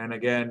 And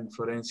again,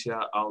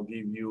 Florencia, I'll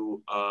give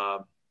you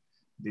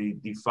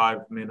the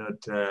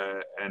 5-minute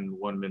and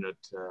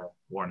 1-minute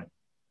warning.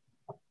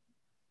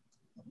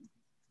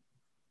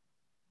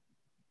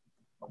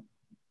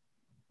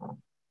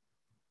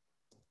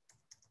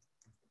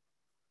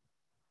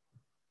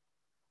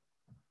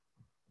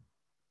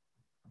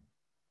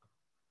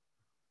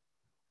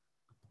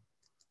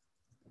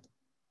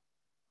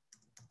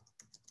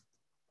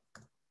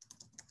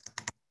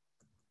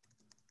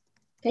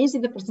 Can you see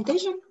the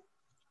presentation?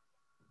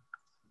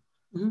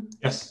 Mm-hmm.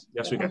 Yes,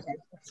 we can.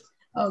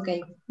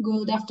 Okay,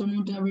 good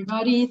afternoon to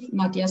everybody.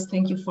 Matthias,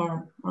 thank you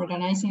for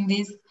organizing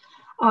this.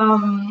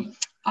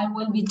 I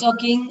will be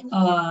talking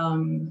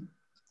from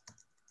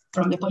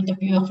the point of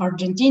view of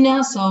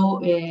Argentina.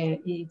 So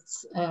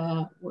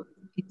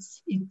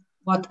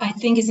what I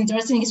think is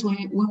interesting is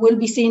we will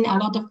be seeing a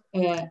lot of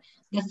the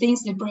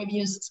things the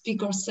previous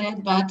speaker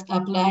said, but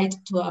applied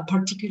to a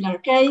particular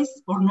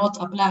case or not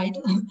applied.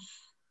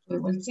 We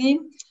will see.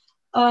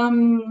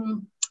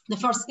 The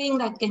first thing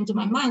that came to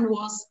my mind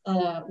was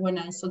when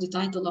I saw the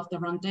title of the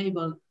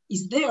roundtable,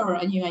 is there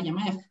a new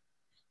IMF?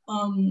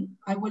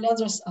 I will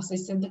address, as I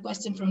said, the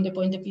question from the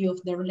point of view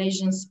of the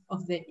relations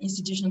of the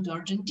institution to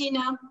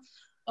Argentina.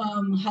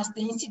 Has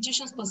the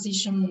institution's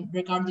position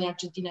regarding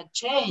Argentina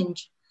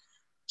changed?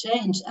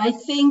 I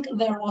think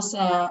there was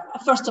a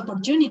first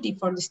opportunity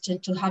for this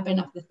change to happen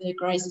after the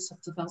crisis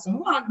of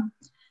 2001.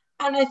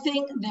 And I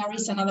think there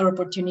is another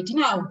opportunity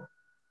now.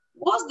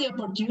 Was the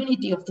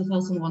opportunity of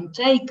 2001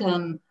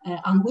 taken,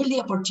 and will the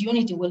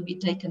opportunity be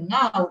taken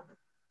now?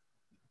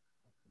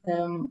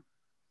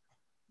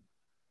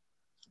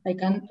 I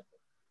can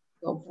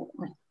go for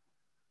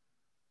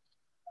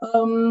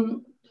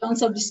to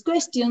answer these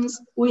questions,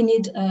 we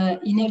need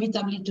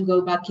inevitably to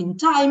go back in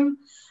time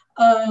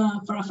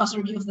for a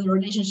faster view of the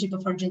relationship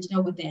of Argentina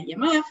with the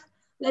IMF.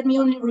 Let me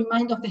only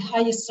remind of the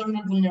high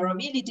external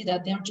vulnerability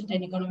that the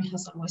Argentine economy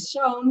has always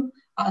shown,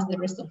 as the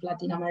rest of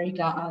Latin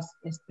America, as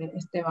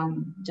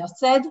Esteban just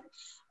said.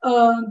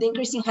 The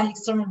increasing high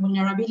external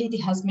vulnerability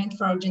has meant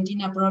for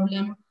Argentina a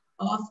problem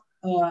of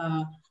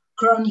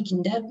chronic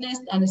indebtedness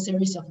and a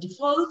series of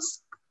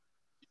defaults.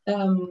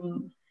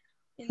 It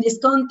is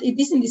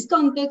in this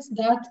context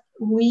that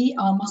we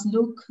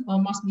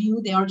must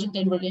view the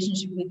Argentine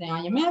relationship with the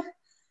IMF.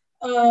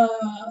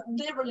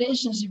 The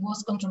relationship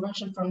was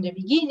controversial from the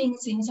beginning,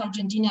 since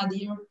Argentina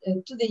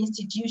adhered to the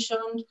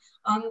institution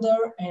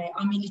under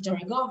a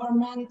military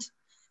government.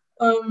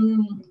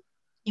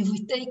 If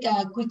we take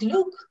a quick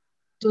look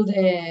to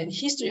the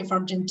history of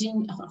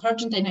Argentine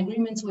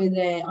agreements with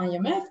the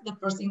IMF, the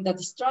first thing that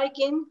is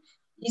striking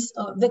is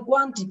the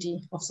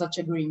quantity of such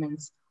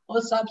agreements,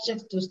 all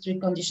subject to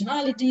strict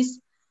conditionalities.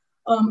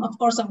 Of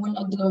course, I will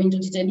not go into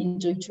detail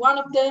into each one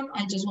of them.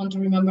 I just want to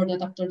remember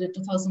that after the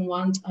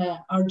 2001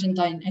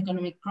 Argentine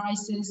economic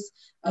crisis,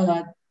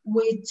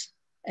 with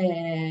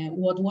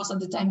what was at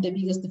the time the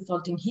biggest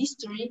default in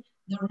history,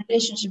 the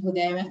relationship with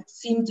the IMF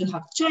seemed to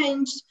have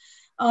changed.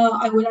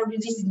 I will argue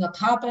this did not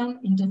happen.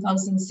 In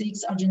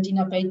 2006,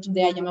 Argentina paid to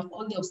the IMF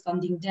all the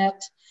outstanding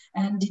debt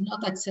and did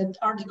not accept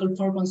Article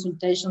 4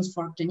 consultations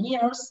for 10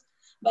 years,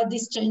 but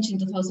this changed in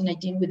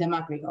 2018 with the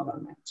Macri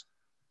government.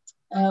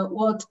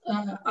 What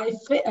I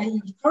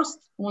first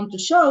want to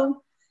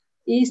show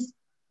is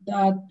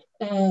that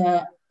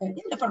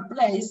in the first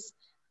place,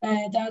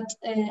 that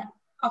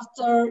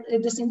after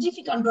the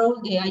significant role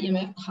the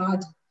IMF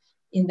had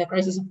in the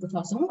crisis of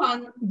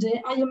 2001, the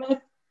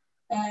IMF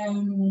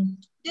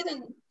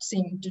didn't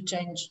seem to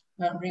change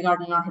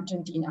regarding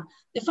Argentina.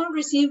 The fund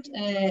received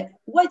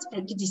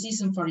widespread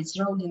criticism for its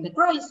role in the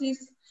crisis,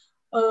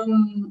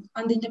 and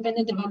the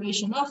Independent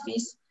Evaluation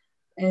Office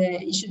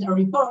issued a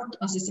report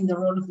assessing the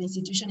role of the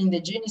institution in the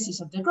genesis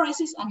of the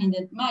crisis and in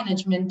the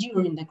management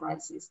during the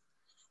crisis.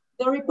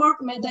 The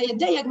report made a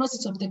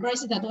diagnosis of the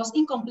crisis that was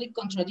in complete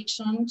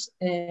contradictions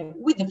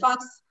with the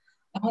facts.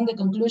 Among the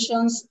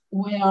conclusions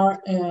were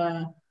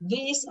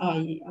these,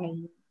 I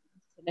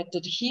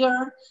selected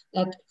here,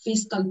 that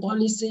fiscal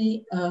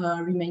policy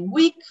remained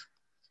weak,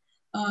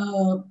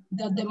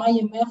 that the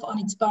IMF on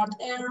its part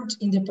erred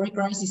in the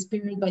pre-crisis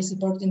period by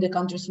supporting the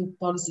country's food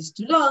policies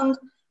too long,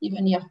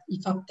 even if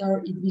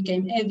after it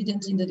became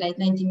evident in the late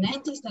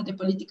 1990s that the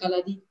political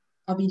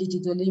ability to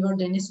deliver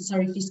the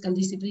necessary fiscal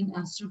discipline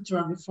and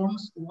structural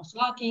reforms was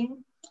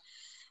lacking.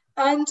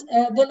 And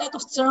the lack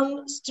of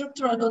strong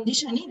structural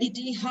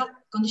conditionality had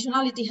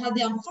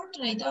the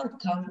unfortunate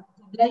outcome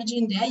of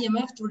obliging the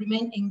IMF to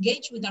remain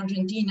engaged with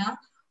Argentina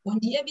when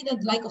the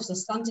evident lack of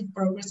substantive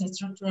progress in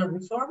structural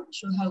reform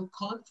should have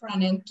called for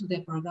an end to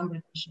the program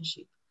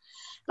relationship.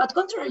 But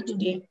contrary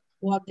to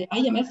what the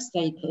IMF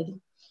stated,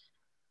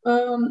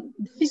 the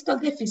fiscal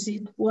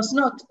deficit was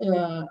not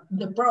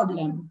the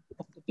problem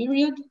of the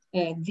period.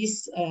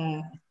 This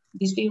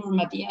figure,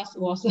 Matthias,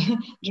 was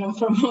drawn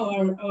from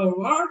our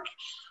work.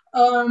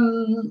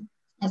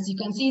 As you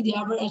can see, the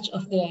average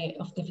of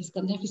the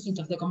fiscal deficit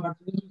of the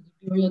convertibility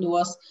period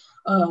was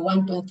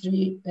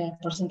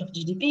 1.3% of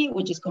GDP,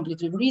 which is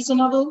completely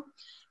reasonable.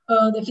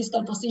 The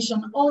fiscal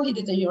position only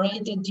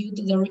deteriorated due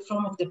to the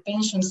reform of the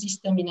pension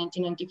system in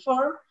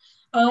 1994,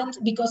 and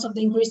because of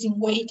the increasing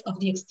weight of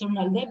the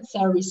external debt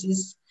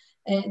services,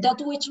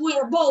 that which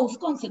were both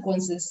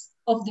consequences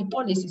of the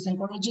policies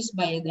encouraged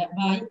by the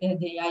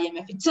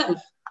IMF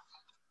itself.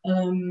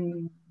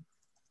 In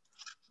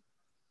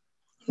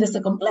the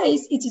second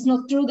place, it is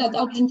not true that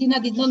Argentina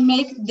did not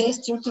make the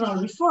structural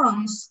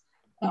reforms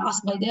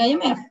asked by the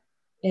IMF.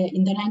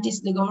 In the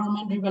 90s, the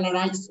government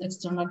regularized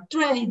external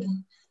trade,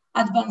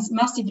 advanced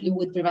massively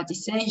with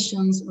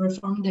privatizations,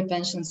 reformed the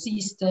pension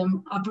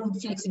system,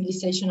 approved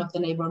flexibilization of the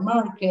labor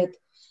market.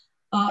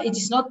 It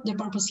is not the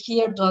purpose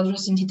here to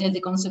address in detail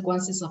the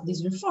consequences of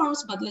these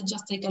reforms, but let's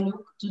just take a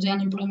look to the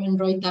unemployment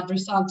rate that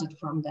resulted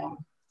from them.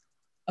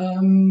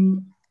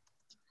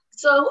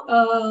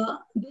 The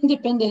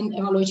Independent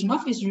Evaluation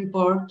Office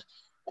report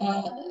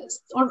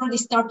already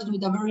started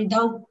with a very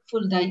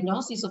doubtful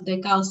diagnosis of the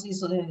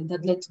causes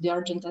that led to the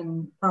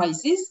Argentine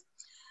crisis.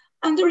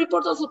 And the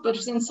report also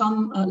presents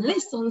some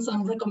lessons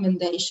and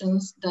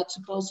recommendations that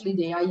supposedly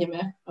the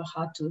IMF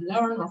had to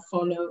learn or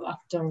follow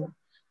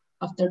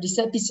after this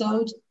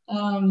episode.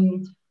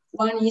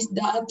 One is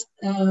that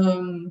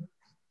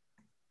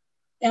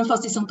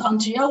emphasis on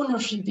country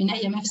ownership in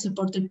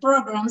IMF-supported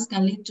programs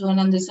can lead to an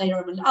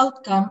undesirable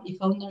outcome if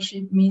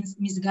ownership means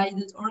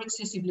misguided or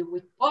excessively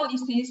weak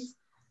policies.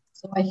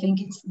 So I think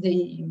it's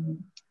the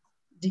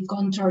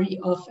contrary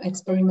of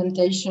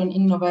experimentation,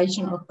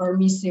 innovation, or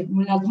permissive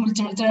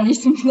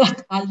multilateralism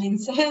that Ilene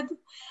said.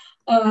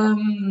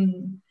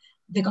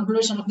 The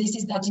conclusion of this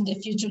is that in the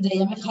future, the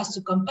IMF has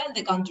to compel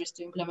the countries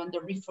to implement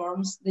the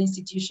reforms the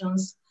institution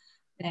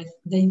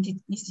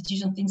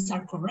thinks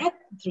are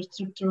correct through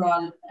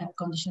structural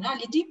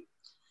conditionality.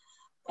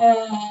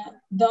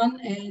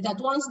 That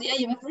once the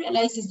IMF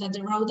realizes that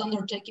the route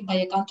undertaken by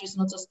a country is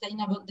not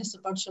sustainable, the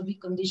support should be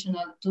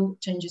conditional to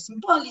changes in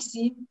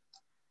policy.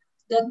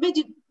 That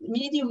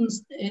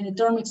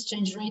medium-term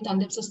exchange rate and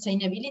debt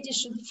sustainability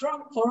should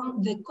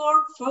form the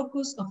core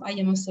focus of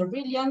IMF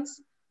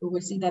surveillance. We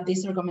will see that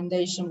this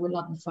recommendation will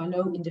not be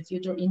followed in the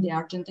future in the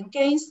Argentine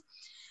case.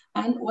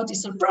 And what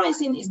is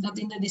surprising is that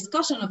in the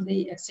discussion of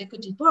the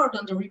executive board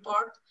on the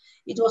report,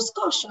 it was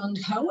cautioned,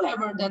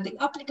 however, that the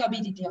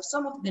applicability of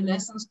some of the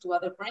lessons to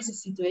other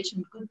crisis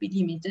situations could be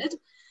limited,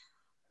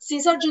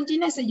 since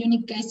Argentina is a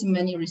unique case in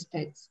many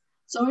respects.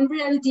 So in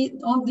reality,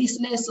 all these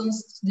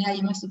lessons the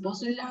IMF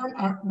supposedly learned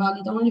are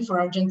valid only for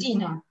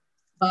Argentina,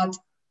 but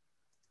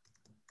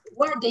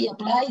were they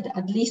applied,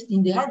 at least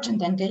in the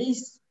Argentine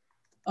case,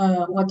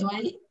 what do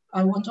I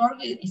I want to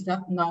argue is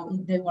that no,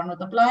 they were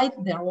not applied.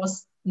 There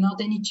was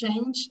not any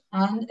change,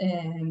 and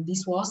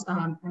this was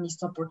a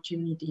missed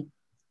opportunity.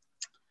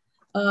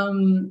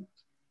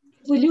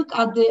 If we look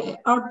at the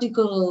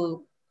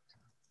article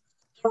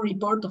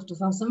report of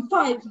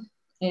 2005,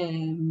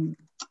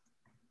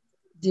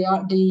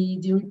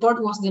 the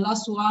report was the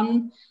last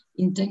one.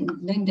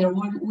 Then there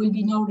will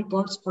be no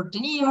reports for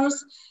 10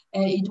 years.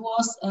 It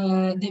was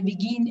the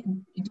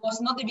beginning. It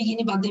was not the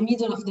beginning, but the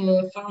middle of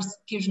the first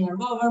Kirchner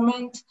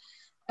government.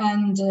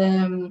 And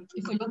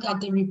if we look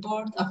at the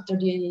report after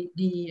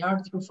the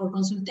article for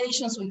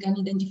consultations, we can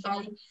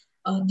identify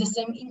the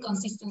same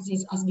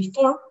inconsistencies as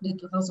before the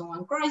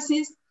 2001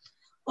 crisis.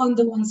 On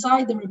the one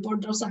side, the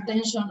report draws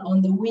attention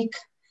on the weak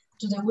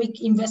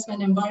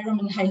investment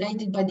environment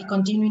highlighted by the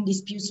continuing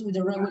disputes with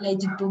the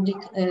regulated public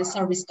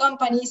service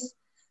companies.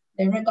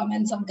 They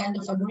recommend some kind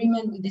of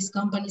agreement with these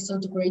companies so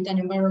to create an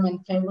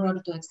environment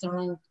favorable to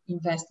external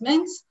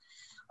investments.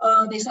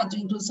 They had to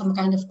include some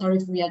kind of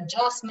tariff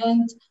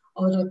readjustment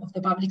of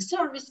the public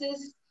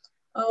services.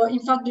 In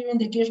fact, during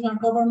the Kirchner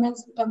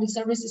governments, public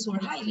services were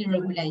highly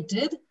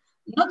regulated,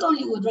 not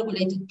only with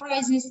regulated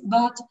prices,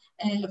 but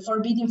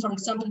forbidding, for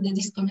example, the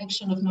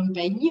disconnection of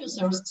non-paying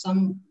users,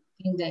 something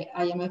the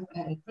IMF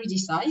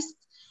criticized.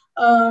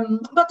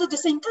 But at the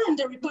same time,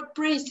 the report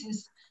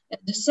praises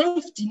the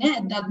safety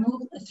net that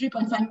moved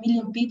 3.5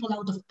 million people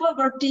out of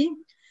poverty,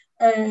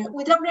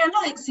 without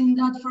realizing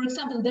that, for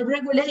example, the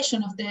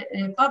regulation of the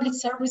public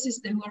services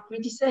they were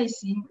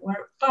criticizing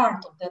were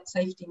part of that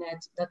safety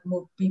net that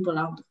moved people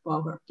out of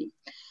poverty.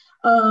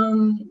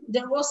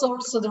 There was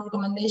also the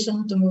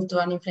recommendation to move to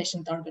an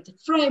inflation targeted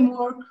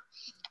framework.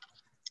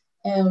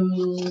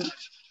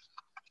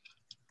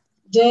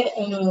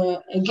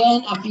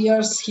 Again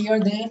appears here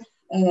the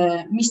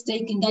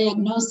mistaken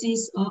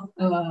diagnosis of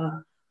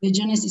the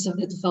genesis of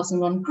the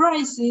 2001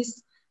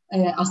 crisis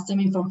as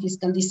stemming from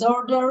fiscal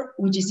disorder,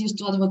 which is used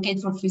to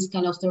advocate for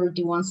fiscal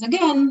austerity once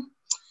again.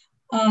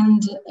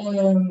 And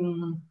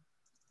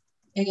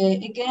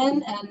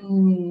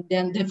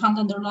then the fund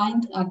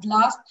underlined at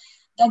last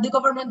that the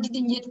government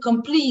didn't yet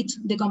complete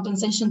the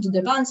compensation to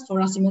the banks for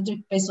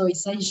asymmetric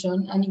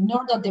pesoization and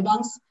ignored that the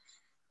banks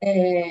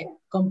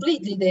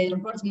the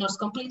report knows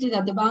completely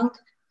that the bank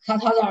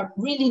had a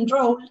leading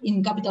role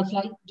in capital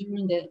flight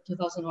during the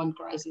 2001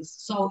 crisis.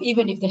 So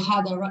even if they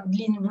had a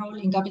leading role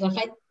in capital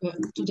flight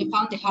to the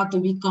fund, they had to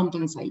be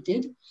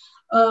compensated.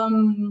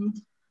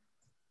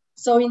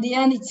 So in the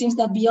end, it seems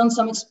that beyond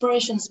some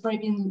expressions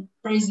praising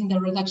the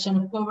reduction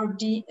of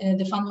poverty,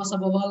 the fund was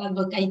above all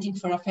advocating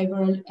for a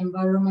favorable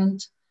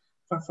environment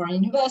for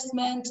foreign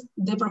investment,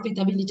 the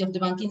profitability of the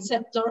banking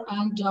sector,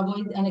 and to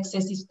avoid an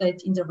excessive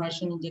state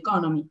intervention in the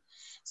economy.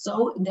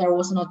 So there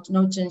was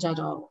no change at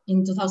all.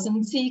 In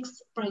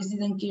 2006,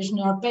 President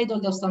Kirchner paid all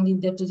the outstanding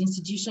debt to the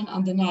institution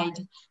and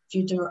denied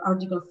future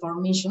Article 4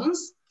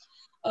 missions.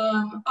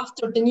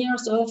 After 10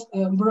 years of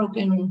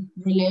broken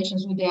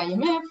relations with the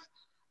IMF,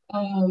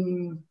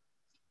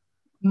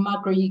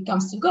 Macri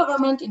comes to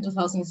government in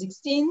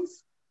 2016,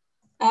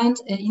 and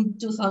in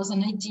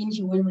 2018,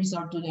 he will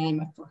resort to the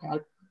IMF for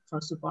help, for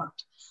support.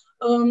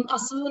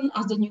 As soon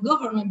as the new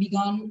government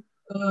began,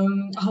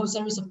 a whole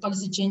series of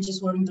policy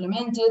changes were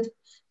implemented.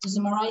 To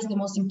summarize, the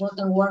most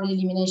important were the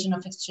elimination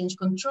of exchange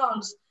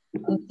controls,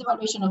 the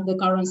devaluation of the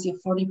currency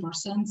of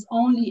 40%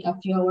 only a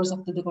few hours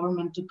after the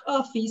government took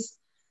office,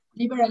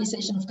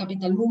 liberalization of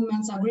capital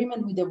movements,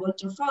 agreement with the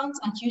vulture funds,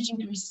 and huge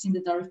increases in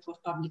the tariff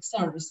of public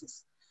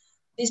services.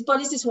 These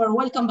policies were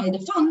welcomed by the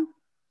fund.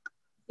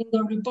 In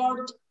the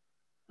report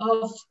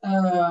of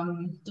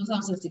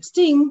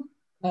 2016,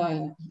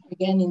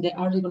 again in the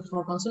article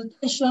for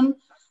consultation,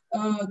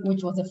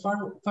 which was the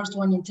first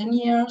one in 10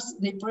 years,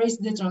 they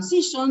praised the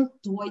transition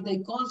to what they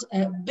called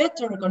a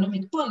better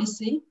economic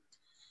policy,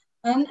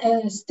 and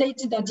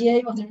stated that the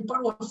aim of the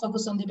report was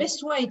focused on the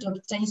best way to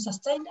obtain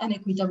sustained and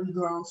equitable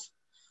growth.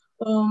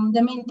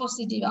 The main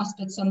positive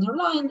aspects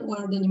underlined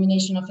were the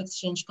elimination of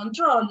exchange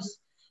controls,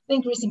 the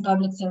increase in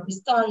public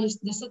service tariffs,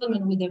 the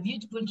settlement with the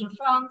vulture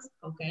funds,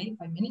 okay,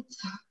 5 minutes,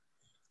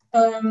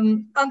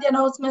 and the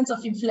announcements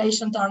of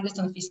inflation targets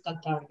and fiscal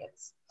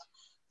targets.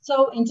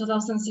 So in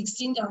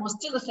 2016, there was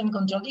still the same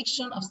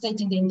contradiction of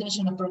stating the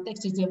intention of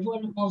protecting the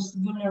most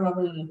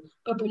vulnerable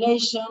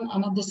population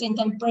and at the same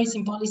time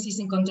praising policies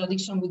in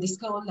contradiction with this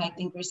goal, like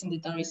increasing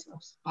the tariffs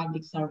of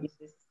public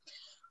services.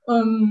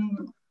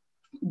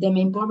 The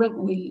main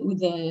problem with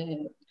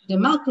the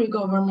Macri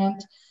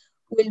government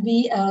will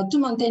be to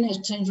maintain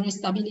exchange rate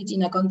stability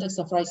in a context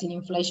of rising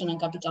inflation and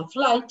capital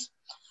flight.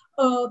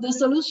 The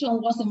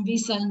solution was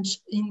envisaged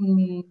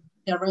in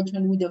the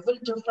arrangement with the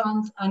vulture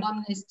funds, an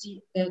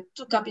amnesty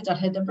to capital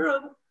head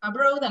abroad,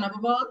 and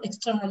above all,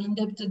 external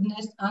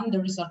indebtedness and the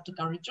resort to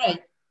carry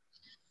trade.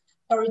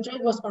 Carry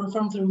trade was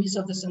performed through use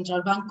of the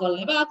central bank called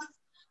levacs,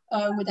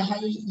 with a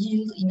high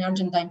yield in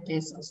Argentine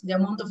pesos. The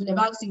amount of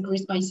levacs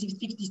increased by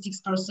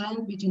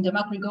 56% between the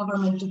Macri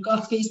government took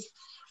office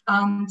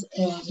and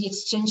the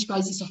exchange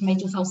crisis of May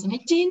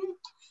 2018.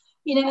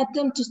 In an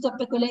attempt to stop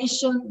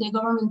speculation, the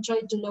government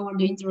tried to lower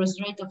the interest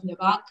rate of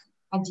levac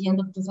at the end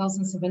of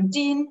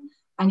 2017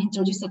 and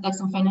introduced a tax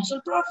on financial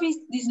profits.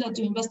 This led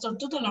to investors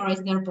to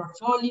dollarize their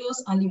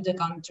portfolios and leave the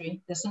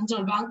country. The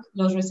central bank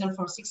lost reserves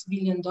for $6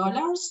 billion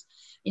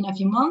in a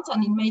few months,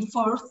 and in May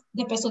 4th,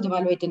 the peso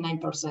devaluated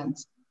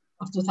 9%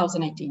 of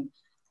 2018.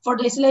 4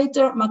 days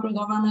later, Macron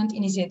government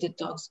initiated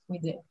talks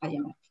with the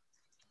IMF.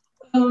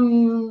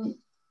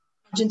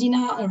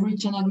 Argentina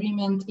reached an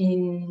agreement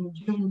in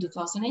June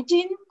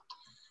 2018.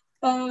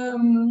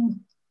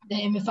 The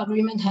IMF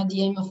agreement had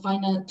the aim of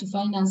to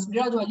finance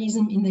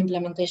gradualism in the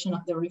implementation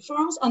of the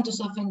reforms and to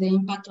soften the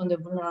impact on the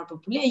vulnerable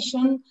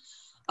population.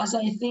 As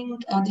I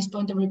think at this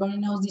point everybody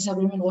knows, this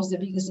agreement was the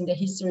biggest in the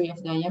history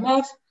of the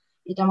IMF.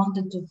 It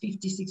amounted to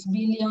 56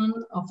 billion,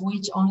 of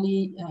which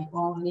only, I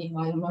don't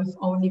know if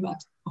only,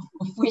 but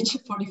of which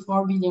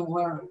 44 billion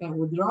were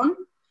withdrawn.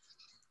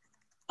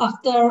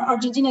 After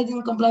Argentina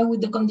didn't comply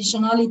with the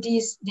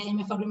conditionalities, the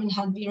IMF agreement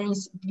had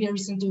very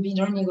soon to be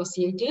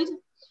renegotiated.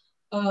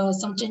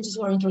 Some changes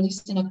were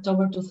introduced in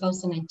October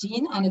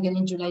 2018 and again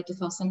in July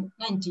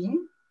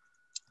 2019.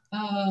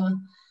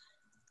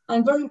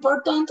 And very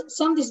important,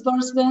 some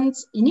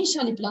disbursements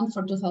initially planned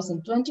for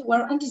 2020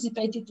 were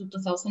anticipated to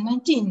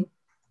 2019.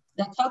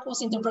 That fact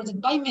was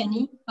interpreted by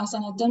many as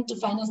an attempt to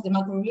finance the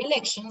Macri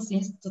re-election,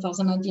 since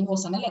 2019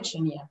 was an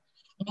election year.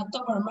 In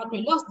October,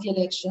 Macri lost the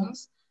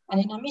elections, and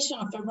in a mission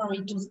of February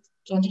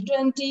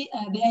 2020,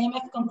 the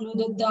IMF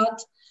concluded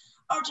that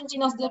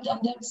Argentina's debt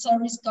and debt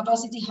service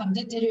capacity have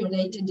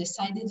deteriorated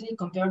decidedly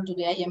compared to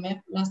the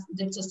IMF last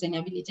debt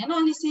sustainability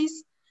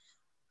analysis.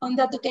 On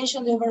that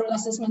occasion, the overall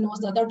assessment was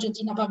that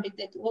Argentina public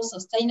debt was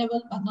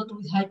sustainable, but not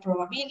with high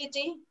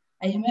probability.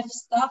 IMF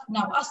staff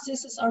now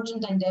assesses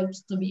Argentine debt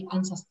to be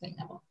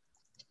unsustainable.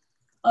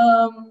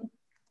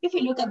 If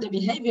we look at the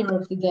behavior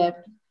of the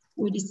debt,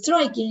 what is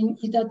striking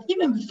is that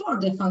even before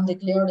the fund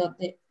declared that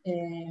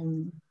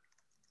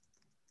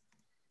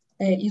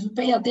if we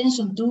pay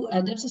attention to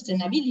debt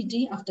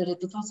sustainability after the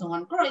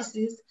 2001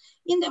 crisis,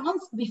 in the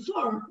months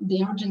before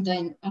the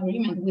Argentine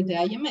agreement with the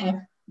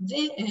IMF,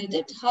 the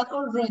debt had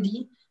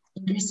already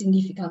increased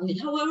significantly.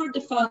 However,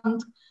 the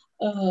fund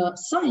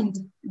signed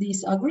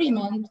this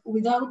agreement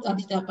without a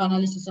detailed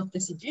analysis of the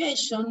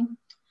situation.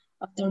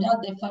 After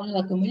that, the fund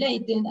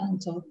accumulated,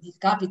 and so the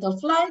capital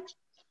flight,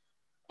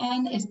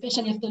 and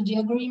especially after the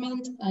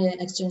agreement,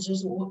 exchange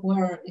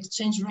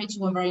rates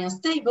were very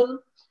unstable.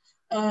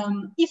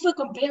 If we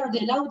compare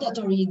the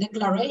laudatory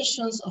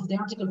declarations of the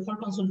Article 4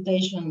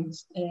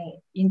 consultations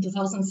in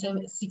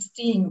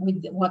 2016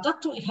 with what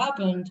actually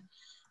happened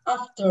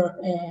after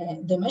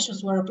the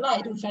measures were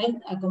applied, we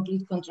find a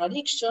complete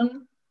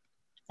contradiction.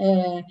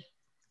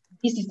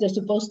 This is the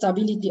supposed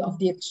stability of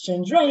the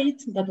exchange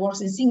rate that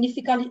worsened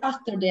significantly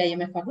after the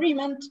IMF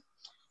agreement.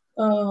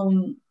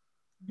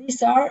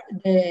 These are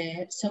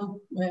the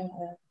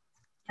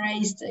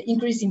praised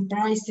increase in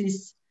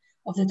prices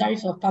of the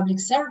tariff of public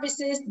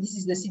services. This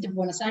is the city of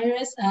Buenos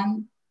Aires,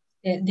 and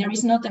there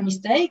is not a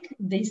mistake.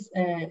 These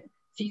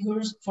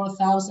figures,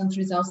 4,000,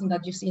 3,000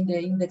 that you see in the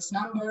index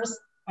numbers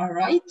are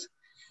right.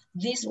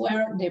 These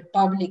were the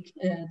public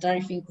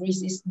tariff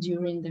increases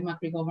during the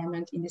Macri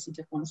government in the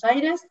city of Buenos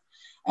Aires.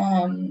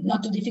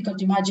 Not too difficult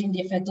to imagine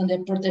the effect on the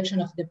protection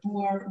of the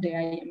poor the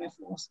IMF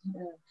was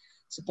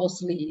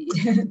supposedly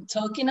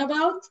talking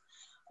about.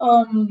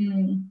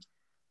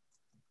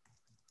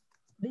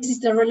 This is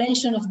the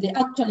relation of the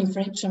actual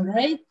inflation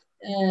rate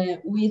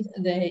with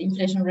the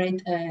inflation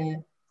rate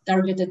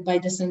targeted by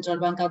the central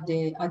bank at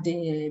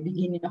the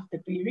beginning of the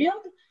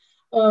period.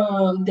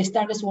 The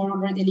starters were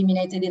already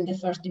eliminated in the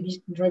first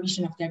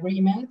revision of the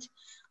agreement.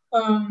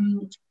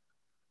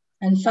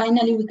 And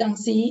finally, we can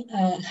see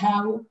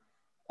how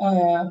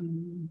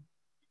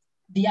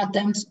the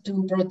attempt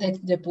to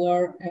protect the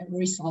poor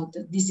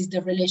resulted. This is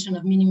the relation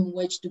of minimum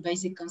wage to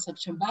basic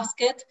consumption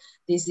basket.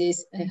 This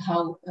is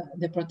how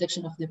the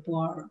protection of the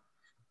poor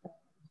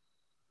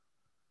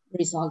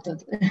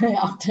resulted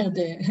after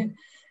the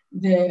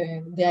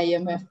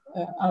IMF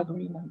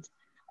agreement.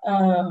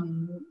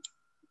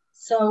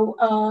 So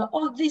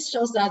all this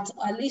shows that,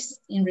 at least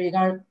in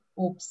regard,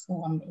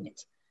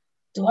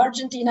 to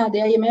Argentina, the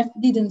IMF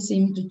didn't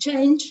seem to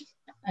change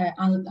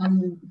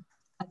until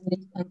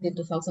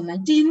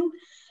 2019.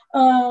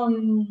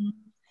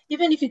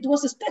 Even if it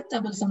was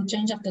expectable, some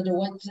change after the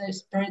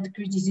widespread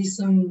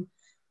criticism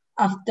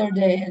after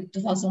the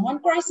 2001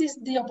 crisis,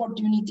 the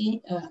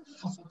opportunity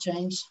of a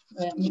change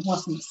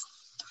was missed.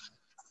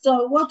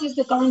 So what is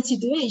the current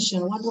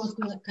situation? What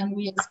can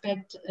we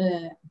expect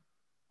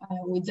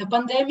with the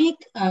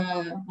pandemic?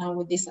 And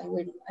with this, I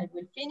will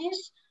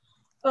finish.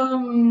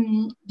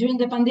 During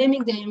the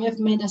pandemic, the IMF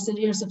made a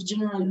series of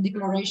general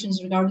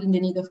declarations regarding the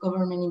need of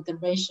government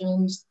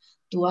interventions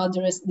to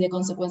address the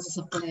consequences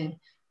of the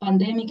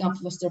pandemic and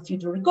foster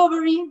future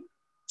recovery.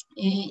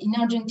 In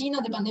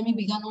Argentina, the pandemic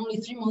began only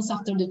 3 months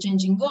after the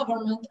change in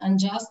government and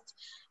just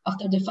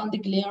after the fund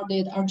declared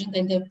the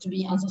Argentine debt to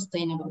be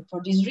unsustainable.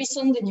 For this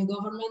reason, the new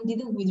government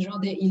didn't withdraw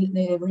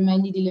the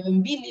remaining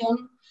 11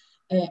 billion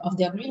of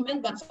the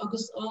agreement, but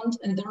focused on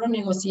the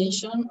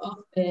renegotiation of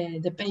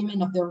the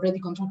payment of the already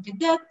contracted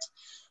debt.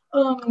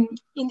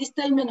 In the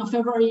statement of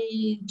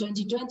February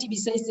 2020,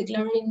 besides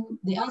declaring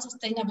the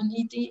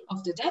unsustainability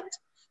of the debt,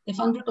 the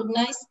fund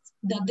recognized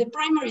that the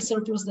primary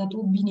surplus that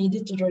would be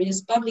needed to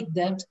reduce public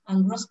debt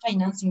and gross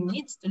financing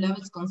needs to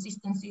levels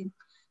consistent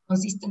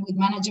with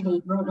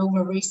manageable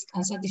rollover risk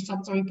and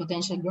satisfactory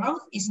potential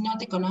growth is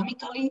not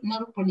economically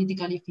nor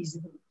politically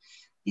feasible.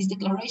 These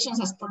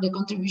declarations as per the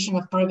contribution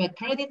of private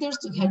creditors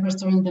to help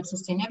restoring debt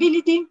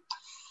sustainability.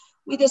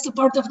 With the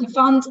support of the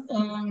fund,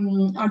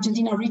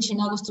 Argentina reached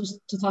in August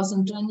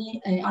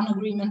 2020 an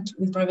agreement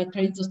with private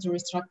creditors to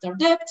restructure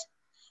debt.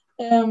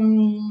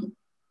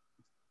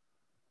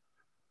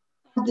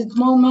 At this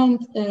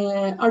moment,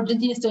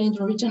 Argentina is trying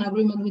to reach an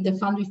agreement with the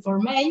fund before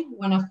May,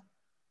 when a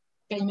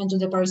payment to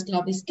the Paris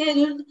Club is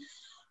scheduled.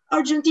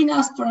 Argentina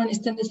asked for an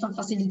extended fund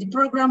facility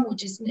program,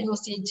 which is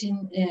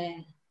negotiating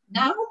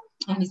now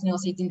and is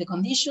negotiating the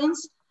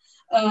conditions.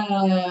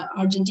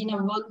 Argentina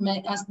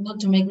asked not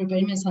to make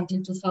repayments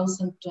until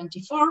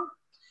 2024,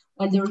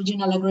 while the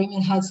original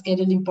agreement had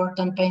scheduled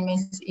important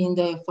payments in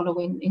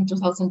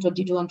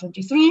 2022 and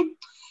 23,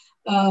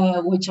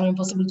 which are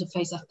impossible to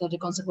face after the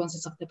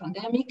consequences of the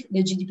pandemic.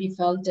 The GDP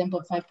fell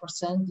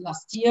 10.5%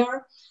 last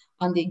year,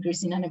 and the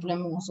increase in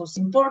unemployment was also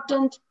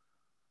important.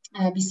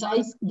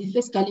 Besides, the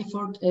fiscal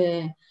effort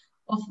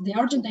of the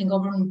Argentine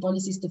government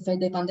policies to fight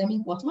the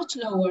pandemic was much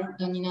lower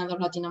than in other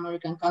Latin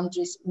American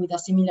countries with a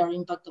similar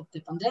impact of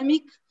the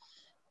pandemic.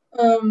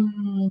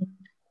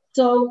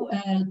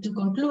 To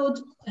conclude,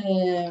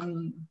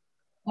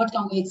 what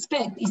can we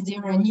expect? Is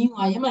there a new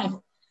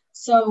IMF?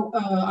 So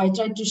I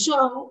tried to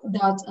show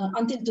that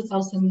until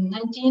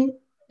 2019,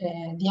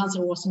 the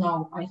answer was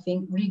no. I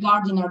think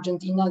regarding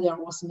Argentina, there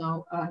was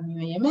no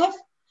new IMF.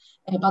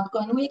 But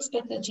can we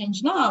expect a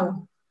change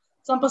now?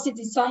 Some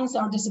positive signs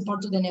are the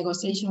support to the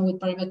negotiation with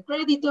private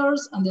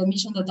creditors and the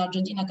admission that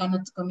Argentina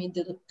cannot commit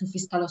to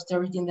fiscal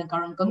austerity in the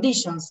current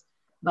conditions.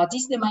 But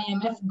is the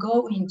IMF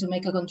going to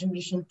make a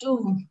contribution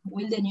too?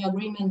 Will the new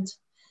agreement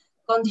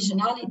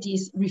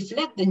conditionalities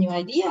reflect the new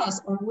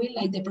ideas, or will,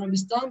 like the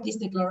previous time, these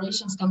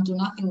declarations come to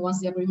nothing once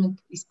the agreement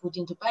is put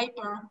into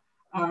paper?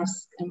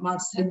 As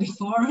Marc said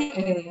before,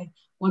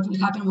 what will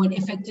happen when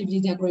effectively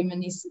the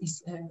agreement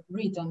is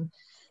written?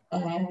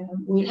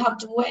 We'll have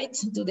to wait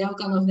to the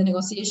outcome of the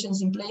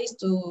negotiations in place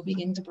to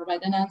begin to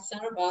provide an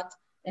answer, but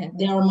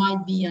there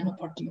might be an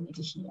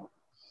opportunity here.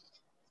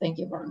 Thank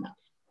you very much.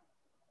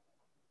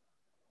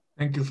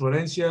 Thank you,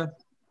 Florencia.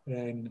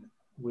 And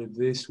with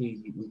this,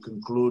 we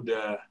conclude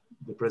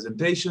the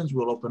presentations.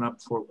 We'll open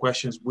up for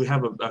questions. We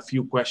have a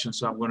few questions,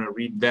 so I'm going to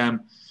read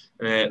them.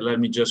 Let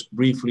me just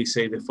briefly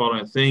say the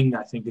following thing.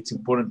 I think it's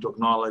important to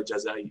acknowledge,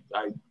 as I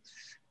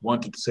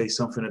wanted to say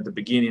something at the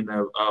beginning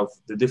of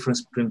the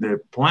difference between the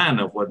plan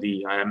of what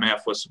the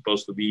IMF was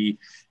supposed to be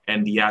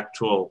and the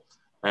actual,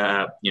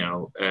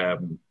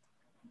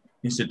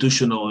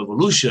 institutional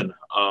evolution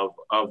of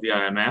the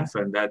IMF,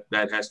 and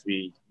that has to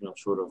be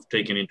sort of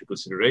taken into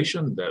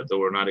consideration. That they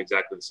were not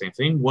exactly the same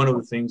thing. One of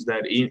the things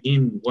that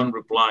in one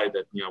reply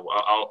that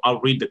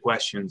I'll read the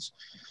questions,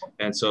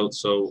 and so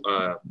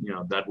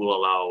that will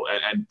allow,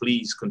 and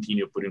please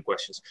continue putting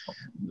questions,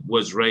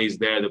 was raised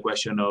there the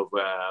question of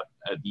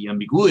the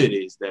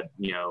ambiguities that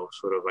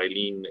sort of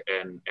Ilene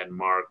and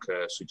Marc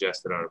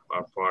suggested are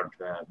part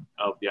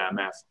of the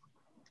IMF.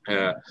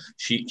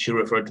 She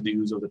referred to the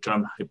use of the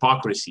term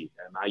hypocrisy,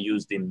 and I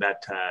used in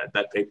that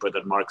paper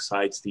that Marc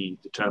cites the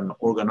term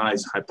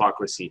organized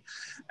hypocrisy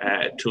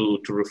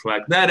to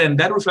reflect that, and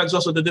that reflects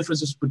also the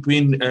differences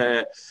between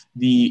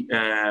the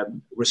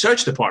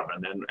research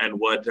department and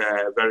what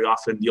very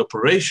often the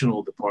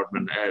operational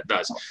department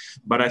does.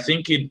 But I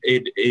think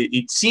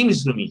it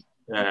seems to me,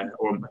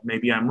 or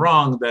maybe I'm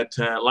wrong, that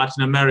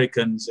Latin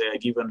Americans,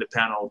 given the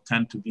panel,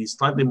 tend to be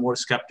slightly more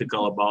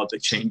skeptical about the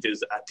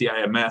changes at the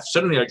IMF.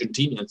 Certainly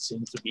Argentinians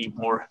seem to be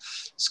more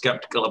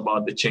skeptical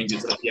about the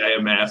changes at the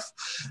IMF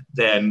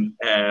than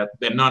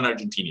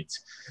non-Argentinians.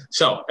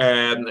 So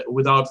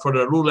without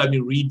further ado, let me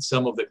read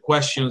some of the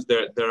questions.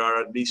 There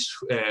are at least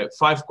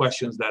 5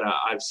 questions that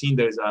I've seen.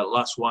 There's a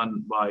last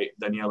one by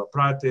Daniela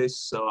Prates,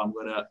 so I'm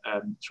gonna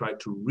try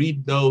to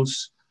read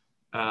those.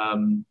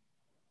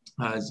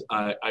 As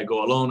I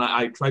go along.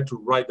 I tried to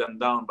write them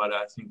down, but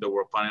I think they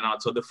were panning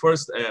out. So the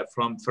first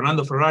from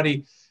Fernando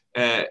Ferrari,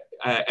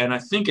 and I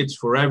think it's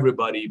for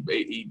everybody.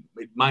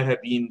 It might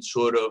have been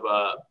sort of,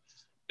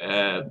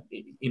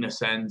 in a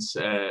sense,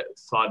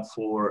 thought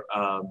for,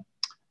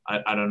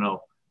 I don't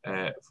know,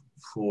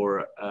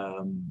 for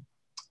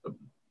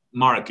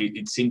Marc.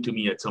 It seemed to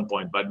me at some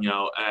point, but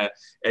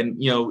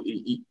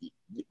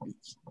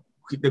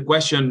the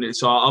question.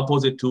 So I'll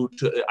pose it to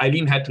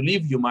Ilene. Had to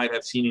leave. You might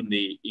have seen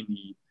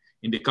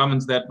in the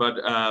comments that, but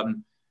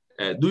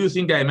do you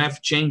think the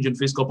IMF change in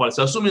fiscal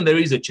policy, assuming there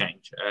is a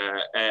change,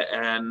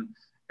 and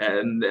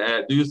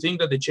do you think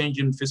that the change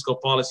in fiscal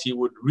policy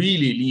would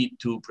really lead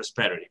to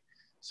prosperity?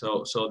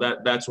 So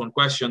that's one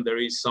question. There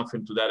is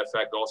something to that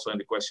effect also in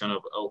the question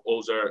of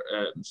Ozer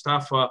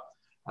Mustafa,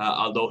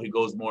 although he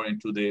goes more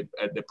into the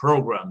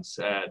programs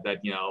that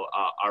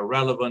are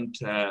relevant.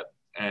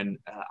 And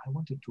I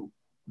wanted to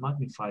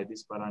magnify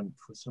this, but I'm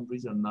for some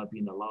reason not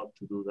being allowed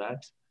to do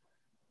that.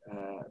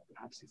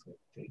 Perhaps if I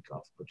take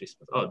off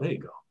participants. Oh, there you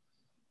go.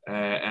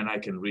 And I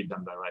can read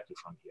them directly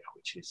from here,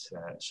 which is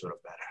sort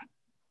of better.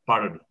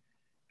 Pardon me.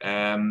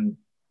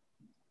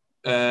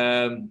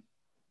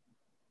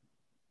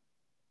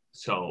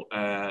 So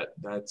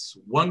that's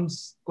one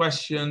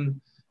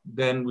question.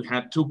 Then we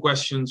had two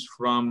questions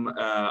from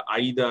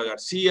Aida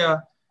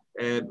Garcia.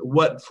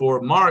 What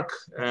for Marc?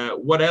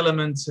 What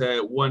elements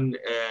one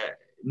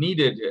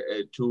needed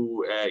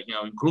to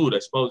include, I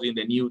suppose, in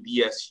the new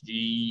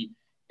DSG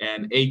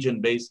and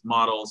agent-based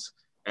models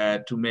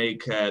to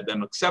make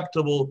them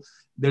acceptable?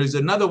 There is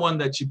another one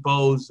that she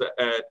posed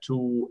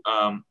to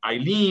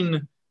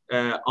Ilene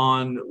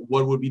on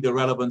what would be the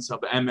relevance of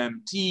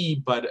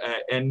MMT, but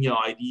and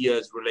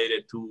ideas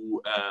related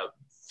to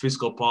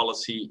fiscal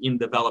policy in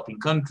developing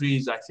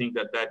countries. I think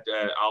that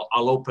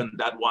I'll open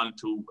that one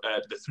to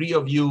the three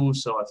of you.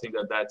 So I think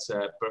that that's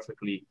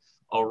perfectly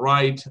all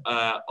right.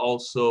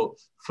 Also,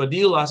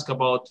 Fadil asked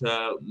about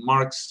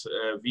Marc's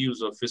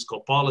views of fiscal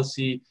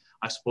policy.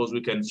 I suppose we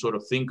can sort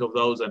of think of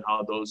those and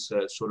how those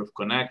sort of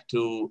connect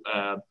to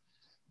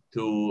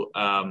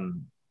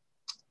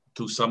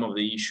some of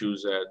the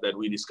issues that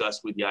we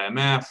discussed with the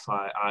IMF.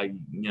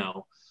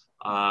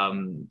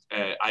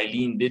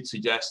 Ilene did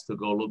suggest to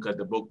go look at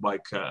the book by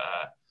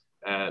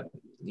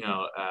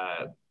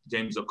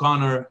James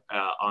O'Connor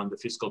on the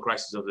fiscal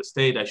crisis of the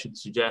state. I should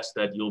suggest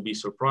that you'll be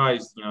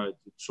surprised,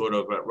 it's sort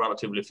of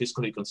relatively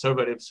fiscally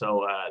conservative.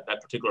 So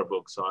that particular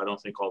book. So I don't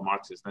think all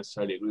Marxists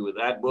necessarily agree with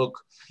that book.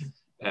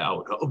 I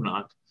would hope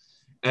not.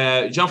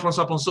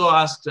 Jean-François Ponceau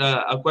asked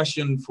a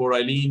question for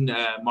Ilene,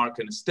 Marc,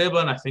 and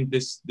Esteban. I think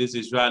this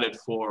is valid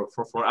for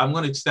I'm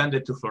going to extend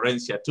it to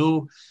Florencia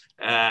too.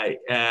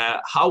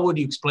 How would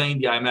you explain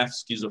the IMF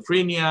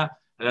schizophrenia?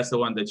 And that's the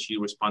one that she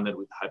responded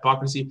with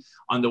hypocrisy.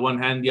 On the one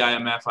hand, the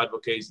IMF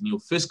advocates new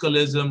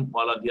fiscalism,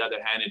 while on the other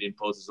hand, it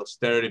imposes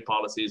austerity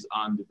policies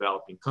on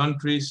developing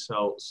countries.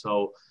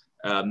 So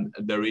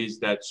there is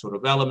that sort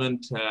of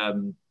element.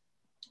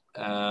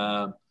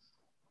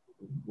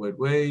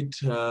 Wait.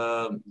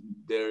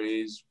 There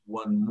is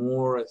one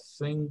more, I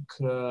think.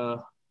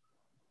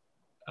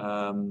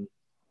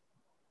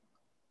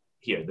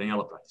 Here,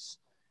 Daniela Price.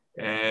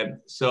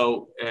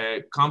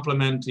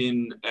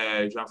 Complementing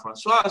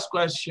Jean-François'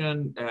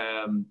 question,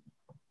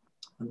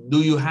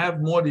 do you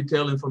have more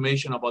detailed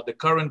information about the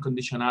current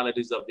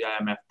conditionalities of the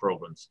IMF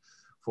programs?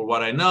 For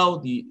what I know,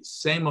 the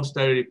same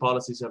austerity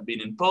policies have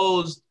been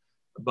imposed,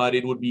 but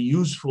it would be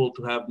useful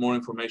to have more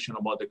information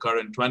about the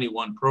current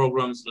 21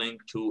 programs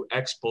linked to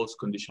ex-post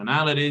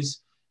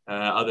conditionalities.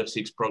 Other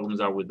 6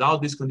 programs are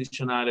without these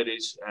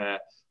conditionalities,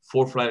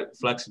 4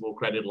 flexible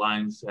credit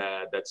lines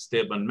that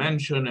Esteban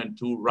mentioned, and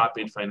 2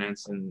 rapid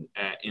financing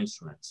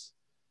instruments.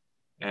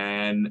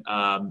 And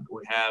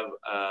we have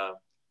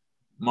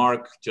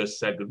Marc just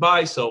said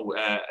goodbye. So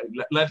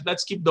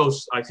let's keep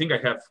those. I think I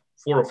have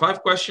 4 or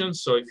 5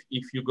 questions. So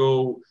if you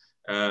go,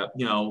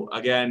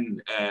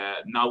 again,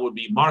 now would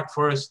be Marc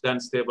first, then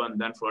Esteban,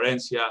 then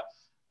Florencia,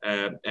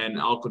 and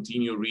I'll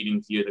continue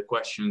reading here the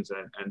questions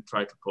and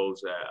try to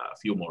pose a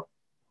few more.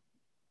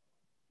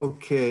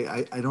 Okay,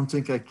 I don't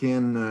think I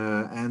can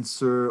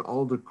answer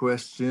all the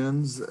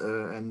questions,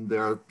 and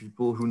there are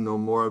people who know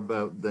more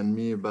than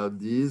me about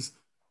these.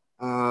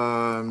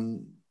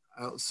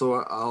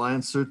 So I'll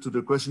answer to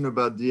the question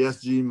about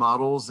DSG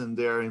models and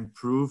their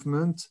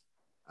improvement.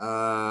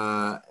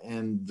 I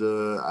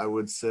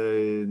would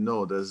say,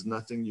 no, there's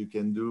nothing you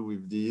can do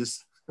with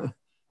these.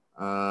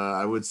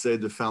 I would say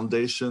the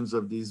foundations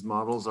of these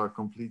models are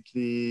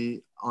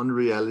completely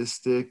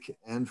unrealistic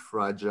and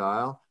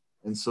fragile.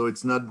 And so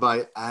it's not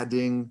by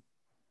adding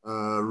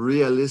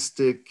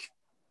realistic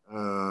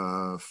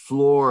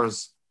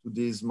floors to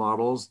these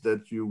models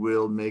that you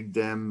will make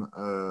them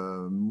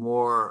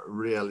more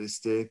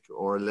realistic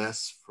or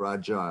less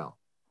fragile.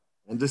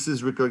 And this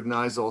is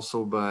recognized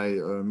also by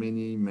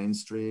many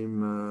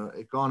mainstream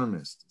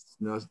economists.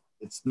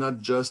 It's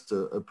not just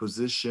a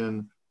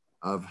position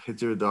of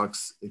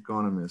heterodox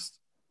economists.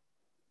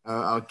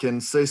 I can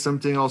say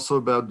something also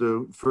about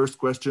the first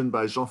question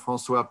by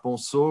Jean-François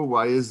Ponceau.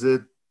 Why is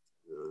it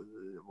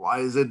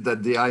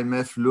that the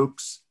IMF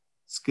looks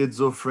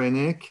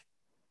schizophrenic?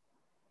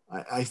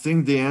 I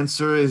think the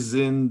answer is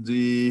in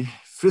the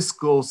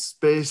fiscal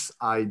space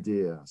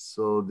idea.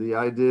 So the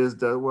idea is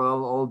that,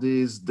 well, all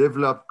these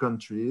developed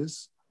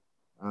countries,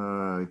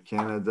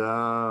 Canada,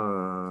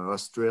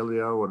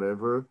 Australia,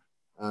 whatever,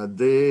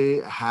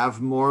 they have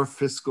more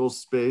fiscal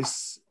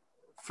space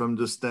from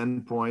the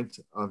standpoint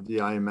of the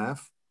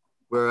IMF,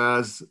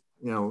 whereas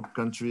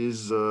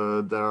countries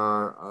that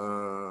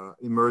are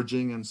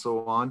emerging and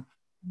so on,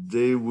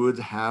 they would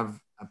have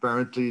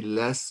apparently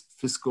less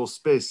fiscal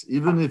space,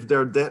 even if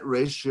their debt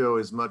ratio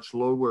is much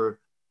lower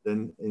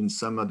than in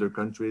some other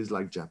countries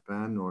like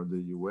Japan or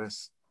the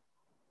US.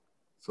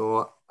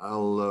 So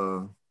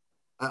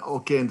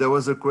okay, and there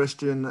was a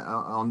question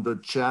on the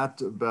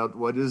chat about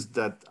what is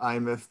that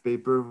IMF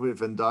paper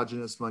with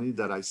endogenous money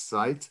that I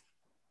cite.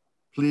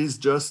 please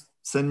just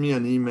send me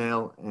an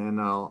email and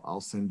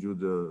I'll send you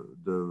the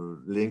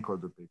link or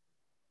the paper.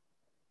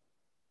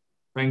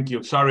 Thank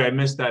you. Sorry, I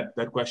missed that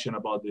question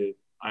about the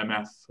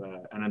IMF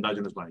and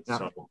endogenous money. Yeah.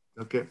 So,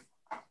 okay.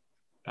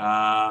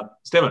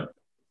 Esteban.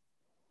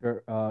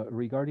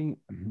 Regarding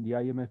the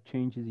IMF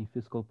changes in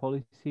fiscal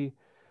policy,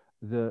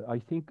 I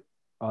think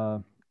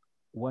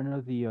one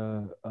of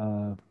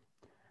the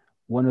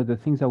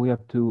things that we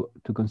have to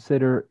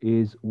consider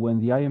is when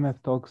the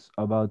IMF talks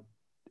about,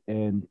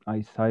 and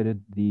I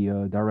cited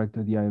the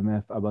director of the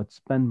IMF about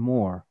spend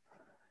more,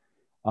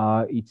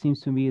 it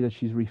seems to me that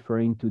she's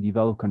referring to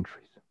developed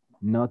countries,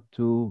 not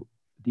to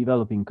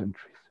developing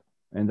countries.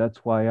 And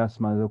that's why I asked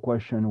the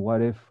question,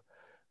 what if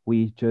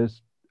we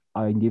just,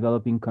 in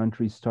developing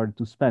countries, started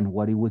to spend,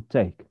 what it would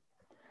take?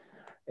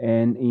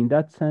 And in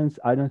that sense,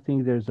 I don't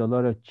think there's a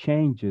lot of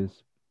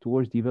changes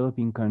towards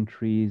developing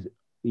countries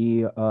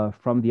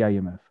from the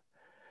IMF.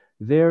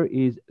 There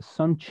is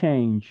some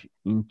change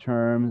in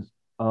terms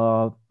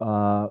of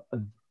the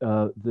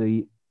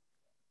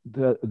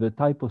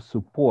type of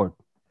support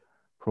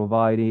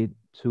provided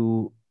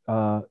to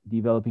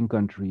developing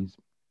countries.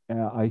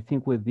 I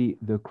think with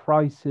the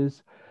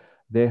crisis,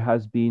 there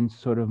has been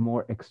sort of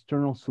more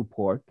external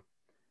support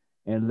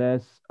and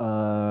less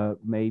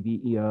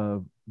maybe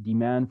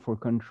demand for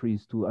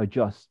countries to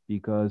adjust,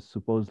 because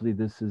supposedly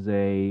this is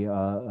a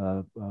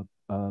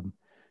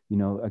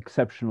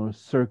exceptional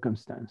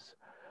circumstance.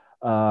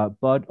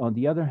 But on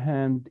the other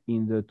hand,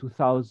 in the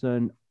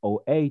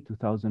 2008,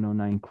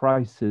 2009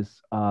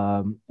 crisis,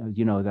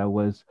 that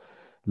was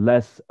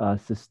less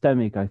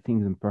systemic, I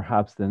think, than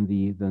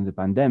the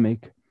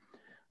pandemic.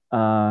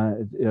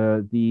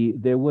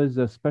 There was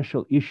a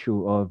special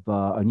issue of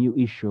a new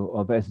issue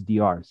of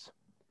SDRs,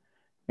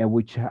 and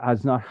which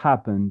has not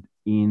happened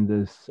in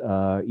this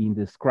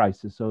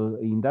crisis. So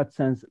in that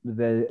sense,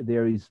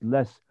 there is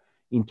less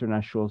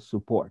international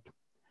support.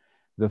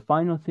 The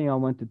final thing I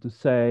wanted to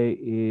say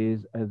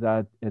is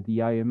that at the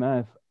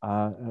IMF,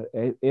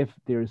 if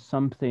there is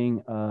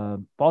something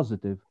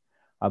positive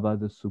about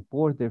the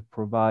support they've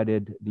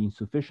provided, the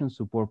insufficient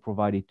support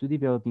provided to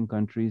developing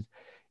countries,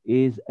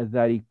 is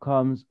that it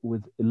comes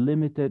with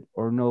limited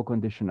or no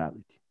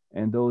conditionality.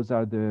 And those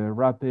are the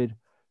rapid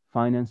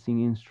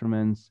financing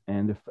instruments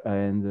and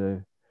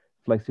the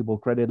flexible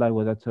credit line,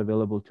 well, that's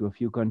available to a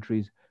few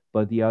countries,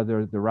 but the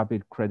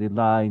rapid credit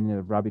line,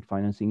 the rapid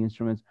financing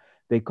instruments,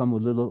 they come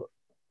with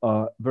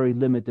very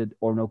limited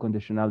or no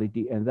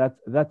conditionality, and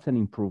that's an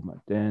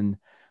improvement.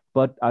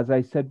 But as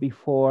I said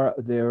before,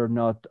 they're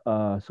not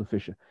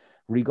sufficient.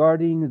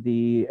 Regarding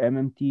the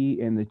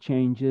MMT and the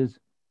changes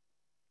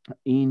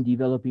in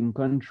developing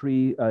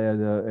country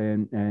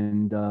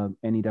and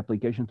any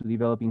application to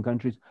developing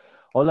countries,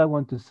 all I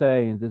want to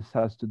say, and this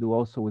has to do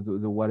also with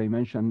what I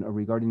mentioned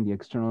regarding the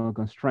external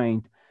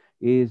constraint,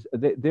 is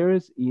that there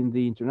is in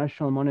the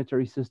international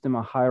monetary system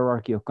a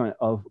hierarchy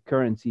of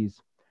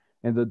currencies,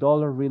 and the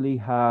dollar really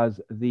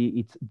has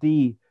it's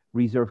the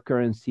reserve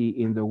currency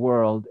in the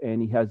world,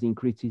 and it has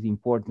increased its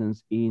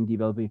importance in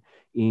developing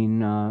in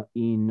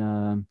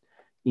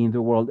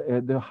the world.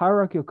 The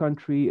hierarchy of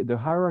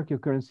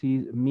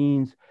currencies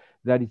means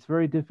that it's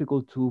very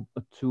difficult to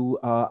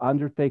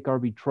undertake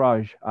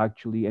arbitrage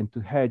actually and to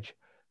hedge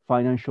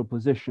financial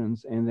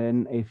positions. And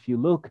then if you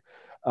look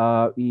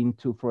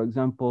into, for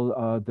example,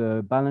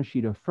 the balance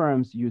sheet of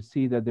firms, you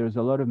see that there's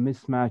a lot of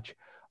mismatch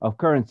of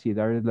currency.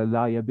 There are the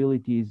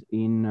liabilities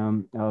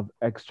of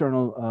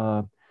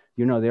external,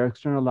 their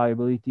external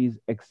liabilities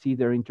exceed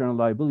their internal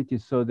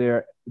liabilities. So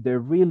they're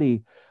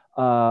really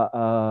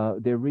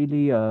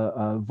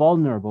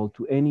vulnerable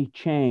to any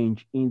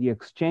change in the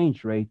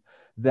exchange rate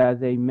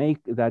that it may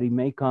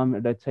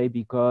come, let's say,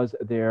 because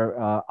their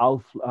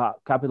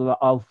capital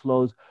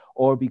outflows,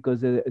 or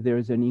because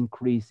there's an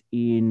increase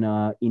in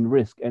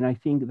risk. And I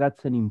think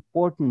that's an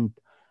important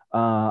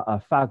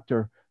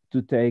factor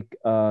to take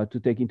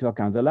into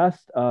account. The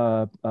last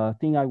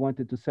thing I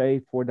wanted to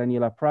say for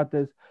Daniela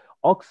Prates,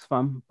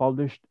 Oxfam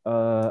published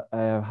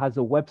has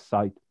a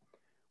website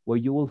where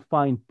you will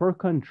find per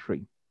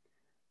country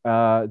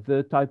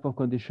the type of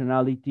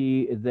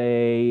conditionality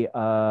they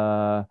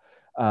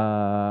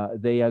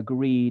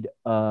agreed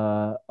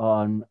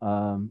on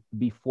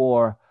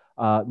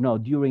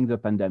during the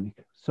pandemic.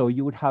 So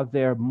you would have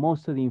there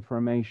most of the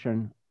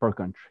information per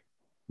country.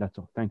 That's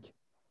all. Thank you.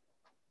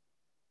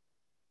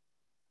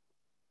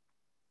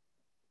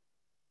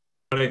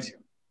 Florencia,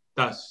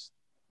 estás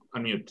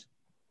unmute.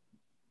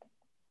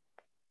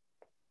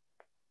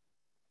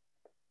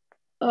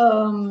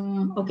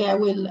 Okay, I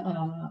will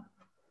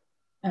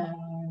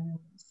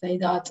say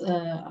that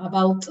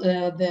about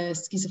the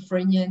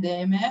schizophrenia in the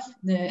IMF.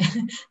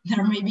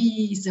 There may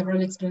be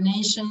several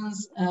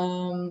explanations,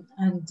 and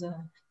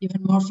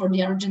even more for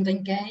the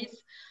Argentine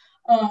case.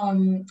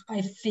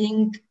 I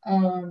think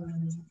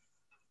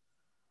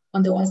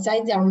on the one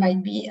side, there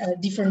might be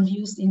different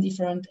views in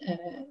different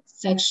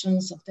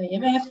sections of the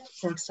IMF.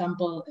 For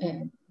example,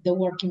 the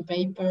working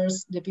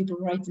papers, the people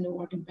writing the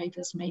working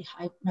papers might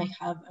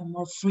have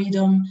more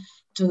freedom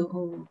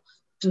to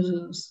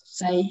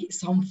say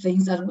some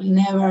things that will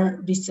never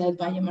be said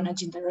by a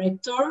managing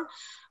director,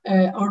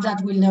 or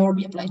that will never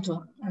be applied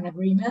to an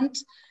agreement.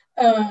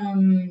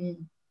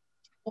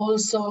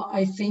 Also,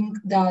 I think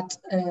that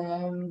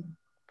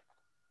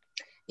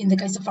in the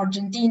case of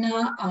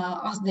Argentina,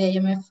 as the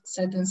IMF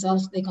said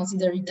themselves, they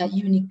consider it a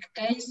unique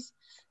case.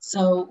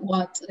 So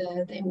what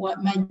they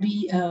might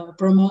be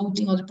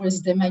promoting, or the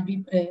policies they might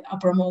be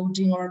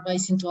promoting or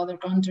advising to other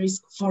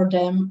countries, for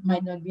them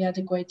might not be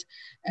adequate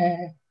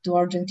to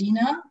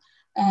Argentina.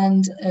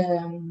 And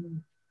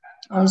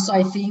also,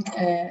 I think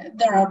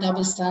there are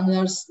double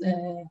standards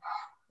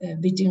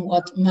between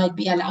what might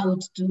be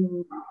allowed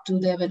to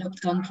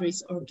developed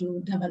countries or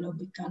to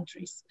developing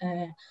countries.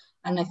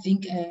 And I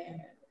think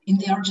in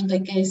the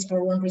Argentine case,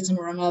 for one reason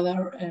or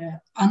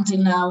another, until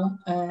now,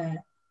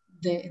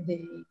 the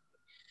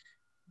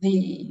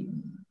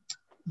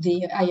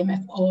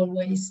IMF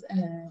always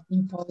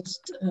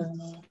imposed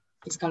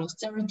fiscal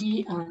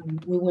austerity,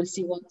 and we will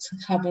see what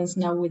happens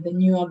now with the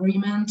new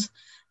agreement.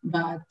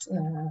 But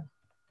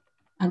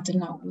until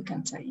now, we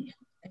can't say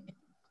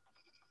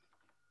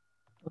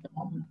for the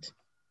moment.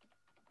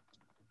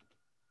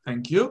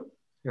 Thank you.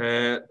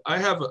 I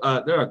have,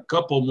 there are a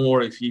couple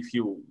more if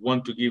you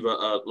want to give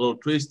a little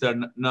twist. They're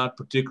not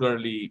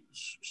particularly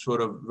sort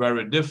of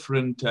very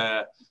different.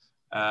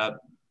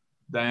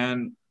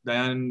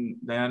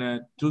 Diana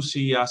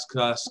Tusi asked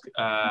us,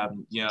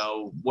 you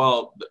know,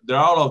 well, there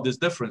are all of these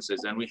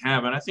differences, and we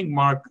have, and I think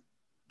Marc,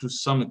 to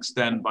some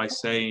extent, by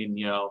saying,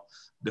 you know,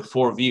 the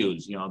four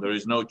views, you know, there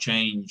is no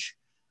change,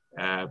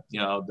 you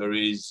know, there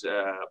is,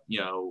 you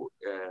know,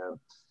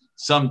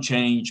 some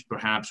change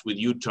perhaps with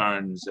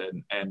U-turns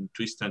and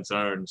twists and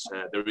turns.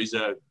 There is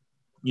a,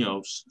 you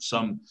know,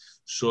 some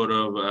sort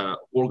of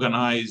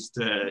organized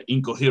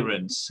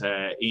incoherence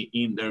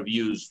in their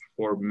views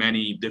for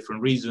many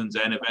different reasons,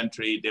 and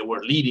eventually they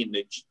were leading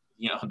the,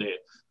 you know,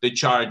 the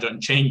charge on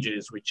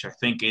changes, which I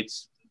think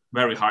it's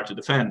very hard to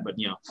defend. But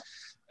you know,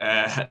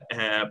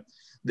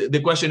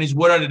 the question is,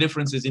 what are the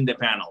differences in the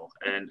panel?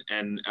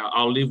 And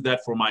I'll leave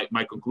that for my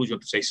conclusion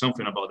to say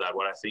something about that.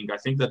 What I think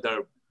that there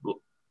are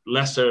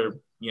lesser,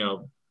 you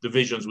know,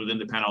 divisions within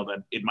the panel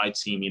than it might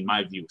seem in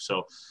my view.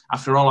 So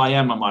after all, I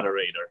am a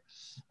moderator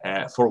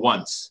for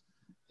once,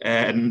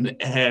 and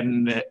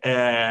I'm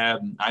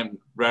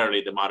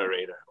rarely the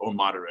moderator or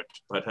moderate,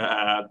 but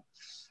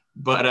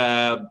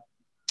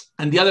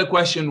and the other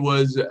question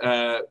was,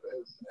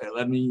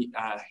 let me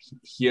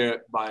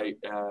hear by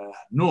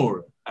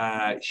Noor.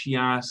 She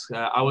asked,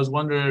 I was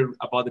wondering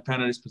about the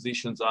panelist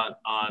positions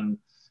on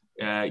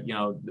you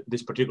know,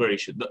 this particular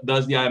issue.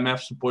 Does the IMF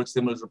support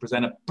stimulus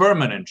represent a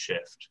permanent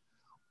shift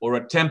or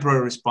a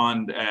temporary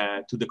response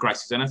to the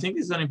crisis? And I think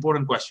this is an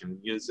important question,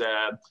 because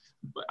I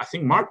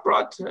think Marc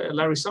brought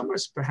Larry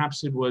Summers,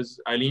 perhaps it was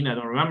Ilene, I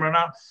don't remember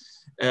now.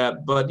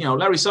 But you know,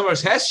 Larry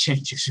Summers has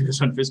changed his views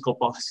on fiscal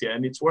policy,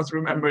 and it's worth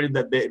remembering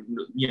that they,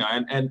 you know,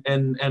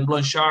 and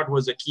Blanchard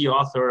was a key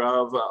author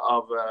of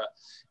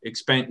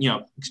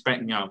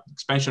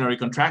expansionary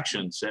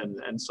contractions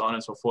and so on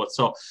and so forth.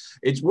 So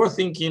it's worth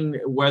thinking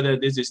whether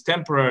this is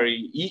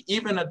temporary,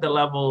 even at the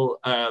level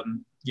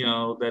you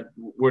know, that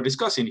we're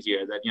discussing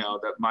here, that, you know,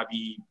 that might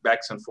be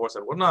backs and forths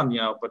and whatnot, you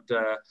know, but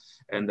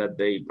and that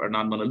they are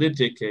not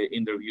monolithic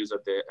in their views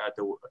at the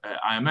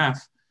IMF,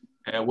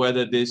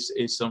 whether this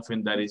is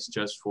something that is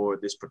just for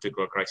this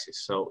particular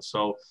crisis. So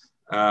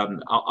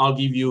I'll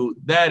give you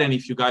that, and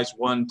if you guys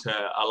want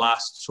a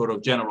last sort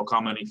of general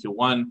comment, if you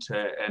want,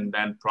 and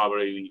then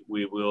probably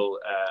we will,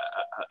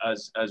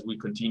 as we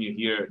continue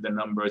here, the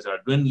numbers are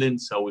dwindling,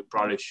 so we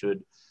probably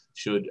should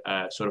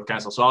sort of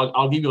cancel. So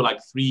I'll give you like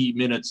 3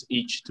 minutes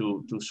each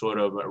to sort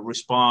of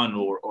respond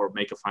or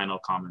make a final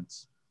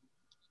comments.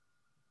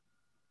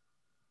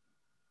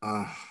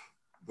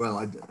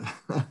 Well,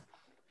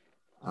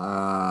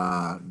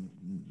 not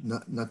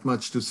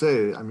much to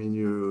say. I mean,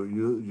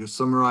 you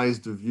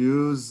summarized the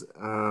views.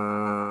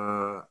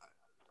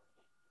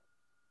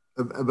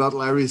 About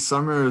Larry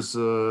Summers,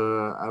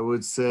 I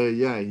would say,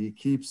 yeah, he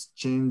keeps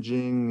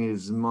changing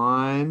his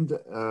mind.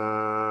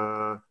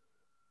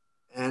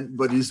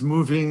 But he's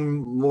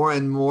moving more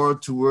and more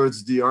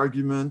towards the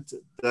argument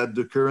that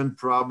the current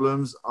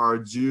problems are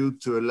due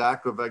to a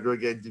lack of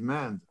aggregate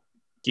demand.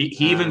 He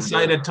even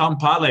cited Tom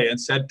Paley and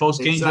said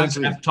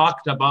post-Keynesians have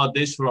talked about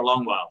this for a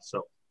long while.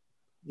 So,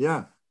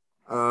 yeah,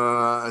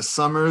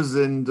 Summers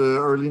in the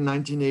early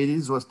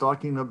 1980s was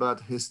talking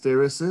about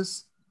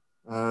hysteresis.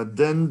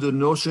 Then the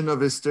notion of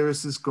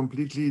hysteresis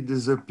completely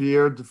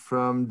disappeared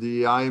from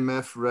the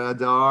IMF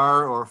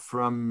radar or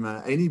from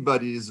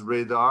anybody's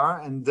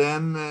radar. And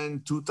then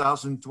in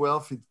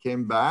 2012, it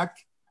came back.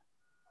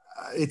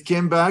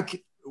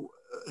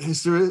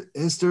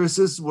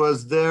 Hysteresis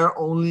was there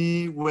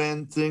only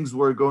when things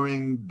were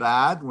going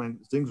bad, when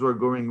things were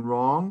going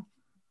wrong.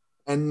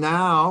 And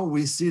now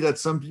we see that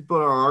some people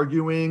are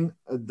arguing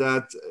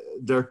that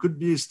there could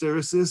be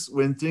hysteresis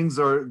when things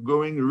are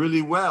going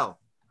really well,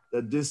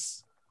 that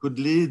this could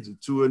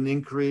lead to an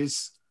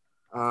increase,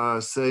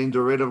 say, in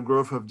the rate of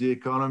growth of the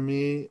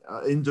economy,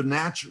 in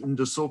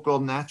the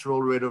so-called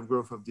natural rate of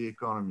growth of the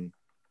economy.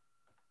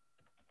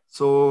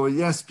 So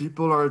yes,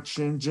 people are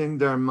changing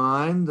their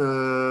mind,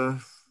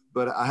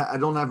 but I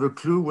don't have a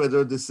clue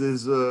whether this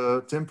is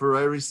a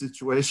temporary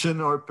situation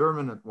or a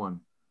permanent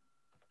one.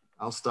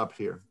 I'll stop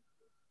here.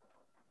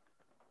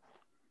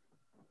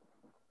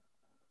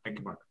 Thank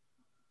you, Marc.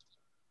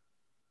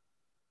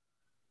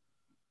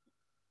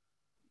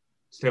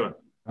 Esteban.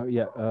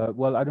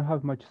 Well, I don't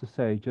have much to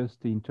say. Just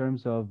in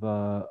terms of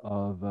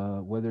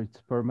whether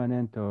it's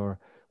permanent or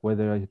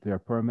whether they're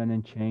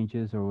permanent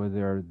changes or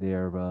whether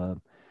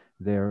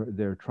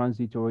they're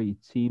transitory.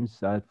 It seems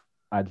that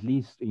at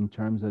least in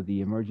terms of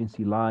the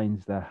emergency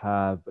lines that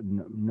have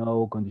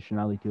no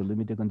conditionality or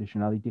limited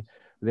conditionality,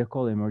 they're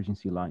called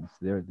emergency lines.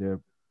 They're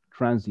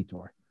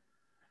transitory.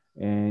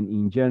 And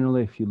in general,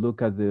 if you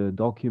look at the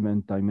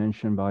document I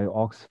mentioned by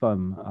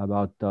Oxfam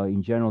about,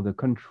 in general, the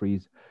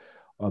countries,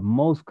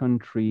 most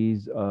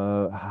countries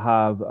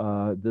have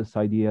this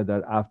idea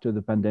that after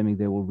the pandemic,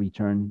 they will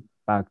return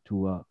back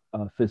to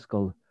a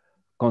fiscal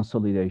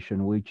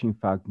consolidation, which in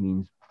fact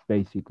means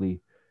basically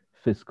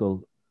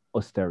fiscal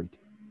austerity.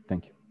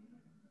 Thank you.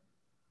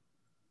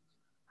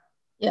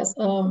 Yes,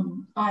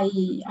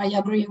 I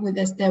agree with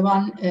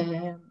Esteban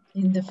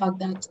in the fact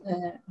that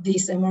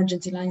these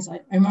emergency lines are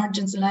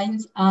emergency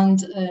lines, and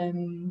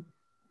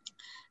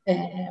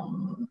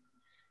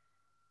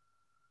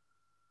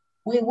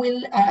we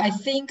will, I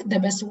think the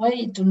best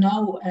way to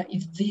know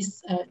if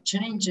these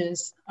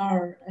changes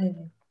are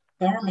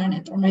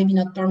permanent, or maybe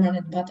not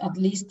permanent, but at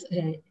least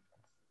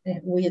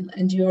will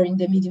endure in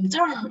the medium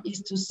term,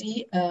 is to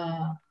see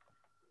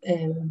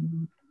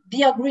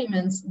the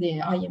agreements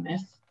the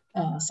IMF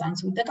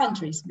signs with the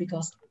countries,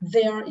 because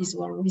there is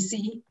where we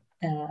see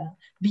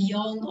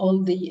beyond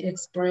all the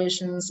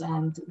expressions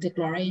and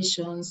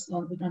declarations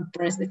and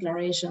press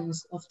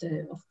declarations of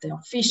the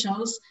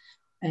officials,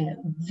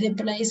 the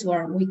place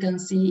where we can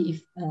see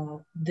if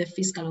the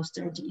fiscal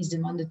austerity is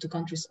demanded to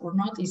countries or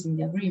not is in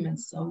the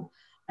agreements. So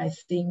I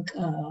think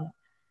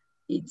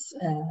it's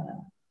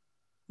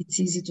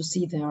easy to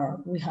see there.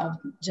 We have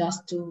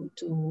just to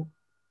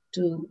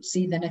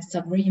see the next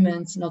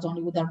agreements, not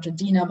only with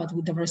Argentina, but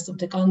with the rest of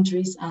the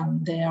countries.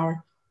 And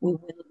there we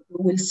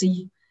will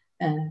see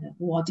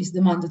what is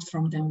demanded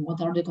from them,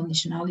 what are the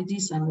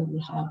conditionalities, and we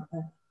will have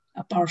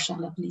a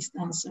partial, at least,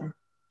 answer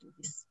to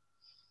this.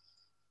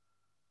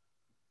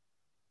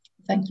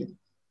 Thank you.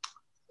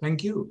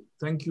 Thank you.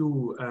 Thank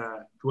you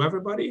to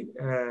everybody.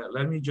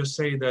 Let me just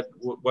say that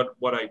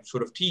what I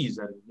sort of teased,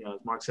 and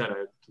as Marc said,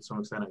 to some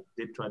extent I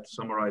did try to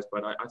summarize,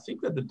 but I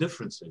think that the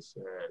differences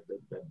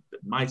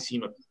that might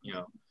seem,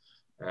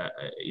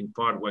 in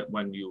part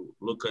when you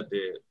look at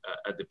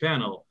the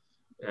panel,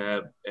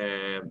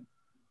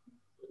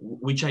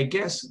 which I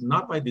guess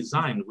not by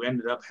design, we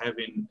ended up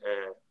having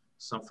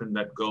something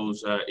that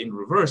goes in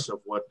reverse of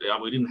what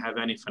we didn't have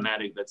any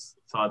fanatic that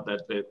thought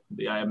that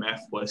the IMF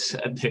was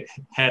at the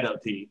head of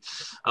the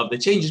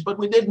changes, but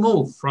we did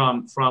move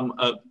from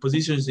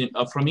positions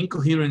from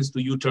incoherence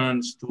to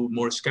U-turns to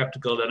more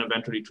skeptical and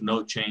eventually to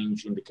no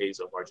change in the case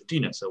of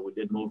Argentina. So we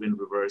did move in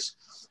reverse,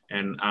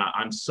 and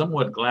I'm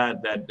somewhat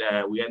glad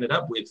that we ended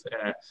up with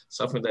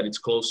something that is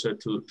closer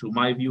to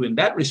my view in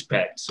that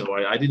respect. So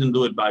I didn't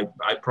do it by,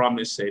 I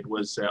promise it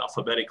was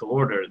alphabetical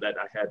order that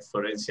I had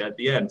Florencia at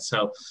the end.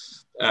 So.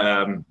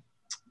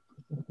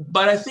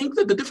 But I think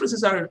that the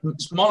differences are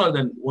smaller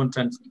than one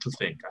tends to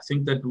think. I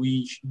think that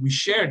we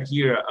shared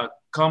here a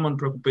common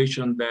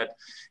preoccupation that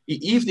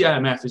if the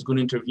IMF is going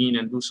to intervene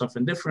and do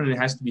something different, it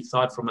has to be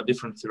thought from a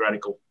different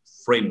theoretical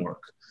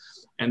framework,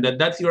 and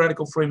that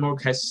theoretical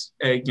framework has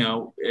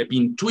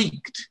been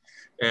tweaked,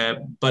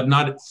 but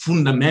not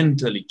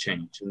fundamentally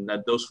changed, and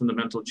that those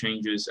fundamental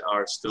changes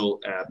are still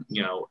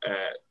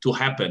to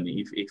happen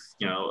if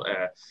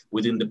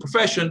within the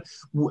profession.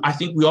 I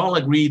think we all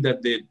agree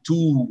that the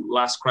two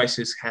last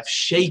crises have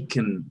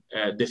shaken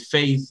the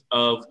faith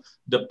of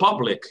the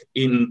public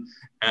in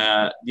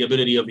the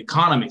ability of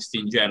economists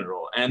in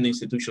general and the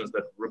institutions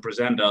that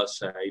represent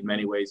us in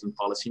many ways in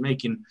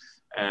policymaking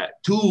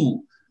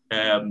to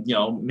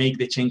make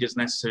the changes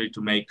necessary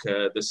to make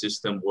the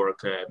system work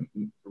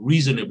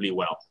reasonably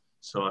well.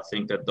 So I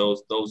think that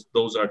those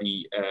are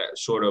the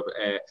sort of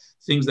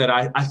things that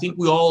I think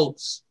we all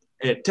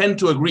tend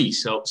to agree.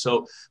 So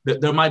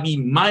there might be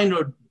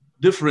minor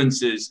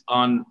differences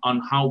on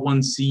how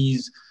one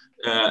sees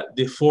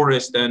the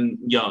forest and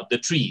the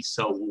trees.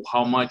 So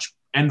how much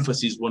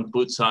emphasis one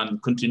puts on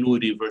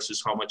continuity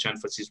versus how much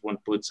emphasis one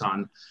puts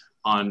on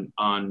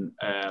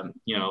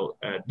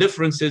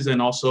differences, and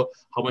also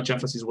how much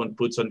emphasis one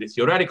puts on the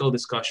theoretical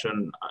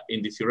discussion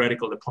in the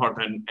theoretical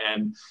department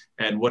and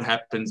what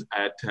happens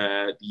at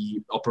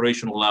the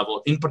operational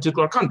level in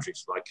particular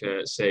countries like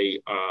say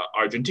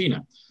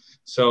Argentina.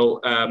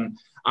 So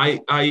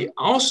I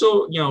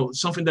also,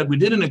 something that we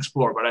didn't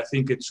explore, but I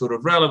think it's sort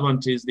of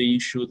relevant, is the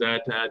issue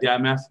that the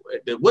IMF,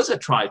 there was a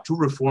try to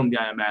reform the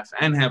IMF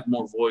and have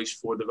more voice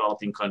for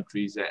developing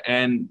countries.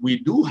 And we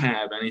do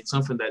have, and it's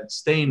something that's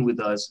staying with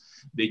us,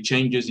 the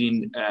changes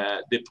in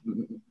the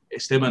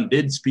Esteban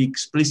did speak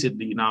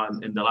explicitly now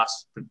in the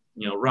last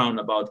round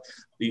about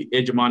the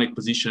hegemonic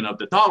position of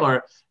the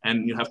dollar.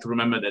 And you have to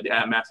remember that the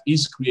IMF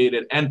is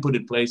created and put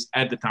in place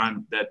at the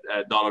time that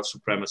dollar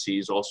supremacy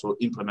is also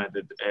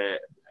implemented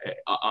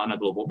on a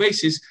global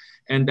basis.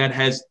 And that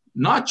has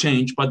not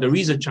changed, but there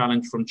is a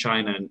challenge from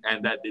China,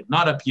 and that did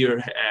not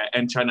appear.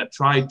 And China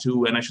tried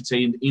to, and I should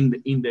say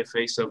in the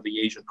face of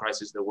the Asian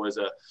crisis, there was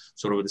a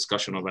sort of a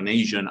discussion of an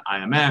Asian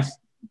IMF.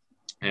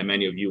 And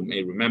many of you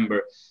may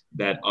remember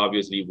that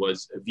obviously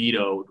was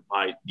vetoed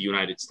by the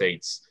United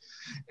States.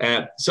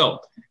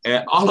 So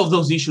all of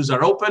those issues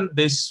are open.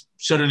 This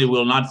certainly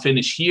will not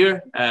finish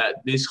here.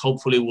 This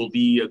hopefully will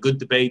be a good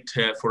debate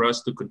for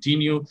us to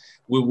continue.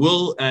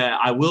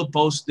 I will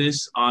post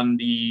this on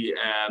the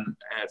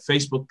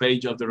Facebook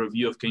page of the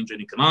Review of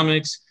Keynesian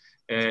Economics.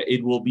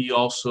 It will be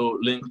also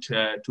linked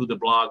to the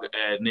blog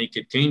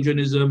Naked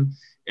Keynesianism.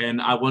 And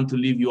I want to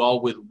leave you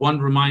all with one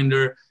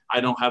reminder. I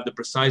don't have the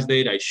precise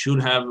date. I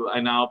should have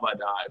now, but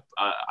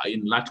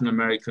in Latin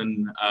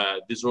American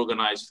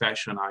disorganized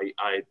fashion,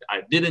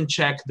 I didn't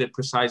check the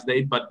precise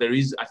date, but there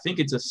is, I think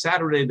it's a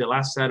Saturday, the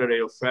last Saturday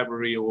of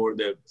February or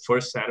the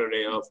first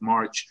Saturday of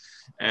March.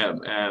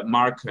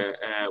 Marc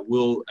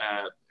will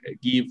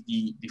give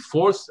the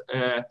fourth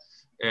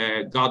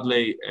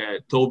Godley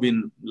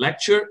Tobin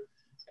lecture.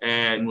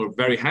 And we're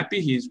very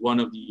happy. He's one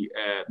of the,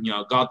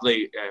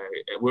 Godley.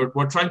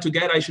 We're trying to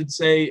get, I should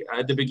say,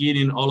 at the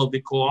beginning, all of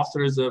the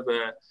co-authors of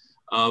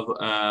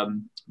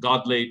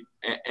Godley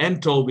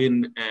and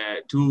Tobin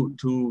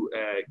to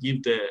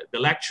give the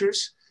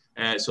lectures,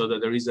 so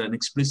that there is an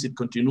explicit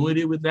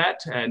continuity with that,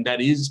 and that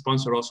is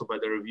sponsored also by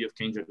the Review of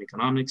Keynesian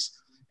Economics.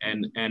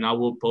 And I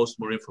will post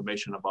more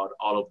information about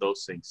all of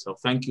those things. So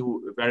thank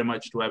you very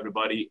much to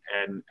everybody,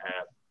 and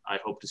I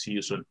hope to see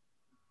you soon.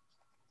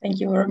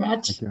 Thank you very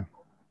much. Thank you.